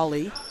for least.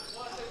 Ollie.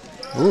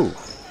 Ooh,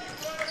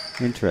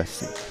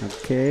 interesting.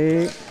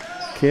 Okay,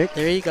 kick.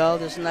 There you go.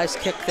 There's a nice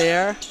kick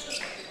there.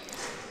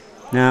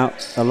 Now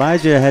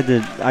Elijah had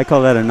to. I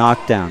call that a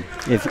knockdown.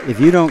 If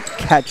you don't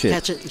catch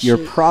it you're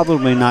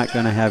probably not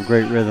going to have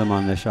great rhythm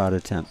on the shot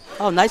attempt.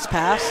 Oh, nice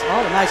pass.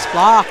 Oh, nice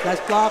block. Nice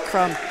block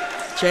from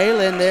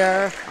Jalen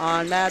there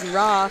on Madden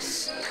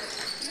Ross.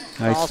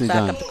 Nicely back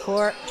done. up the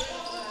court.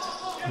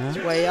 It's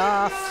way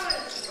off.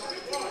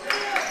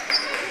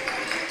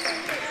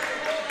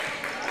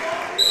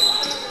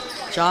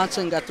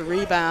 Johnson got the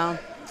rebound,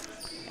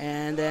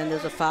 and then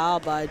there's a foul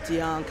by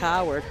Dion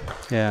Coward.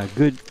 Yeah,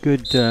 good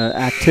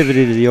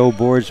activity to the O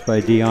boards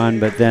by Dion,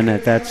 but then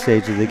at that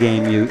stage of the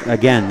game, you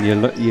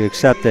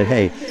accept that,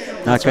 hey,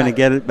 not going to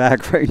get it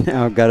back right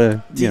now. Got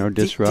to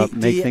disrupt,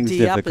 make things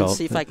difficult. Up and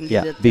see if I can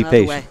get it be another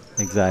patient. way.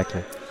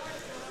 Exactly.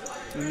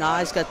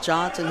 Nye's got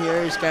Johnson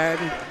here. He's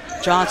guarding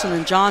Johnson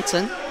and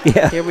Johnson.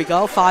 Yeah. Here we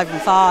go, 5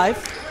 and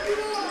 5.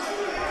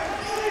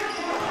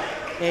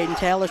 Aiden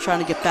Taylor trying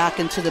to get back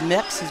into the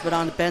mix. He's been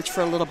on the bench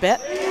for a little bit.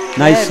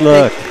 Nice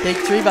look. Big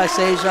three by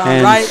Sejan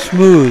and Wright.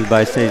 Smooth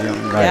by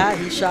Sejan Wright. Yeah,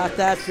 he shot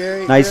that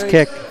very nice very,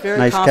 kick, very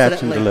nice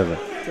catch and deliver.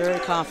 Very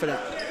confident.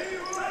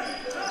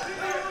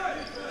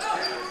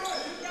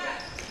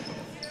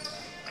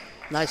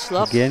 Nice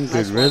look. Again,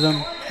 good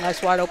rhythm.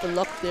 Nice wide open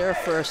look there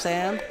for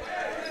Sam.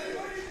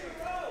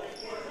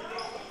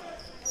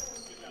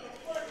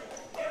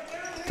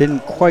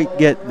 Didn't quite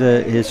get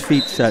his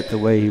feet set the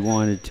way he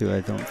wanted to, I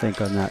don't think,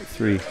 on that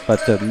three.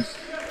 But the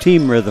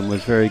team rhythm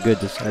was very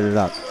good to set it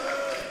up.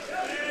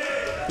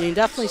 You can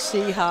definitely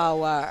see how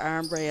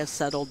Armbrae has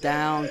settled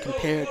down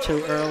compared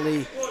to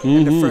early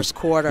in the first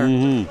quarter.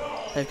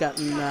 They've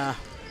gotten a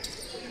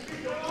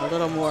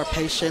little more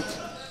patient,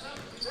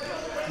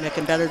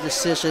 making better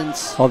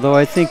decisions. Although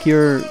I think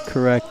you're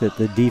correct that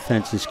the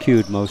defense is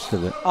cued most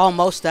of it. Oh,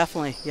 most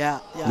definitely, yeah.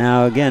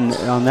 Now again,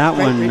 on that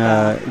one,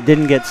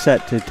 didn't get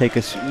set to make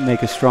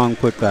a strong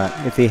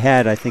putback. If he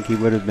had, I think he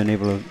would have been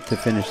able to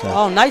finish that.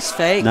 Oh, nice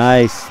fake.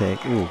 Nice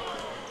fake. Ooh.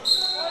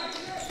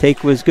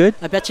 Take was good.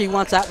 I bet you he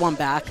wants that one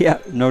back. Yeah,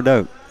 no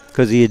doubt,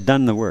 because he had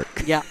done the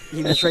work. Yeah,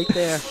 he was right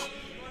there.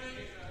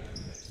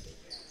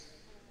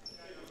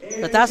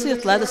 But that's the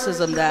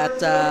athleticism that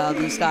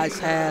these guys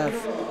have.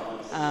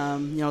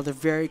 They're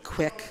very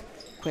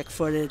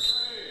quick-footed,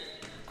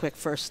 quick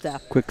first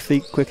step. Quick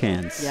feet, quick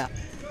hands. Yeah,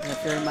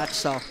 very much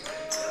so.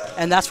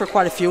 And that's for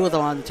quite a few of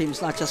them on the team.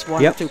 It's not just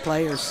one or two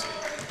players.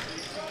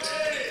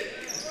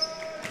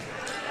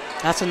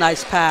 That's a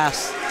nice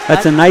pass.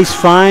 That's a nice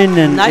find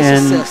and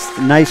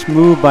nice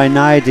move by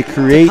Nye to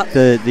create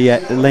the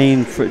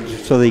lane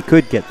so they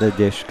could get the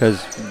dish,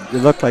 because it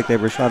looked like they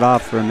were shut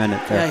off for a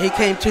minute there. Yeah, he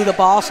came to the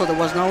ball, so there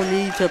was no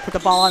need to put the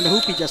ball on the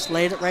hoop. He just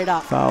laid it right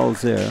up.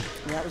 Fouls there.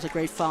 Yeah, that was a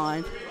great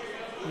find.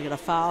 We got a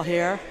foul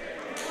here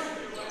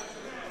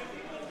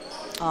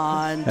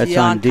on That's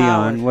Dion on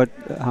Dion. Coward.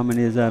 How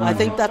many is that on? I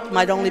think that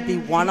might only be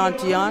one on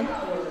Dion.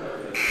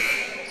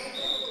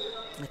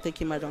 I think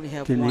he might only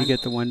have one. Didn't he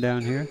get the one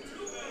down here?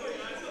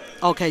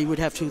 Okay, you would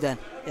have two then.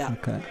 Yeah.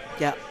 Okay.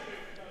 Yeah.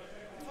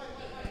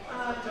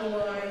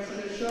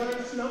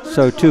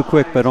 So two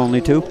quick, but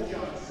only two?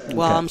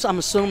 Well, okay. I'm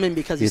assuming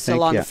because he's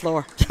still on the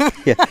floor.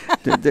 Yeah,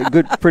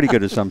 pretty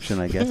good assumption,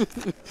 I guess.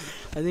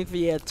 I think if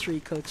he had three,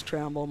 Coach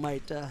Tramble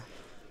might have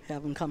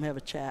him come have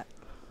a chat.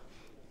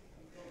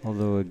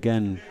 Although,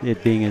 again,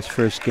 it being his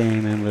first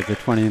game and with a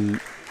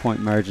 20-point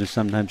margin,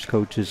 sometimes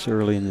coaches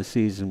early in the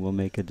season will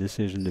make a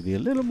decision to be a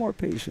little more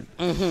patient.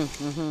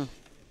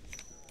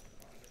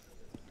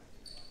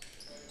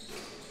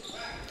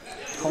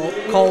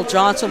 Cole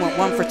Johnson went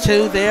 1 for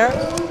 2 there.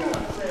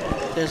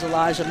 There's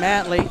Elijah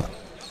Mantley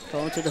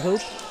going to the hoop.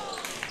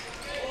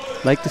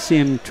 Like to see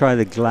him try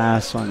the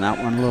glass on that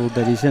one a little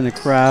bit. He's in the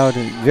crowd,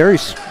 and very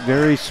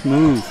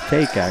smooth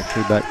take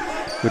actually, but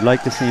would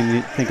like to see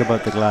him think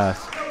about the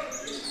glass.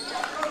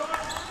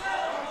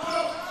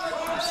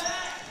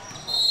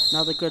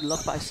 Another good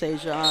look by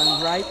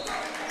Sejan Wright.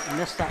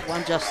 Missed that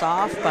one just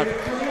off, but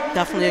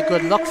definitely a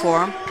good look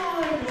for him.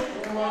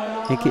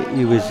 I think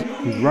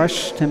he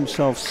rushed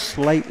himself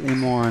slightly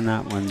more on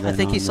that one. Than I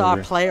think he saw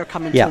a player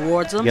coming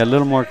towards him. Yeah, a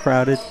little more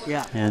crowded.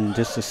 Yeah. And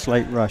just a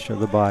slight rush of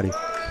the body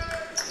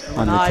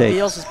on the Nye take.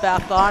 Beals is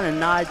back on, and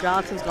Nye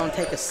Johnson's going to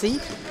take a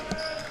seat.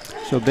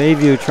 So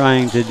Bayview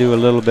trying to do a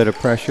little bit of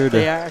pressure.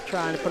 They are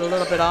trying to put a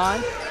little bit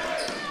on.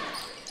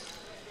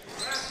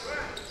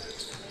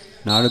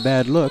 Not a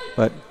bad look,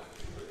 but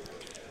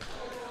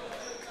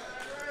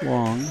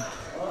long.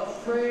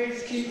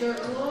 Ospreys keep their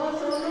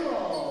claws on the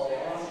ball.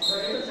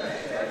 Osprey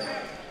possession.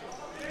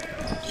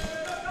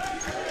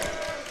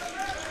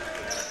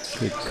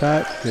 Good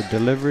cut, good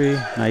delivery,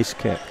 nice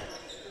kick.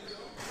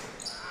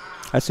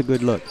 That's a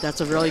good look.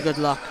 That's a really good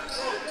look.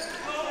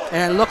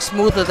 And it looks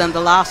smoother than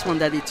the last one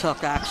that he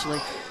took,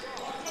 actually.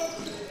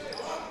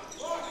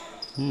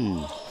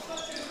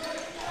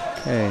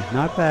 Okay,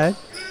 not bad.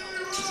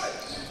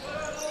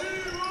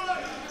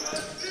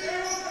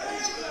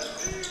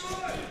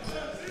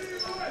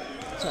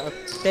 So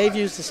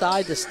Bayview's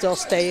decided to still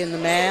stay in the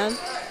man.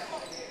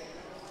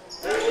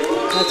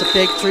 That's a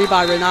big three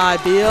by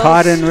Renai Beals.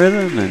 Caught in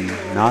rhythm and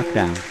knocked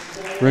down.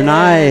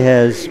 Renai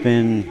has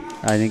been,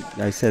 I think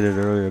I said it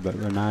earlier, but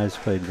Renai's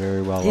played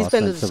very well. He's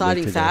been the offensively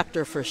deciding today.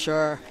 factor for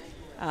sure.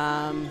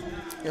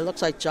 It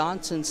looks like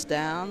Johnson's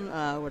down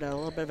with a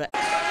little bit of a...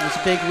 There's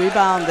a big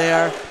rebound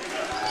there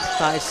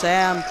by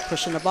Sam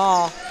pushing the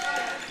ball.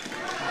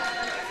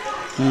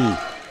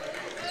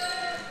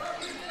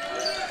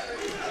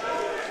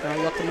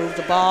 Gonna look to move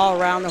the ball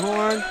around the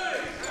horn.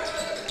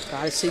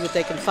 Try to see what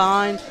they can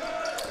find.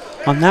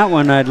 On that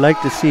one, I'd like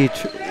to see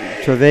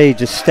Treve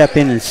just step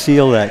in and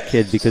seal that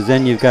kid, because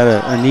then you've got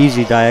an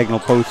easy diagonal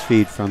post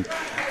feed from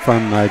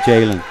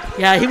Jalen.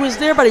 Yeah, he was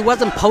there, but he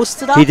wasn't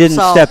posted up. He didn't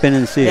so step in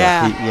and seal.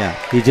 Yeah.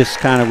 He just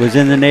kind of was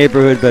in the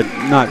neighborhood, but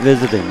not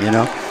visiting, you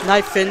know.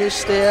 Nice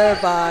finish there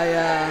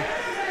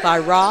by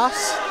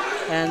Ross,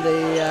 and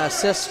the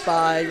assist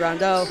by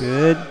Rondeau.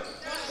 Good.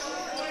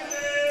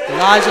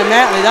 Elijah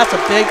Matley, that's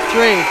a big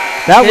three.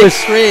 That big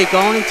was three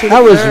going into that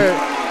the was third.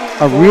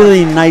 a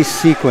really nice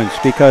sequence,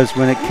 because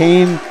when it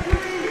came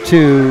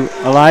to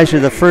Elijah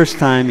the first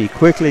time, he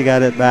quickly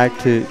got it back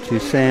to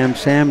Sam.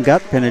 Sam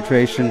got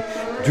penetration,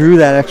 drew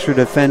that extra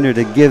defender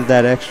to give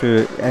that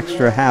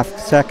extra half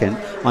second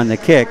on the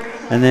kick,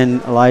 and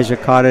then Elijah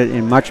caught it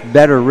in much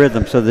better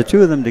rhythm. So the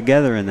two of them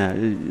together in that,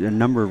 a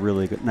number of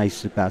really good,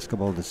 nice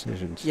basketball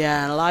decisions.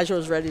 Yeah, and Elijah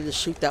was ready to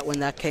shoot that when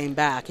that came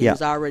back. He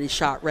was already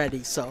shot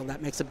ready, so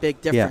that makes a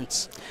big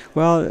difference. Yeah.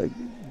 Well,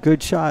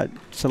 good shot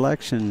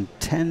selection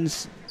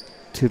tends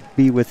to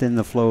be within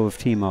the flow of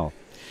Team O.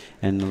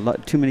 And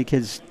too many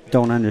kids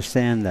don't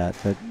understand that.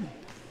 But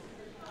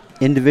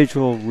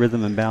individual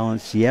rhythm and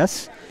balance,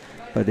 yes,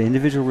 but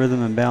individual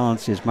rhythm and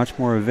balance is much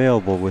more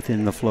available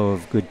within the flow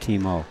of good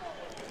Team O.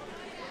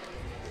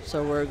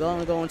 So we're going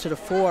to go into the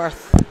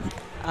fourth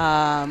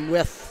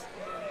with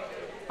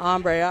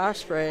Armbrae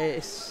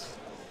Ospreys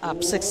up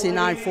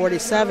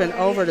 69-47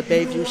 over the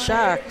Bayview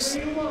Sharks.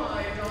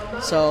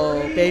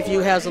 So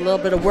Bayview has a little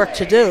bit of work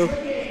to do.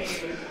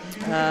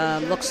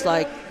 Looks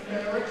like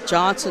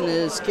Johnson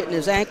is getting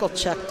his ankle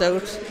checked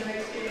out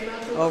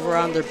over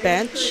on their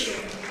bench.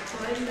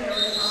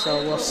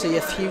 So we'll see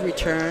if he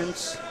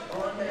returns.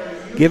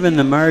 Given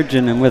the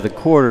margin and with a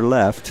quarter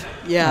left,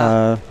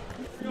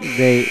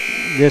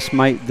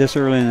 this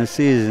early in the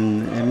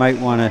season, they might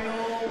want to,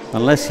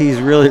 unless he's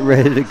really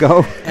ready to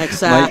go,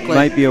 exactly,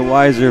 might be a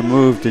wiser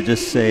move to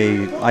just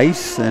say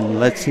ice and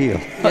let's heal.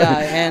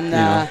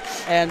 Yeah,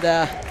 and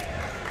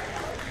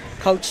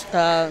Coach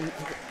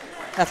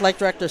Athletic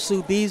Director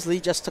Sue Beasley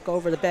just took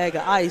over the bag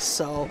of ice,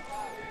 so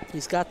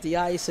he's got the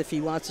ice if he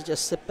wants to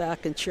just sit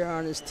back and cheer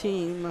on his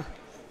team,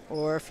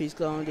 or if he's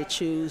going to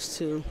choose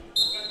to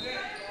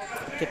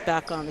get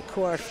back on the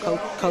court.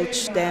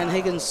 Coach Dan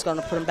Higgins is going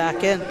to put him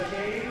back in.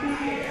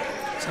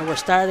 So we're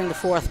starting the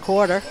fourth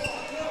quarter,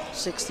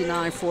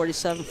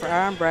 69-47 for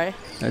Armbrae.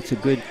 That's a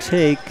good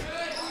take,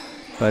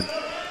 but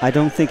I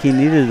don't think he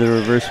needed the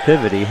reverse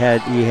pivot. He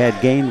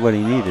had gained what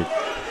he needed.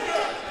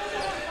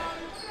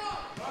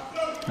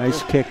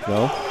 Nice kick,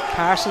 though.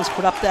 Parsons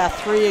put up that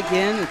three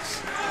again.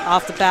 It's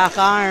off the back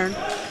iron.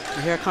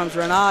 And here comes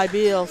Renai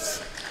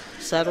Beals,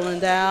 settling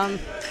down,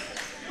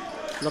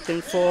 looking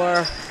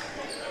for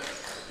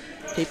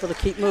people to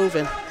keep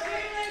moving.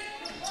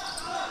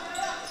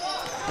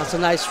 That's a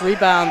nice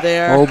rebound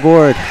there. Oh,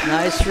 board.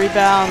 Nice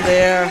rebound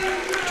there.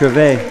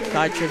 Treve.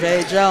 By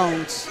Treve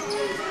Jones.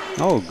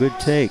 Oh, good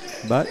take,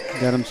 but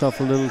got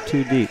himself a little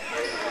too deep.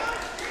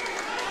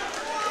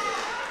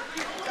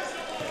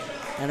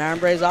 And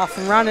Armbrae's off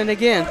and running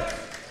again.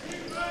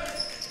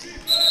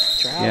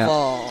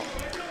 Travel.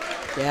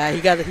 Yeah, he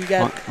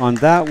got on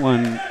that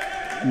one,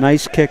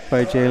 nice kick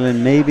by Jalen.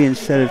 Maybe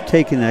instead of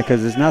taking that,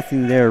 because there's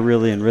nothing there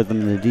really in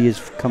rhythm, the D is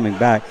coming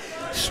back.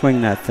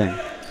 swing that thing,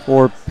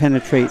 or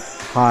penetrate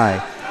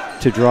high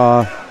to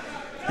draw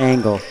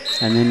angle,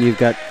 and then you've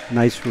got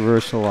nice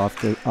reversal off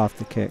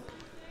the kick.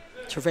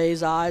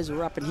 Trevay's eyes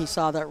were up, and he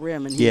saw that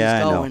rim, and he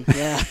Yeah, was going. I know.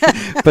 Yeah.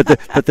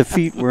 but the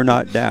feet were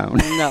not down.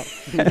 No,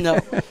 no.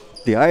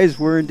 The eyes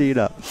were indeed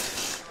up.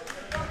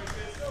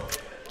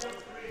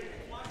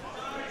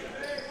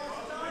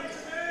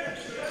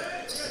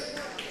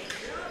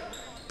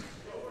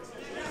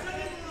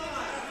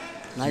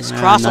 Nice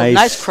crossover.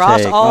 Nice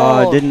cross. take.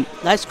 Oh, didn't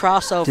nice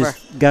crossover.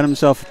 Just got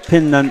himself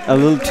pinned a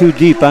little too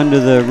deep under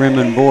the rim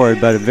and board,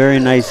 but a very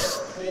nice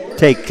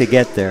take to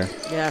get there.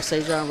 Yeah,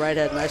 Sajon Wright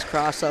had a nice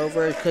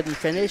crossover. He couldn't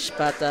finish,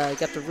 but got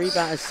the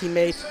rebound. His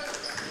teammate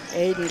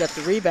Aiden got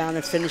the rebound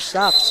and finished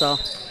up. So.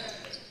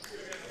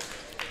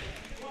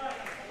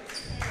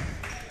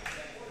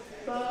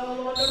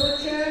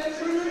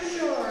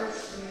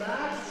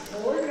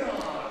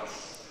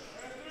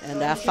 And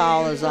that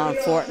foul is on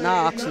Fort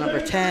Knox, number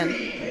 10.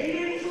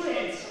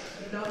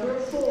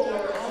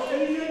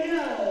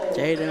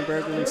 Jaden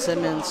Bergman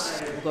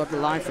Simmons will go to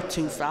the line for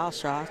 2 foul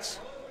shots.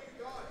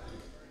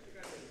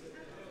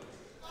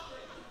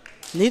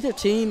 Neither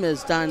team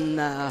has done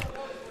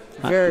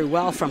very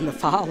well from the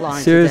foul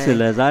line Seriously,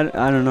 today. Les,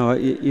 I don't know.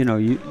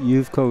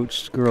 You've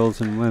coached girls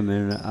and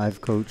women.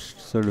 I've coached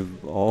sort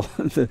of all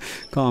the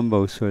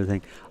combo sort of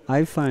thing.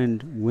 I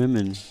find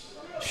women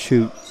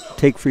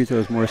take free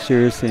throws more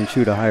seriously and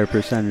shoot a higher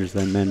percentage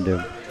than men do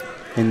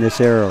in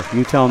this era.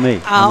 You tell me.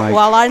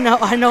 Well, I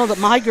know that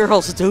my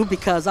girls do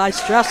because I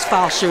stress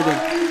foul shooting.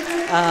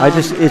 I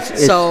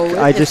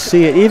just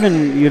see it.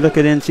 Even you look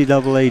at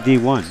NCAA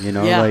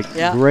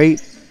D1.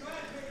 Great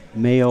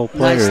male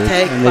players, nice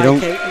take and they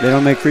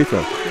don't make free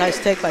throws. Nice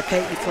take by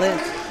Peyton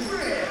Flint.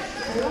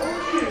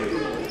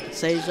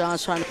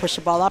 Sajon's trying to push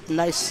the ball up.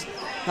 Nice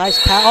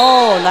pass.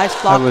 Oh,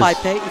 nice block by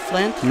Peyton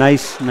Flint.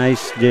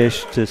 Nice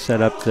dish to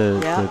set up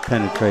the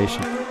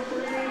penetration.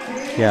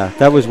 Yeah,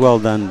 that was well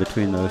done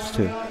between those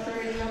two.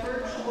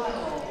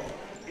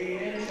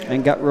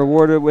 And got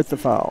rewarded with the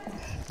foul.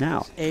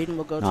 Now, Aiden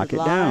will go knock to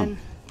the it line. down.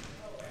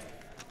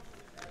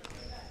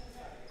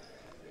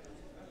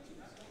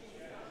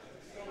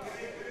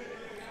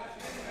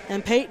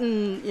 And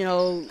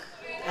Peyton,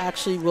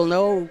 actually will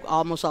know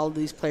almost all of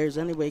these players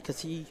anyway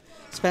because he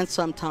spent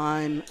some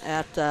time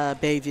at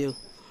Bayview,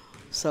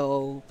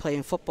 so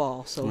playing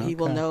football. So he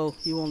will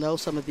know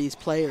some of these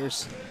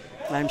players,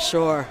 I'm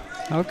sure.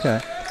 Okay.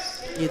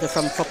 Either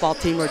from football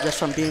team or just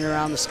from being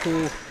around the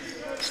school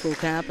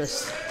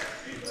campus.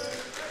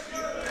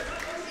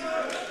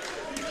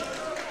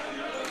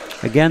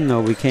 Again,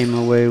 though, we came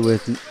away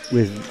with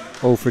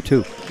 0 for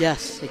 2.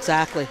 Yes,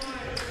 exactly.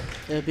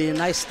 It'll be a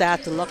nice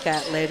stat to look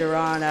at later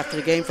on after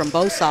the game from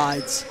both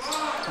sides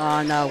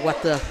on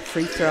what the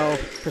free throw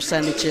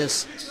percentage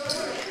is.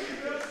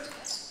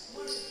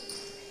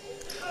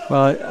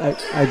 Well,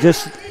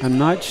 I'm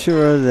not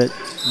sure that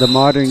the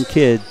modern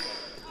kid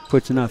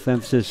puts enough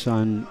emphasis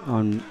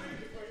on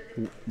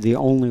the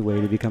only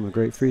way to become a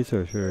great free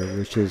throw shooter,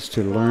 which is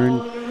to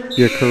learn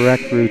your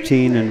correct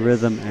routine and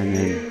rhythm and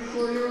then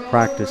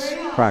practice.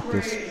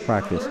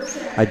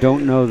 I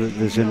don't know that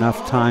there's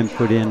enough time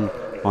put in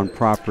on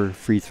proper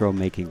free throw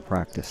making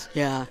practice.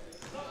 Yeah,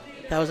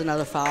 that was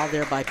another foul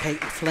there by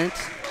Peyton Flint.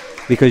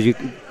 Because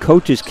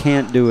coaches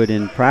can't do it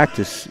in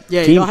practice,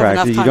 team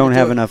practice. You don't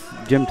have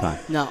enough gym time.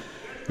 No.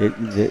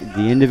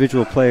 The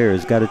individual player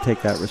has got to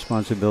take that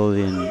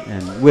responsibility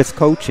and with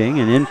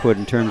coaching and input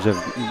in terms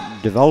of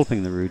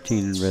developing the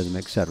routine and rhythm,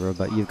 etc.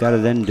 But you've got to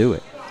then do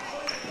it.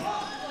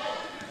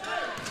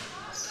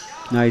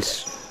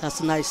 Nice. That's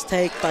a nice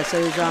take by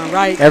Sajon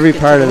Wright. Every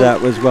part of that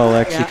was well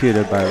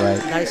executed by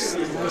Wright. Nice.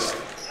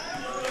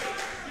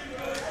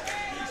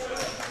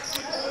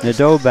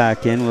 Nadeau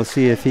back in. We'll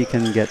see if he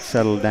can get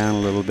settled down a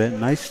little bit.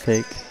 Nice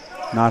take.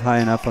 Not high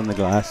enough on the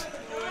glass.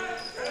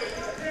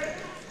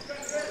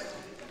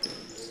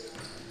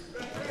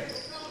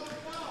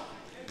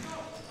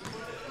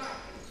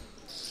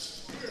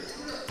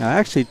 Now,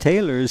 actually,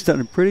 Taylor has done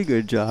a pretty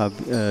good job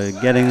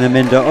getting them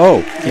into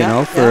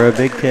for a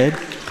big kid.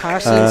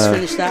 Carson's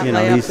finished that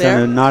layup he's there.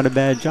 done not a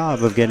bad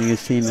job of getting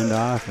his team into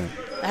offense.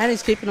 And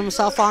he's keeping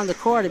himself on the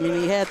court. I mean,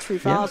 he had 3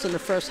 fouls in the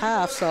first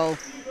half, so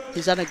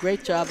he's done a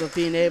great job of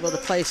being able to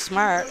play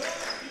smart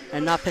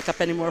and not pick up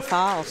any more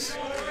fouls.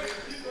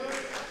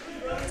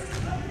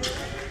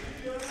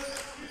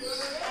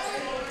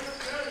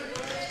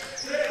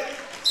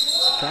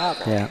 Job.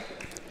 Yeah.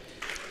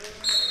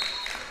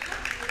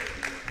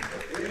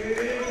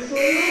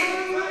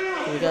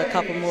 We got a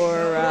couple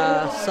more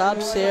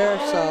subs here,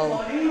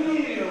 so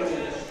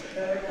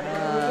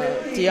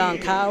Dion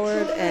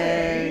Coward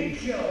and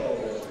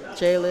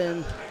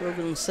Jalen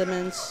Ruben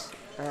Simmons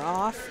are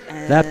off.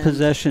 And that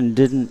possession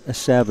didn't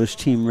establish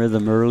team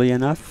rhythm early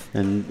enough,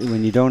 and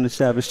when you don't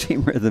establish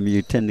team rhythm,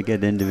 you tend to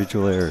get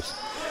individual errors.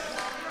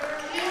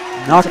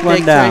 Knocked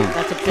one down.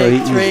 That's a So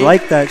big three. he's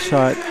liked that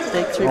shot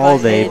all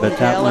day, but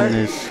that Taylor.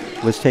 one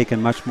was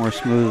taken much more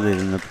smoothly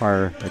than the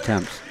prior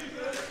attempts.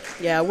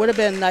 Yeah, it would have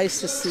been nice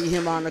to see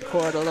him on the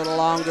court a little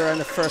longer in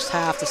the first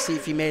half to see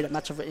if he made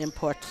much of an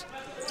input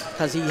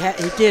because he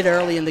did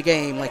early in the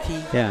game. Like he.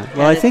 Yeah.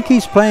 Well, I think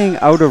he's playing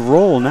out of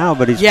role now,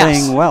 but he's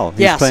playing well.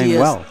 He's playing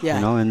well. Yeah.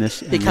 You know, in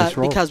this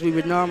role. Because we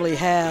would normally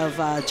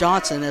have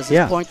Johnson as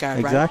his point guard.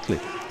 Exactly.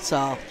 Right?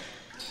 So.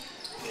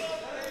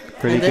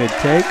 Pretty good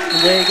take.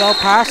 And there you go,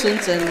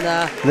 Parsons, and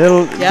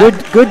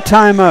good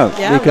timeout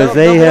because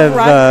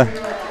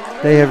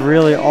they have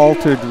really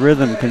altered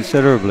rhythm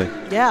considerably.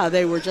 Yeah,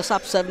 they were just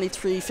up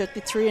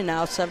 73-53 and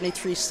now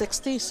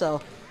 73-60. So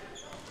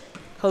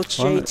Coach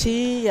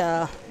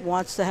JT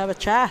wants to have a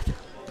chat.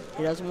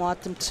 He doesn't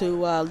want them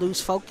to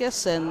lose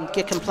focus and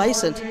get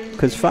complacent.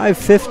 Because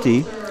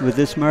 5:50 with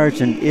this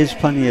margin is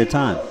plenty of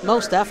time.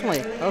 Most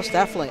definitely, most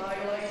definitely.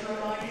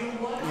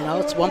 You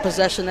know, it's one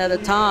possession at a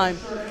time.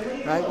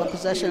 Right, one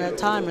possession at a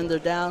time, and they're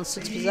down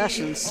 6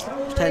 possessions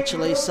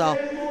potentially. So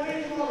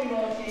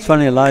it's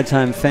funny. A lot of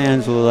time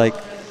fans will like,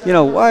 you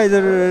know, why?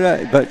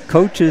 But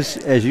coaches,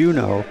 as you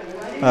know,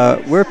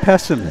 we're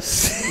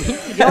pessimists.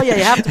 Oh yeah,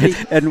 you have to be.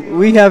 And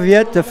we have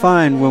yet to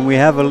find, when we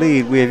have a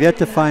lead, we have yet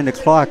to find a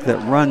clock that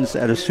runs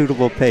at a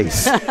suitable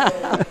pace.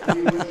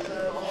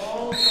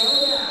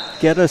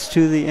 Get us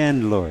to the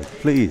end, Lord,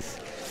 please.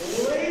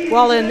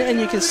 Well, and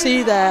you can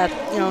see that,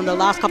 you know, in the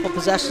last couple of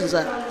possessions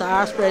that the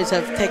Armbraes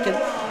have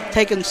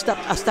taken a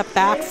step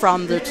back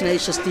from the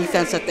tenacious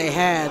defense that they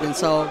had, and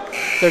so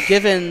they're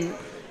giving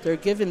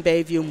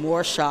Bayview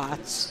more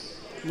shots,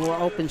 more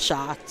open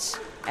shots,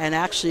 and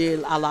actually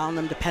allowing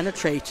them to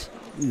penetrate.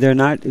 They're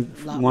not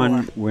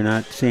we're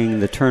not seeing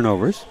the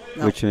turnovers,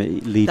 which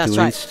lead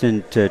to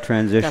instant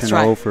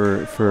transition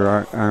for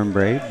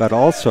Armbrae, but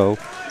also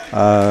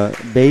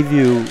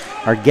Bayview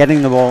are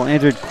getting the ball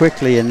entered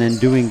quickly and then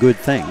doing good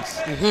things.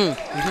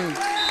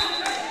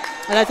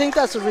 And I think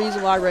that's the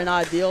reason why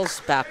Renai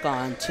Beal's back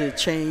on, to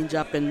change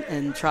up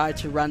and try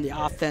to run the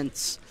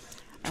offense.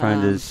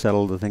 Trying to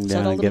settle the thing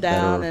down and get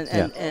better.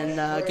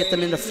 And get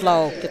them in the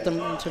flow, get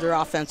them into their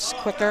offense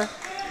quicker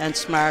and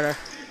smarter.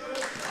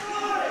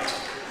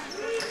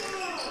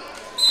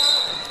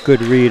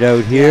 Good read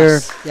out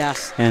here.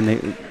 Yes.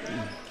 And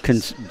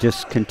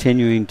just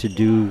continuing to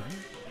do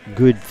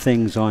good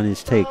things on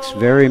his takes.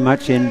 Very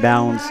much in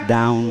balance,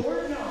 down,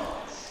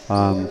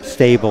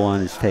 stable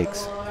on his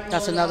takes.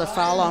 That's another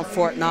foul on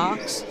Fort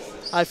Knox.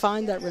 I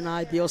find that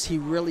Renai Beals, he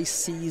really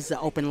sees the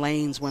open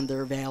lanes when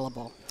they're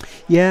available.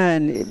 Yeah,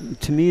 and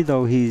to me,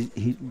 though, he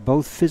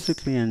both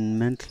physically and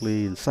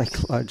mentally and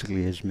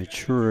psychologically has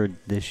matured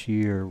this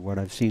year, what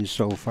I've seen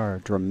so far,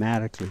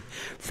 dramatically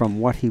from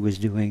what he was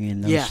doing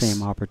in those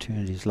same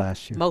opportunities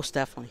last year. Most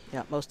definitely.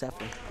 Yeah, most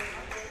definitely.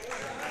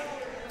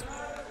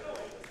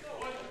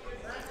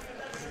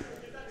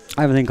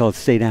 I have a thing called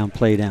stay down,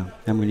 play down.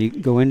 And when you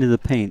go into the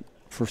paint,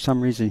 for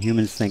some reason,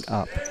 humans think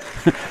up.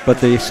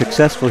 But the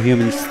successful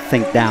humans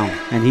think down.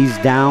 And he's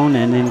down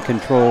and in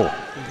control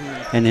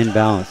and in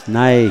balance.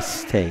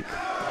 Nice take.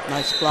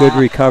 Nice block. Good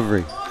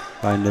recovery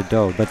by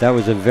Nadeau. But that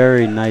was a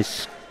very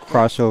nice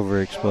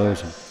crossover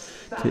explosion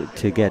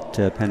to get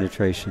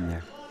penetration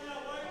there.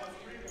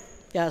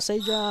 Yeah,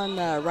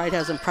 Sejan Wright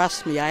has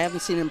impressed me. I haven't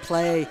seen him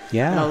play in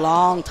a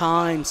long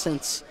time,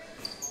 since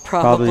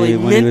probably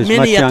when he was much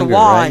Mini at the younger,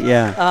 Y. right?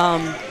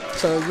 Yeah.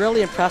 So it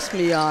really impressed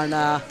me on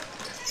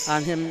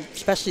him,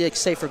 especially like,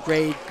 say for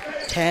grade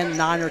 10,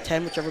 9 or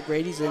 10, whichever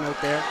grade he's in out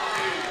there.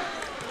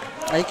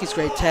 I think he's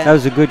grade 10. That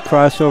was a good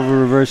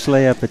crossover reverse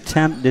layup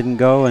attempt, didn't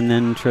go, and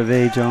then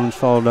Trevay Jones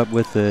followed up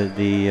with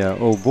the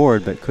O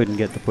board, but couldn't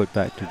get the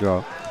putback to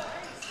draw.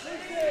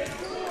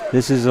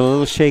 This is a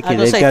little shaky.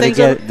 They've got to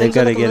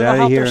get out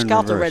of here and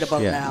reverse.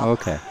 Now.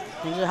 Okay.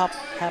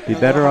 Be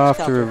better off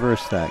to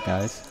reverse that,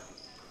 guys.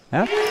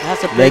 Yeah.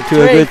 That's a big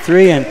to a good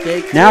three, and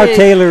now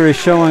Taylor is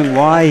showing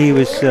why he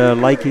was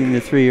liking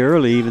the three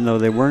early, even though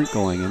they weren't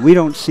going. And we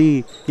don't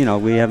see, we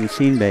haven't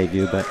seen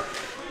Bayview, but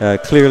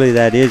clearly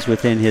that is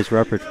within his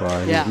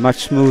repertoire. Yeah. He's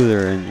much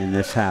smoother in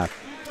this half.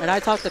 And I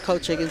talked to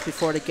Coach Higgins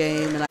before the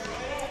game, and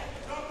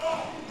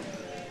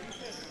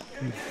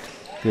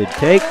good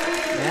take.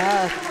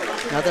 Yeah,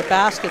 another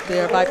basket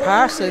there by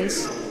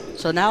Parsons.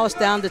 So now it's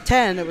down to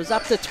 10. It was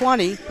up to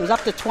 20. It was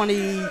up to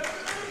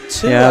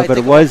 22. Yeah, but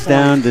it was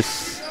down to.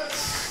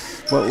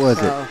 What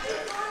was it?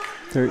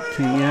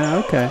 13, yeah,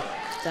 okay.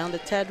 It's down to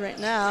 10 right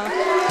now.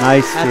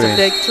 Nice That's three. A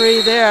big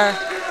three there.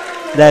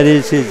 That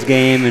is his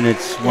game, and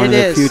it's one of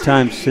the few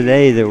times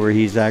today that where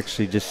he's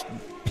actually just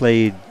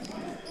played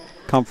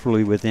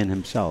comfortably within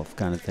himself,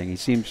 kind of thing. He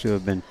seems to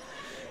have been,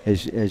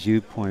 as you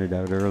pointed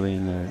out early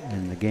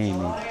in the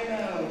game,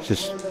 he's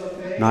just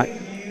not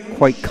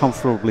quite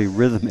comfortably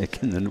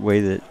rhythmic in the way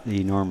that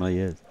he normally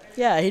is.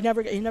 Yeah, he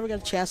never got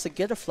a chance to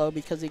get a flow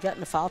because he got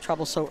into foul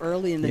trouble so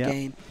early in the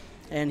game.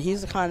 And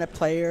he's the kind of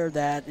player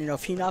that,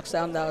 if he knocks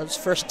down those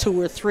first 2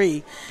 or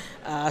 3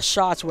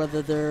 shots,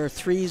 whether they're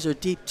threes or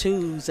deep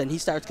twos, and he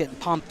starts getting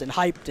pumped and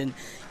hyped, and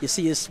you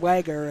see his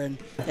swagger, and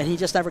he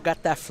just never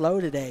got that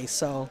flow today.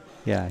 So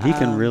yeah, he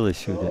can really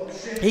shoot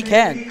it. He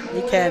can,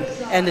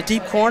 and the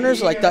deep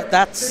corners like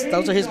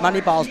those are his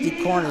money balls,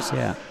 deep corners.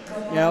 Yeah.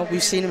 You know,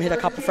 we've seen him hit a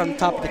couple from the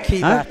top of the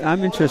key.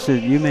 I'm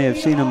interested. You may have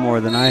seen him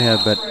more than I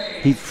have, but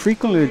he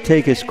frequently would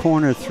take his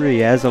corner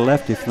three as a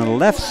lefty from the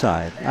left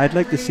side. I'd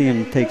like to see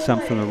him take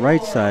some from the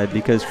right side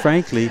because,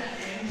 frankly,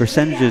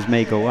 percentages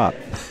may go up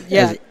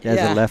as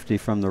a lefty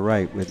from the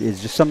right.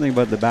 It's just something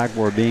about the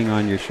backboard being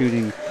on your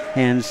shooting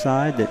hand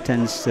side that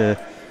tends to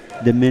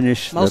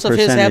diminish most the of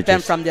percentages. his have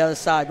been from the other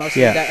side. Most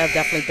of his have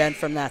definitely been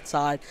from that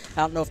side.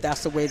 I don't know if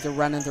that's the way they're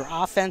running their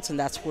offense and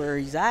that's where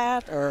he's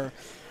at, or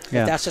if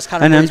that's just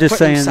kind of. And where I'm just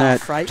saying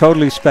that right?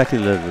 totally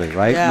speculatively,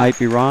 right? Might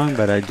be wrong,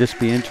 but I'd just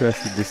be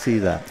interested to see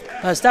that.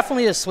 It's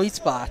definitely a sweet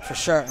spot for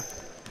sure.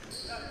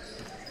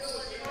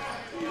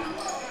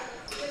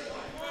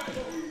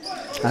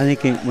 I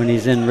think when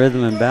he's in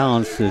rhythm and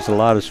balance, there's a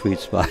lot of sweet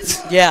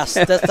spots. Yes,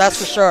 that's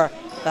for sure.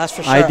 That's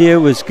for sure. Idea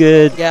was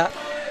good. Yeah.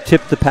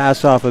 Tipped the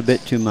pass off a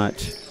bit too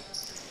much.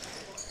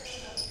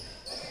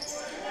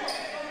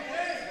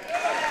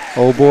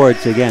 Oh,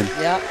 boards again.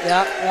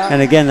 Yeah.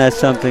 And again, that's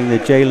something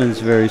that Jalen's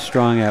very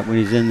strong at when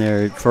he's in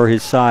there. For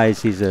his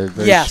size, he's a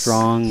very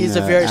strong. He's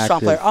a very strong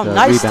player. Oh,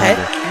 nice take.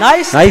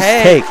 Nice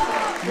take.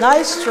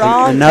 Nice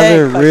strong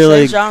Another take by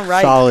really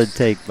Sejan solid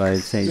take by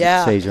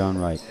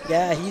Sejan Wright.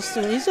 Yeah,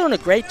 he's doing a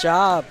great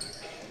job.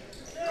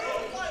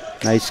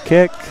 Nice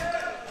kick.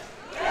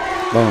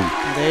 Boom.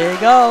 There you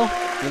go.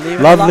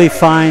 Lovely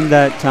find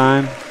that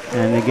time.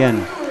 And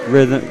again,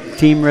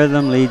 team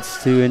rhythm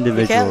leads to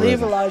individual You can't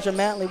leave rhythm. Elijah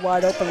Mantley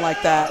wide open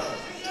like that.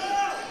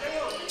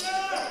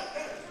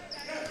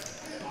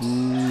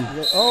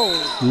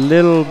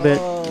 Little bit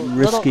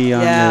risky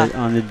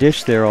on the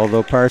dish there,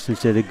 although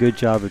Parsons did a good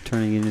job of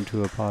turning it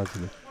into a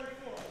positive.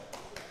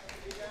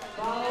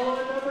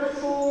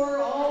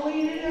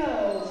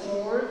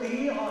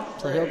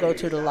 So he'll go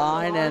to the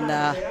line, and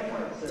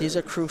these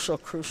are crucial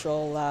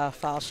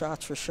foul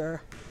shots for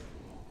sure.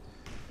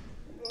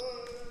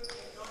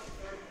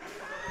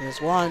 Here's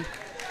one.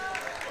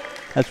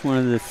 That's one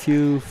of the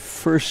few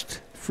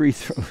first free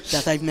throws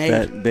that they've made.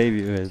 That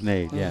Bayview has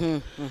made,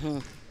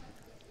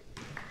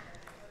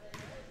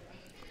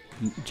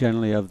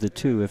 Generally, of the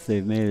two, if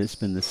they've made it, it's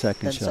been the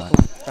second shot.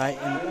 Right,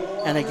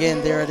 and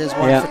again, there it is,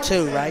 1 for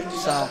 2, right?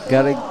 So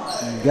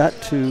got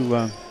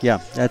to,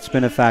 that's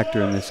been a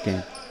factor in this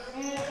game.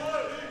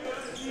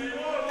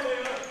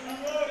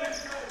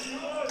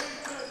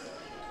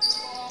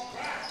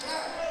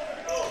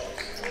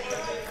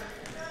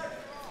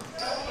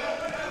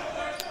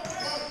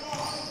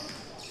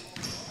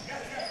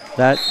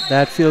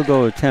 That field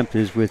goal attempt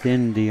is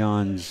within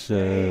Dion's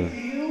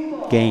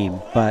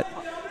game, but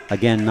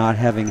again, not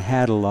having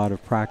had a lot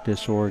of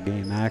practice or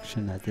game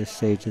action at this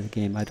stage of the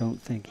game, I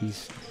don't think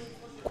he's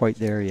quite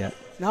there yet.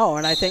 No,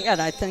 and I think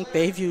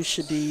Bayview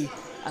should be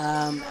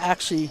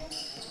actually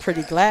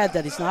pretty glad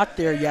that he's not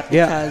there yet,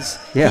 because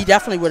he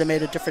definitely would have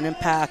made a different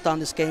impact on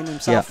this game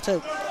himself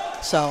too.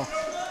 So,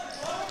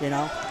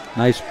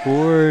 nice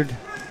board,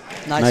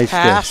 nice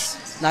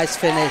pass, nice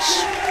finish.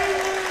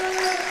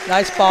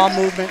 Nice ball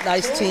movement,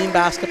 nice team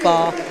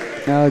basketball.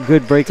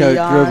 Good breakout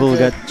dribble,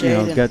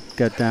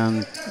 got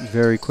down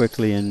very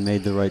quickly and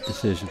made the right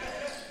decision.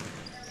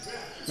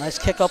 Nice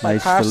kick up by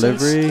Nice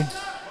Parsons. delivery.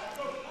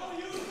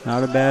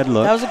 Not a bad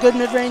look. That was a good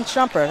mid-range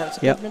jumper. That's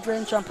a good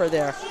mid-range jumper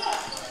there.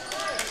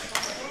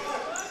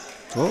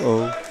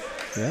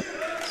 Yep.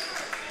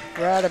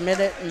 We're at 1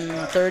 minute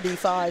and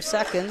 35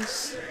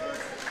 seconds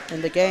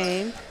in the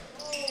game.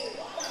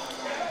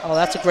 Oh,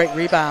 that's a great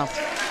rebound.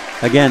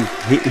 Again,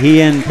 he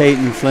and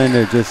Peyton Flynn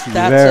are just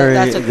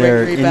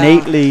they're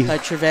innately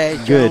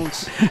good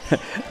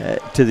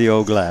to the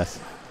old glass.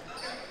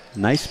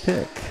 Nice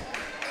pick.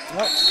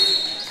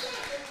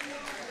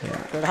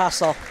 Good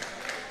hustle.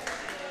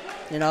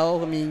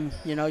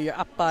 You're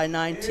up by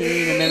 19,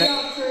 a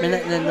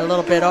minute and a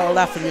little bit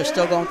left, and you're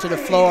still going to the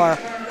floor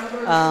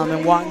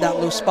and wanting that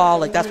loose ball.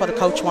 Like, that's what a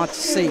coach wants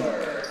to see,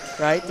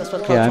 right? That's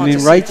what a coach wants to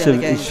see. Wright's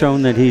has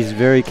shown that he's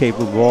very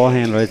capable ball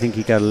handler. I think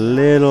he got a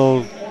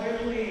little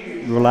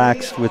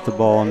relaxed with the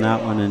ball on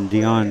that one, and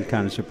Dion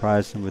kind of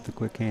surprised him with the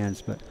quick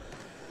hands, but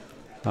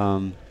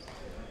and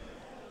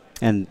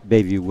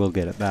Bayview will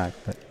get it back,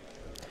 but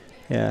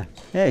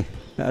hey,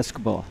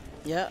 basketball.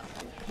 Yeah,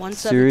 117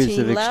 series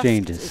of left.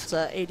 Exchanges. It's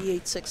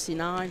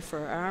 88-69 for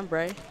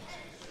Armbrae,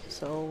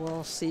 so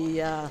we'll see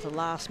the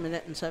last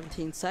minute and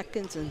 17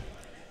 seconds and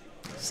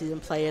see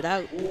them play it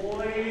out.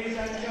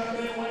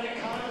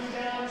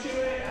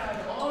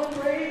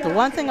 The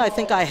one thing I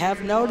think I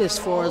have noticed,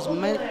 for as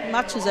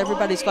much as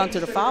everybody's gone to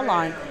the foul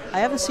line, I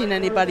haven't seen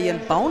anybody in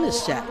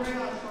bonus yet.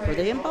 Were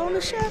they in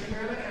bonus yet?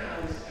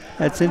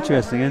 That's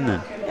interesting, isn't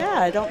it?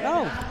 Yeah, I don't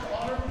know.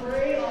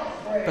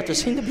 But there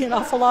seem to be an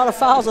awful lot of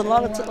fouls and a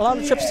lot of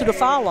trips to the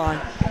foul line.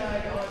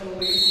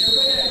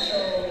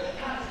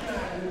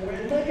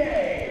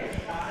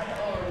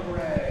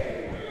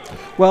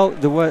 Well,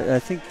 I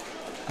think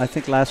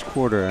last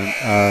quarter,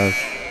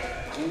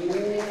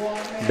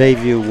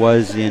 Bayview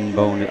was in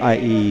bonus,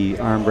 i.e.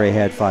 Armbrae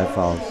had 5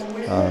 fouls.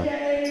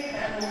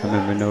 I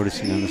remember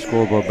noticing on the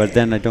scoreboard, but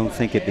then I don't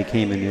think it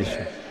became an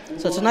issue.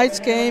 So tonight's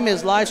game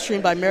is live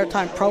streamed by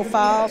Maritime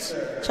Profiles.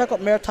 Check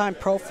out Maritime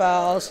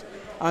Profiles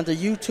on the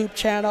YouTube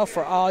channel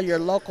for all your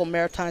local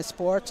maritime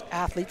sports,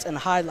 athletes, and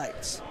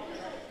highlights.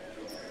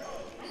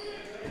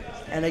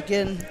 And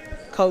again,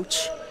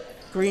 Coach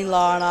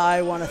Greenlaw and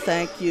I want to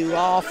thank you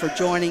all for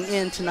joining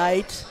in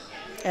tonight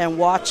and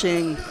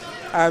watching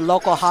our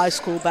local high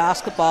school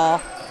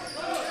basketball.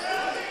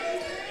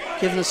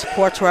 Giving the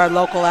support to our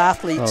local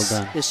athletes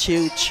is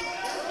huge.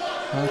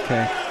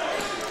 Okay.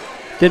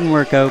 Didn't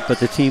work out, but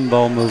the team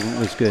ball movement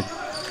was good.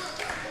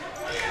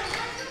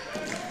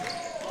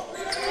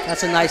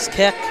 That's a nice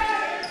kick.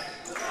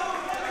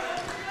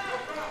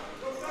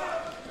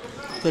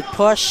 Good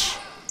push.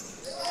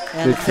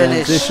 And good the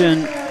finish.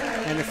 Transition.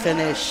 And the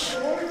finish.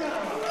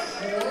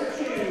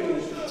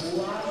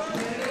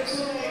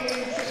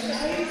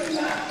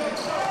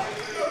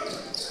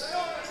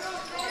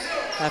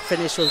 That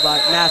finish was by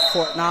Matt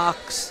Fort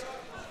Knox.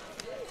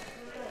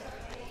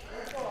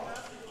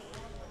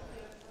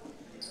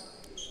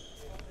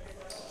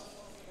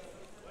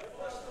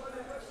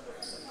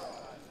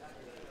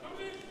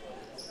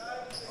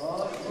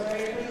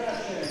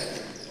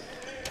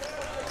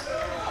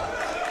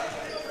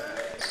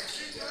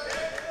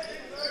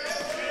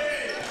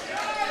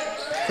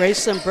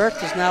 Grayson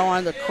Burke is now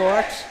on the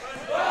court,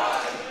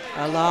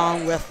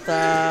 along with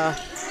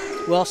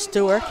Will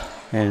Stewart.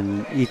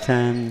 And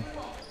Etan.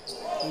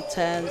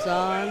 Etan's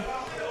on.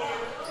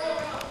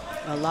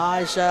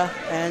 Elijah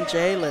and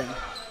Jalen.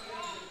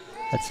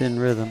 That's in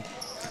rhythm.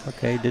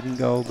 Okay, didn't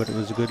go, but it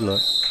was a good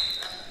look.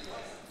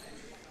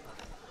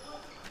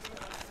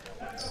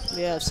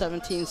 We have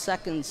 17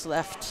 seconds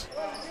left.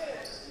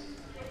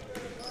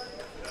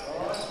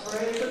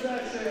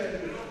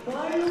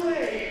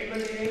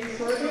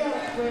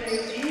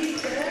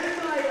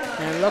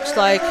 And it looks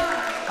like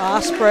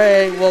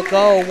Osprey will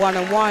go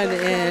 1-1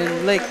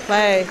 in league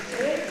play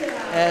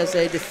as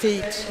they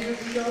defeat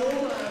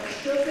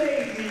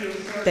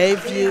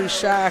Bayview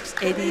Sharks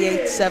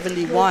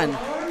 88-71.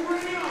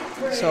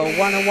 So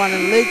 1-1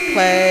 in league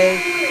play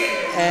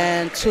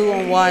and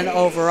 2-1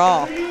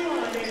 overall.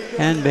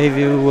 And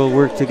Bayview will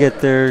work to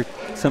get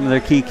some of their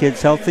key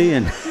kids healthy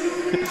and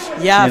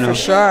yeah, for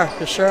sure.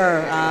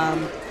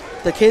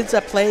 The kids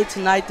that played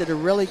tonight did a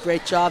really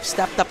great job,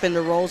 stepped up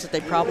into roles that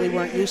they probably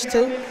weren't used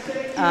to.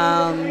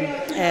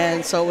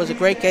 And so it was a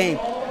great game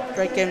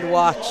to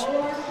watch.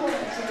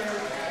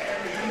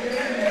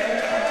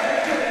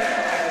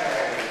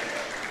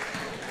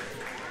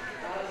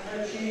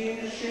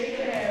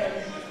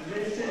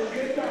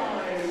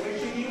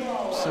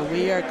 So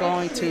we are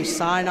going to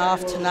sign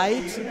off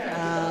tonight.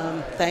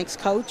 Thanks,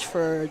 Coach,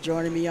 for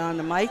joining me on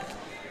the mic.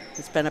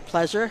 It's been a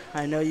pleasure.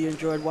 I know you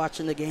enjoyed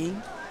watching the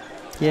game.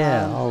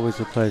 Yeah, always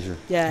a pleasure.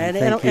 Yeah, and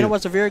it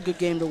was a very good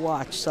game to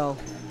watch, so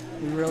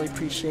we really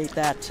appreciate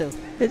that too.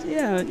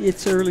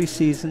 It's early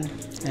season,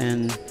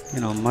 and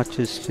much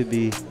is to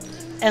be.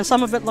 And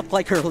some of it looked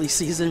like early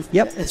season.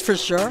 Yep, it's for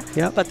sure.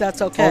 Yep, but that's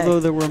okay.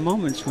 Although there were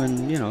moments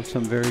when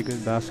some very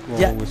good basketball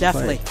was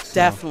definitely, played. So.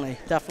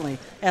 Definitely.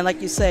 And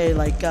like you say,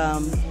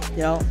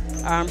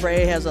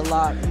 Armbrae has a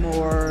lot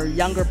more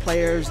younger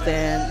players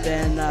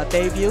than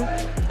Bayview,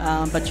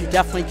 but you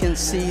definitely can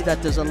see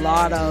that there's a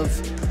lot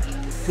of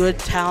good,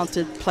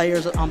 talented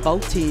players on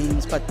both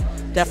teams, but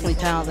definitely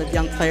talented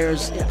young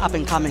players up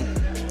and coming.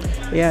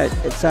 Yeah,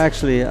 it's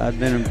actually, I've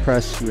been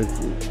impressed with,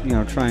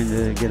 trying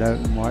to get out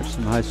and watch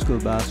some high school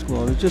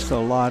basketball. There's just a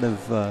lot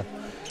of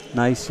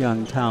nice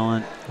young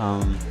talent.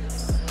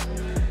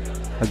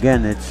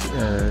 Again, it's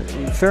a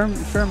fair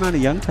amount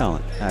of young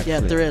talent, actually.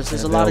 Yeah, there is.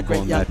 There's a lot of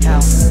great young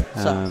talent.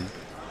 So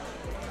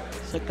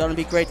it's going to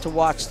be great to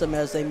watch them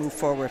as they move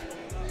forward.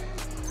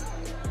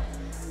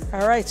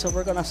 All right, so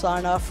we're going to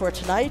sign off for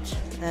tonight,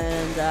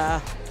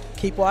 and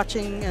keep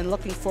watching and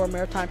looking for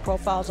Maritime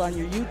Profiles on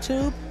your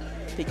YouTube,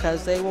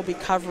 because they will be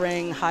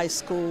covering high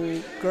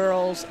school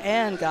girls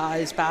and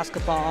guys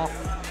basketball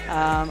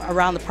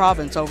around the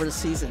province over the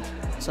season.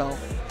 So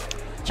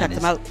check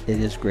them out. It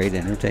is great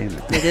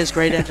entertainment. It is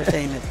great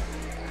entertainment.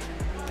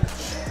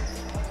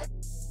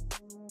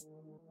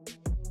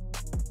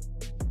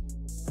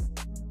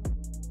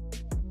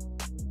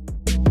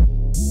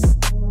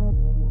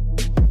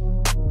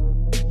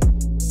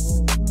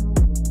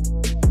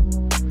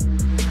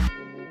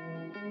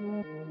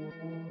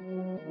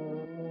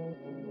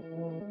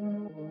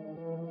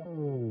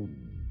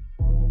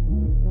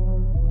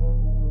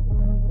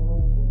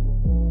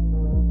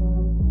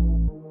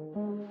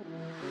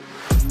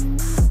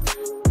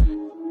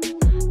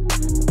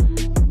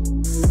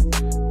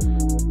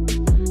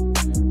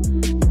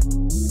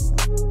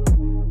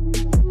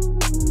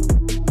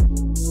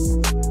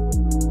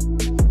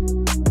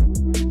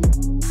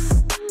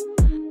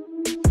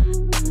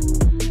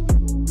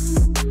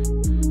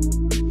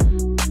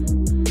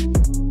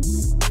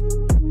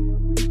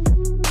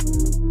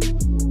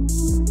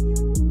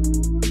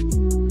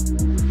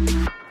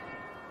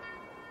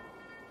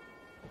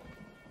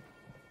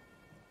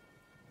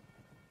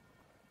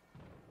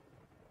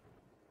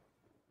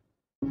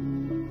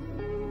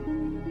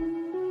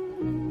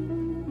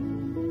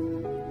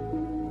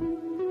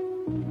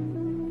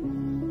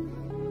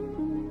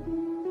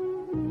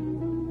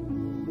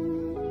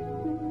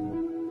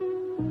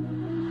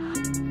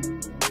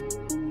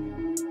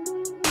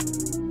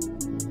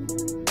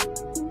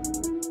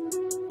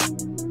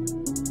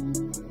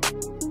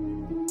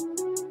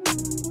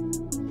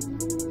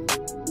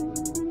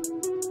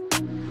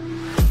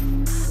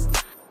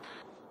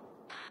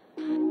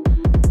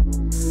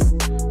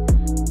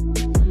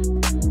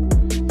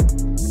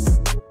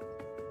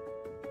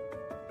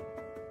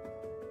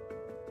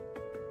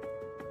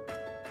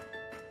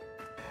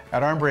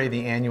 At Armbrae,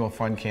 the annual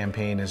fund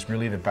campaign is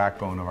really the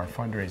backbone of our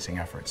fundraising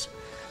efforts.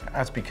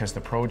 That's because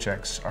the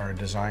projects are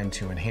designed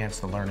to enhance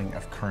the learning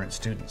of current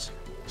students.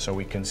 So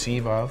we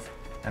conceive of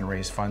and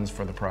raise funds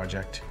for the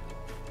project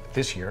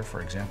this year,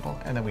 for example,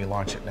 and then we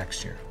launch it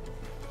next year.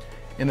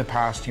 In the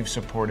past, you've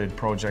supported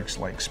projects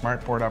like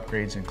smartboard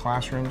upgrades in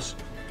classrooms,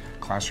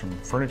 classroom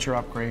furniture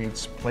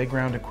upgrades,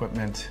 playground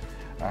equipment,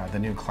 the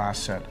new class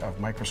set of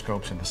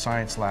microscopes in the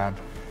science lab,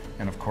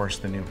 and of course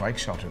the new bike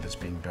shelter that's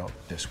being built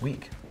this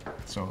week.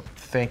 So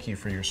thank you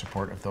for your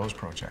support of those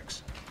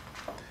projects.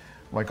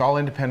 Like all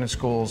independent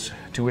schools,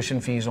 tuition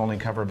fees only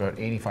cover about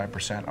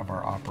 85% of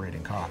our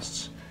operating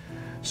costs.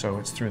 So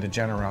it's through the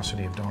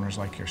generosity of donors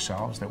like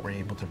yourselves that we're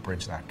able to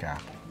bridge that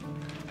gap.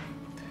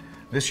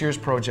 This year's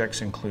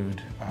projects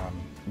include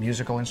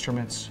musical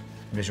instruments,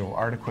 visual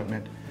art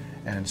equipment,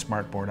 and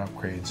smartboard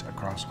upgrades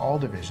across all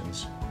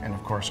divisions, and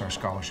of course our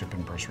scholarship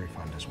and bursary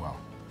fund as well.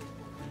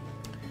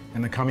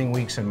 In the coming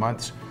weeks and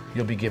months,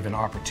 you'll be given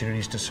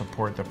opportunities to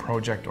support the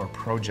project or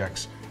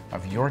projects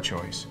of your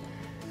choice,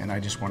 and I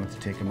just wanted to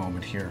take a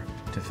moment here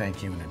to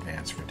thank you in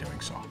advance for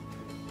doing so.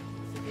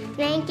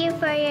 Thank you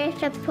for your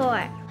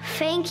support.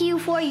 Thank you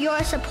for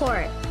your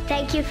support.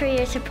 Thank you for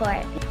your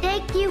support.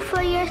 Thank you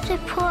for your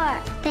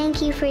support.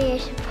 Thank you for your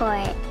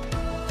support.